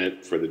that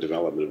meant for the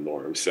development of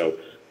norms? So,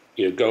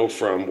 go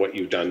from what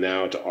you've done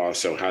now to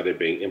also how they're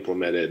being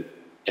implemented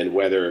and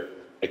whether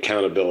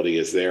accountability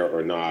is there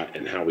or not,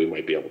 and how we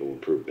might be able to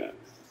improve that.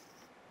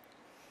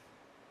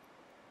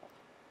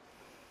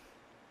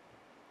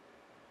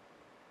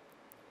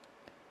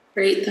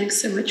 Great, thanks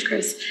so much,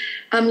 Chris.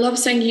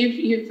 Lobsang,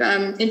 you've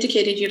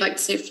indicated you'd like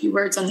to say a few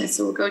words on this,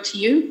 so we'll go to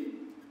you.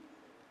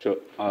 Sure,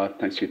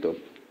 thanks, Chito.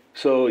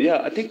 So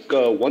yeah, I think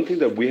one thing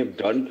that we have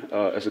done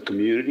as a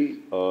community,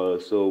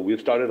 so we've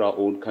started our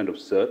own kind of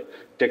cert.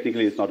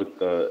 Technically, it's not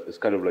it's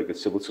kind of like a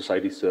civil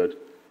society cert.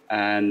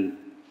 And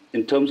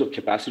in terms of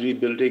capacity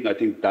building, I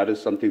think that is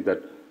something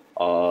that,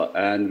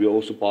 and we're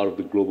also part of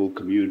the global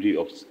community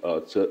of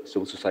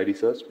civil society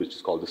certs, which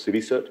is called the City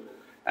Cert.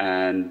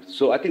 And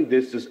so I think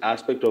there's this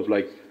aspect of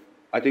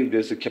I think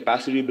there's a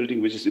capacity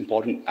building, which is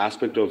important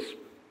aspect of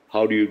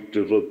how do you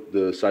develop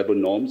the cyber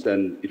norms.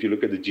 And if you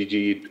look at the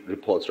GG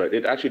reports, right,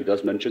 it actually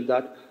does mention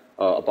that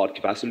about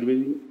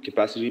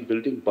capacity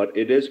building, but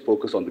it is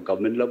focused on the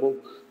government level.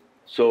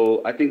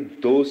 So I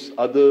think those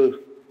other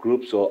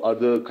groups or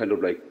other kind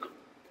of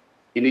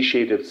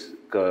initiatives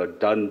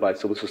done by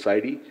civil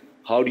society,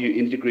 how do you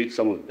integrate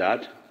some of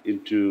that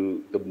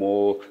into the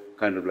more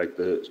kind of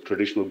the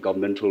traditional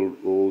governmental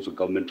roles or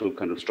governmental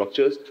kind of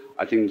structures?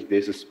 I think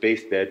there's a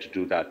space there to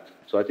do that.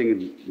 So I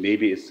think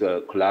maybe it's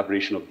a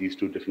collaboration of these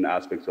two different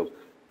aspects of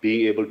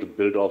being able to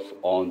build off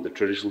on the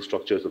traditional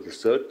structures of the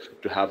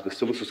CERT, to have the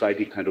civil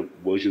society kind of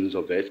versions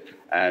of it,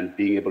 and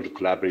being able to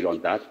collaborate on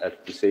that.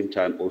 At the same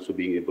time, also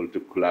being able to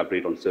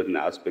collaborate on certain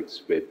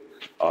aspects with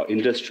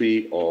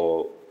industry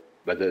or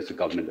whether it's the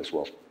government as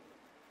well.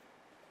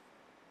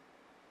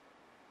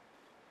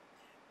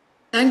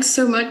 Thanks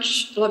so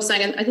much,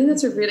 Lobsang. And I think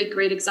that's a really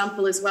great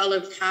example as well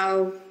of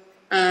how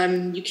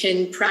you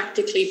can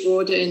practically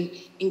broaden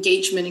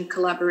engagement and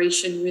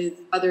collaboration with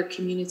other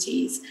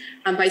communities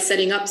by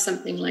setting up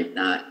something like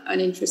that,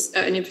 an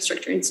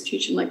infrastructure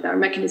institution like that, or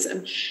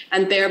mechanism,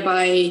 and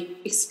thereby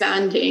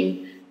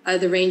expanding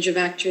the range of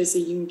actors that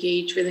you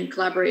engage with and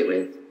collaborate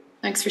with.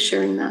 Thanks for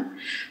sharing that.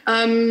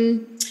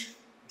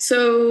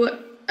 So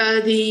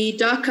the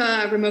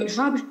Dhaka Remote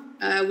Hub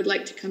would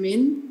like to come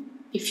in.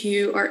 If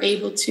you are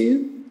able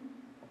to,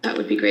 that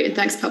would be great. And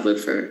thanks, Pablo,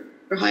 for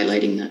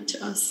highlighting that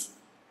to us.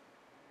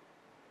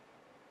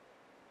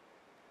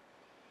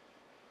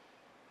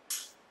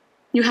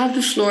 You have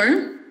the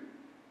floor.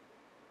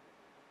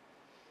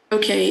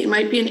 Okay, it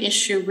might be an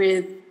issue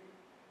with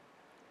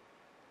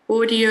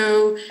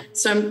audio.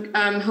 So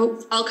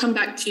I'll come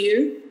back to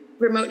you.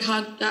 Remote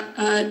Hub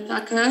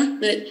Dhaka,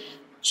 but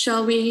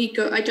shall we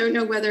go? I don't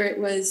know whether it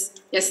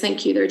was, yes,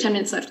 thank you. There are 10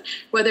 minutes left.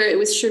 Whether it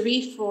was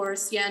Sharif or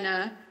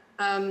Sienna,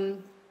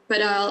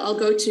 but I'll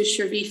go to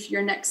Sharif.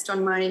 You're next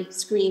on my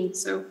screen,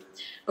 so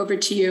over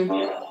to you.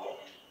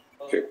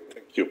 Okay,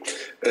 thank you.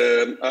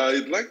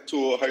 I'd like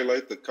to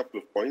highlight a couple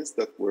of points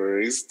that were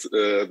raised,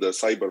 the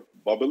cyber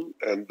bubble,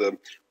 and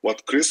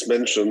what Chris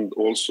mentioned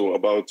also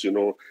about,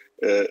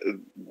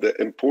 the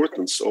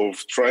importance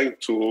of trying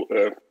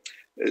to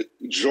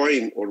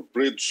join or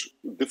bridge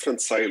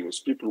different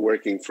silos, people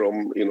working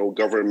from,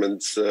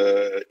 governments,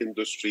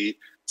 industry,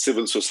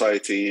 civil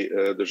society,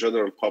 the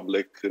general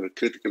public,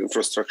 critical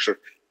infrastructure.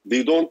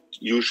 They don't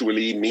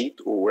usually meet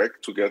or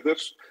work together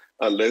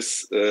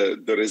unless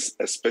there is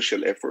a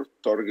special effort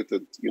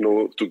targeted,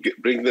 to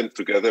bring them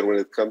together when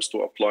it comes to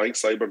applying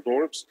cyber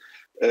norms.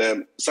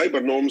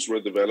 Cyber norms were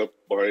developed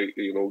by,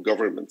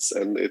 governments,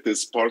 and it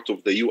is part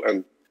of the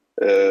UN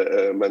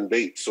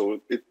mandate.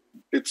 So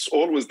it's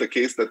always the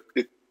case that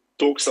it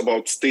talks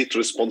about state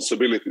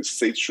responsibilities.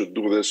 States should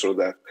do this or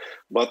that.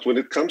 But when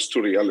it comes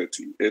to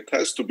reality, it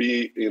has to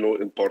be,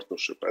 in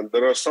partnership. And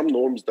there are some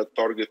norms that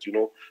target,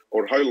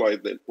 or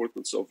highlight the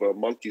importance of a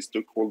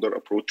multi-stakeholder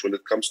approach when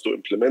it comes to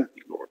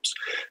implementing norms.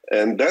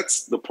 And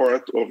that's the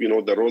part of,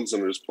 the roles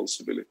and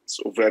responsibilities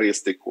of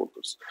various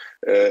stakeholders.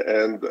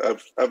 And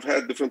I've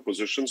had different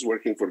positions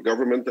working for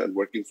government and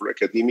working for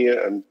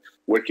academia and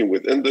working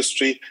with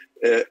industry.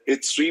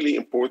 It's really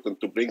important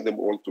to bring them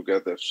all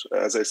together.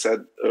 As I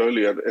said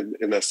earlier,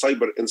 in a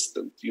cyber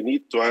incident, you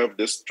need to have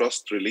this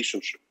trust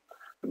relationship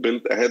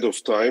built ahead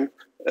of time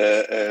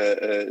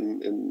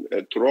and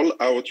to roll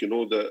out,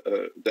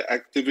 the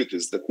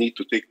activities that need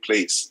to take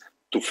place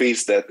to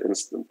face that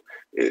incident.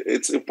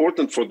 It's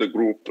important for the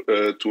group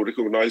to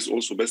recognize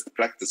also best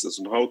practices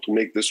on how to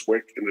make this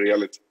work in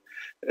reality.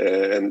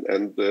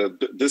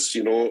 This,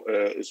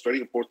 is very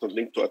important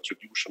linked to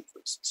attribution, for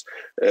instance.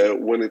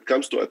 When it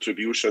comes to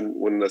attribution,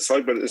 when a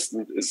cyber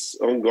incident is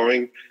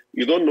ongoing,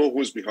 you don't know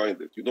who's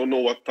behind it. You don't know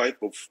what type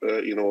of,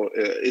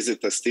 is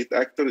it a state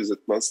actor? Is it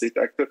non-state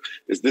actor?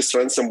 Is this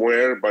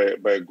ransomware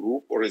by a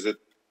group, or is it,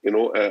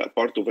 a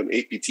part of an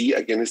APT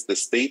against the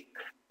state?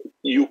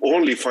 You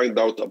only find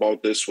out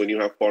about this when you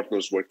have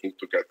partners working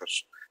together.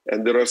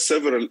 And there are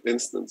several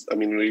instances,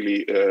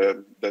 really,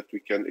 that we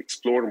can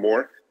explore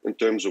more in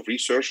terms of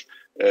research.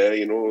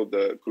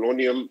 The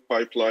colonial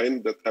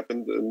pipeline that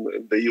happened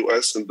in the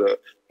US and the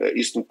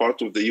eastern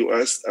part of the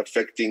US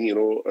affecting,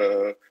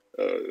 the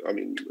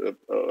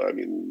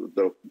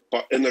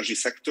energy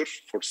sector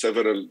for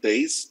several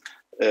days.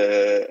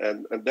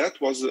 And that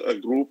was a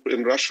group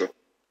in Russia.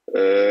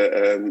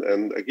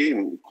 And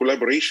again,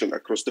 collaboration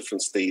across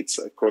different states,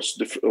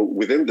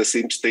 within the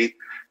same state,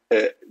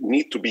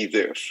 need to be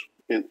there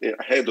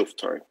ahead of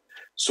time.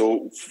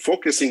 So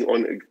focusing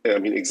on,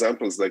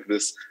 examples like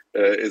this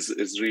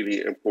is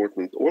really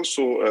important.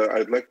 Also,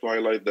 I'd like to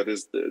highlight that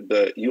is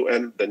the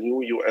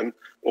new UN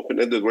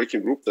open-ended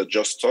working group that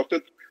just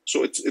started.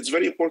 So it's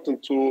very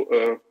important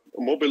to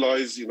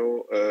mobilize,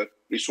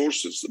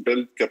 resources,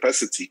 build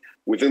capacity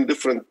within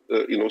different,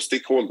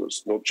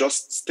 stakeholders, not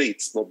just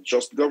states, not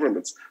just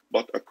governments,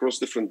 but across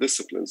different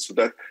disciplines, so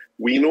that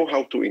we know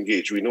how to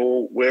engage, we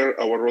know where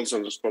our roles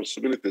and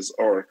responsibilities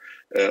are,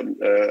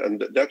 and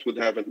that would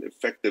have an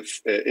effective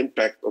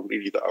impact on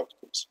really the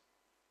outcomes.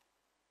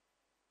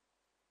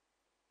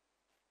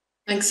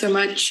 Thanks so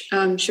much,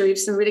 Sharif.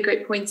 Some really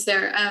great points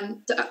there.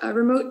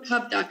 Remote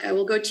Hub Doc, I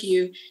will go to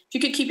you. If you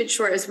could keep it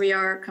short as we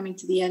are coming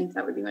to the end,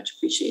 that would be much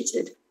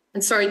appreciated.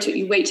 And sorry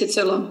you waited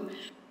so long.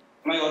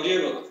 Am I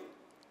audible?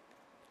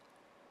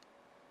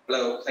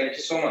 Hello, thank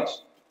you so much.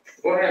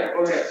 Go ahead.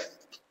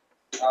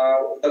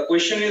 The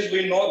question is,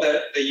 we know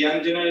that the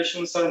young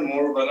generations are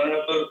more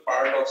vulnerable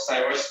part of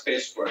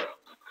cyberspace world.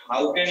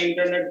 How can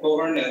internet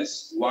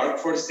governance work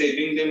for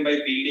saving them by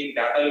building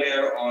data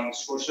layer on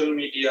social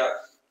media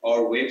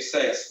or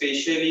websites?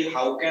 Especially,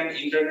 how can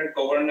internet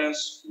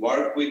governance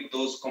work with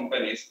those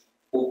companies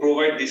who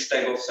provide this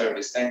type of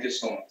service? Thank you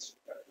so much.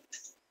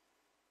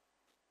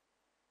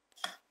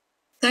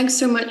 Thanks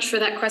so much for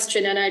that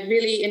question. And I'd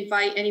really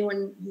invite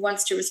anyone who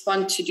wants to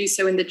respond to do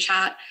so in the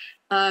chat.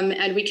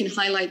 And we can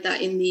highlight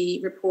that in the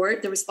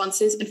report, the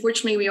responses.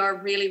 Unfortunately, we are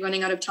really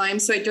running out of time,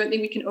 so I don't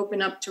think we can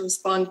open up to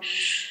respond.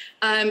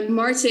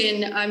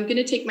 Martin, I'm going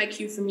to take my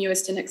cue from you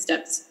as to next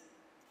steps.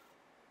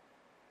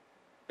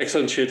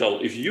 Excellent,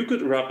 Sheetal. If you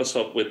could wrap us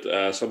up with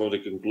some of the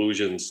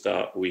conclusions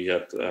that we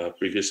had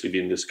previously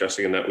been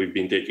discussing and that we've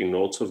been taking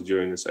notes of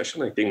during the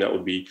session, I think that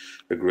would be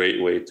a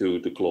great way to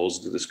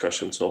close the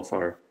discussion so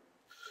far.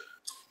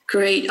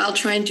 Great, I'll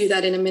try and do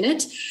that in a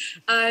minute.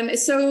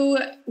 So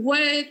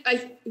what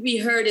we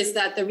heard is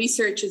that the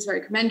research is very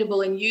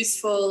commendable and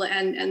useful,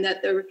 and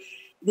that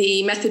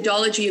the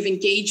methodology of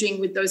engaging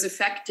with those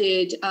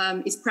affected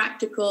is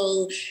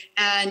practical,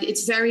 and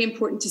it's very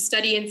important to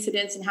study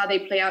incidents and how they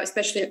play out,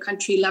 especially at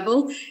country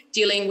level,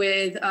 dealing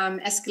with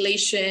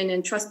escalation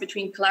and trust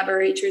between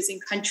collaborators in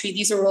country.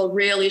 These are all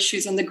real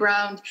issues on the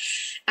ground,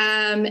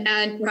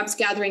 and perhaps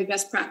gathering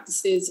best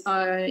practices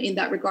in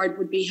that regard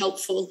would be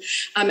helpful.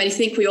 I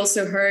think we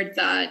also heard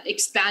that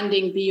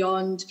expanding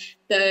beyond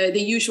the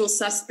usual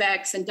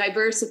suspects and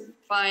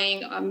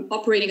diversifying,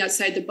 operating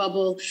outside the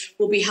bubble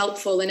will be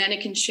helpful. And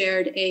Anakin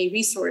shared a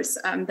resource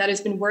that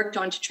has been worked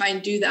on to try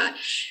and do that,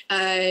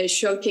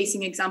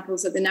 showcasing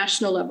examples at the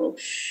national level.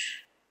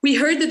 We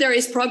heard that there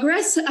is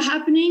progress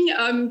happening,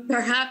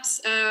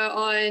 perhaps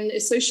on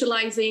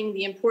socializing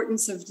the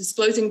importance of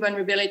disclosing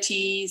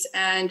vulnerabilities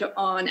and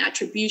on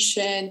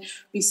attribution.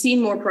 We've seen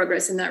more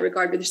progress in that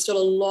regard, but there's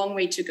still a long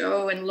way to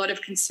go, and a lot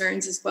of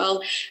concerns as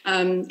well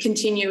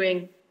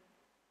continuing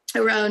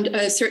around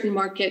certain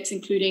markets,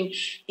 including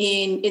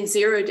in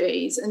 0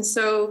 days. And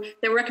so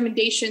there are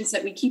recommendations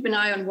that we keep an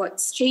eye on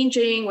what's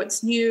changing,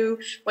 what's new,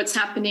 what's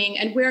happening,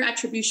 and where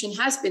attribution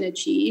has been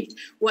achieved,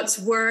 what's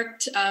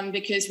worked,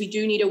 because we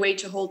do need a way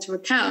to hold to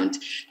account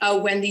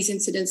when these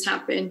incidents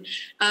happen.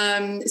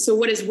 So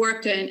what has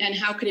worked and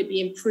how could it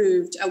be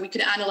improved? We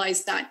could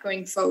analyze that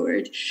going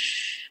forward.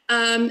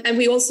 And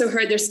we also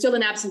heard there's still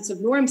an absence of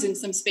norms in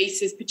some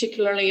spaces,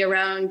 particularly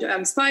around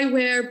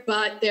spyware,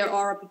 but there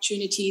are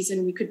opportunities,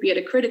 and we could be at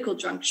a critical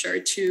juncture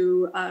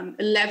to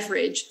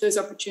leverage those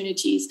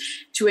opportunities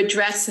to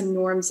address some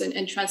norms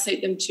and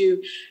translate them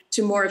to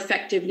more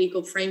effective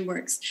legal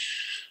frameworks.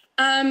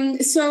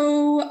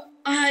 So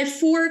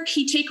 4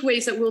 key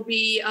takeaways that we'll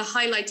be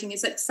highlighting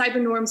is that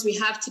cyber norms we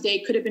have today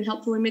could have been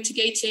helpful in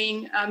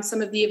mitigating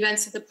some of the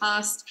events of the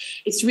past.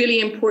 It's really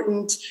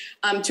important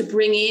to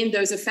bring in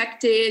those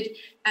affected,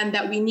 and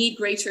that we need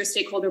greater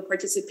stakeholder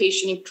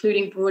participation,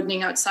 including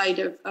broadening outside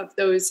of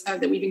those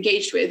that we've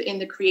engaged with in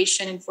the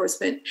creation,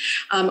 enforcement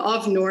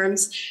of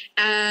norms.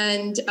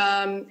 And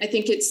I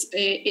think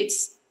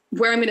it's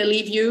where I'm going to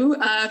leave you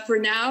for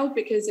now,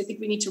 because I think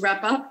we need to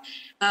wrap up.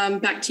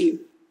 Back to you.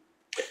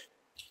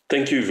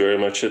 Thank you very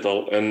much,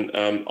 Ital. And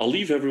I'll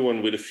leave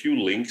everyone with a few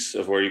links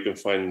of where you can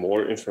find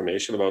more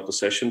information about the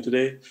session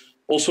today.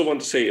 Also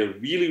want to say a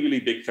really, really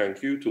big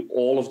thank you to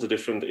all of the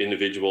different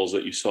individuals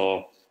that you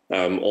saw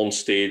on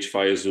stage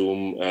via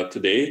Zoom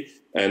today,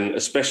 and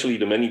especially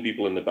the many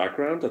people in the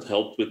background that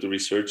helped with the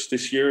research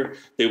this year.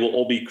 They will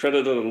all be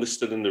credited and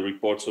listed in the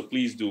report, so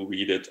please do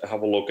read it.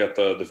 Have a look at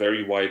the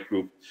very wide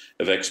group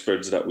of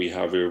experts that we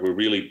have here. We're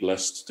really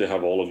blessed to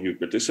have all of you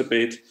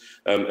participate.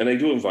 And I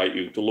do invite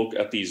you to look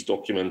at these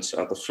documents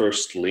at the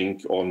first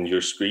link on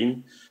your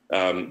screen.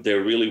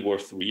 They're really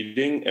worth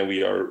reading, and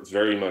we are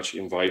very much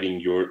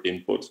inviting your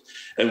input.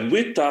 And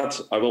with that,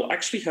 I will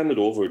actually hand it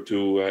over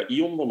to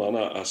Ion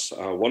Bonanna as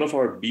one of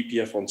our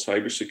BPF on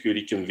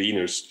cybersecurity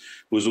conveners,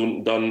 who's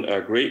done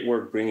great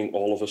work bringing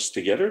all of us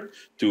together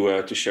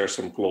to share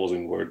some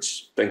closing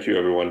words. Thank you,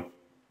 everyone.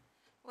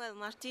 Well,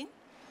 Martin,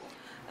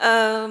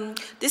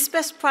 this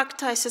Best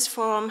Practices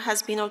Forum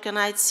has been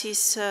organized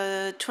since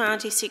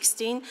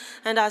 2016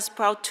 and has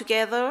brought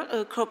together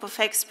a group of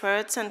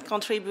experts and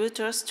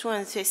contributors to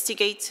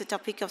investigate the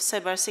topic of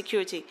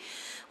cybersecurity.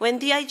 When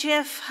the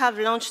IGF have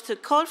launched a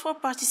call for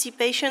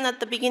participation at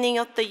the beginning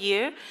of the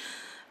year,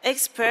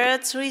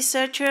 experts,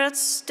 researchers,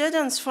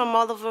 students from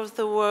all over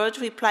the world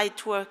replied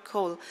to our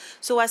call.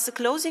 So as a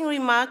closing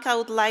remark, I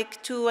would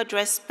like to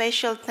address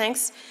special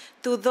thanks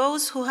to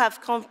those who have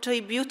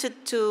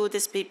contributed to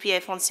this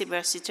BPF on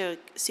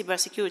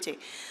cybersecurity.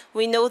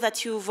 We know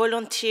that you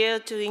volunteer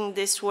doing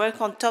this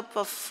work on top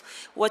of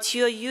what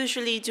you're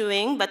usually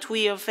doing, but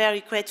we are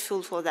very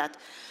grateful for that.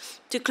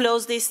 To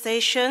close this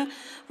session,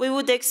 we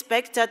would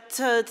expect that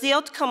the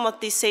outcome of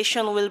this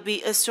session will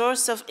be a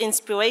source of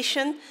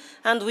inspiration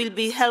and will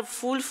be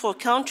helpful for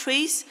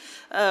countries,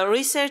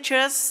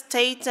 researchers,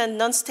 state and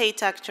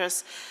non-state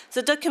actors.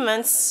 The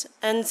documents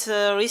and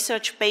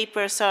research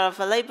papers are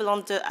available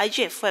on the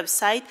IGF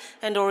website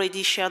and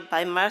already shared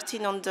by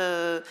Martin on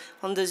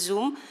the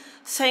Zoom.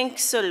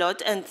 Thanks a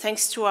lot, and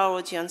thanks to our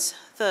audience.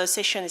 The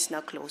session is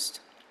now closed.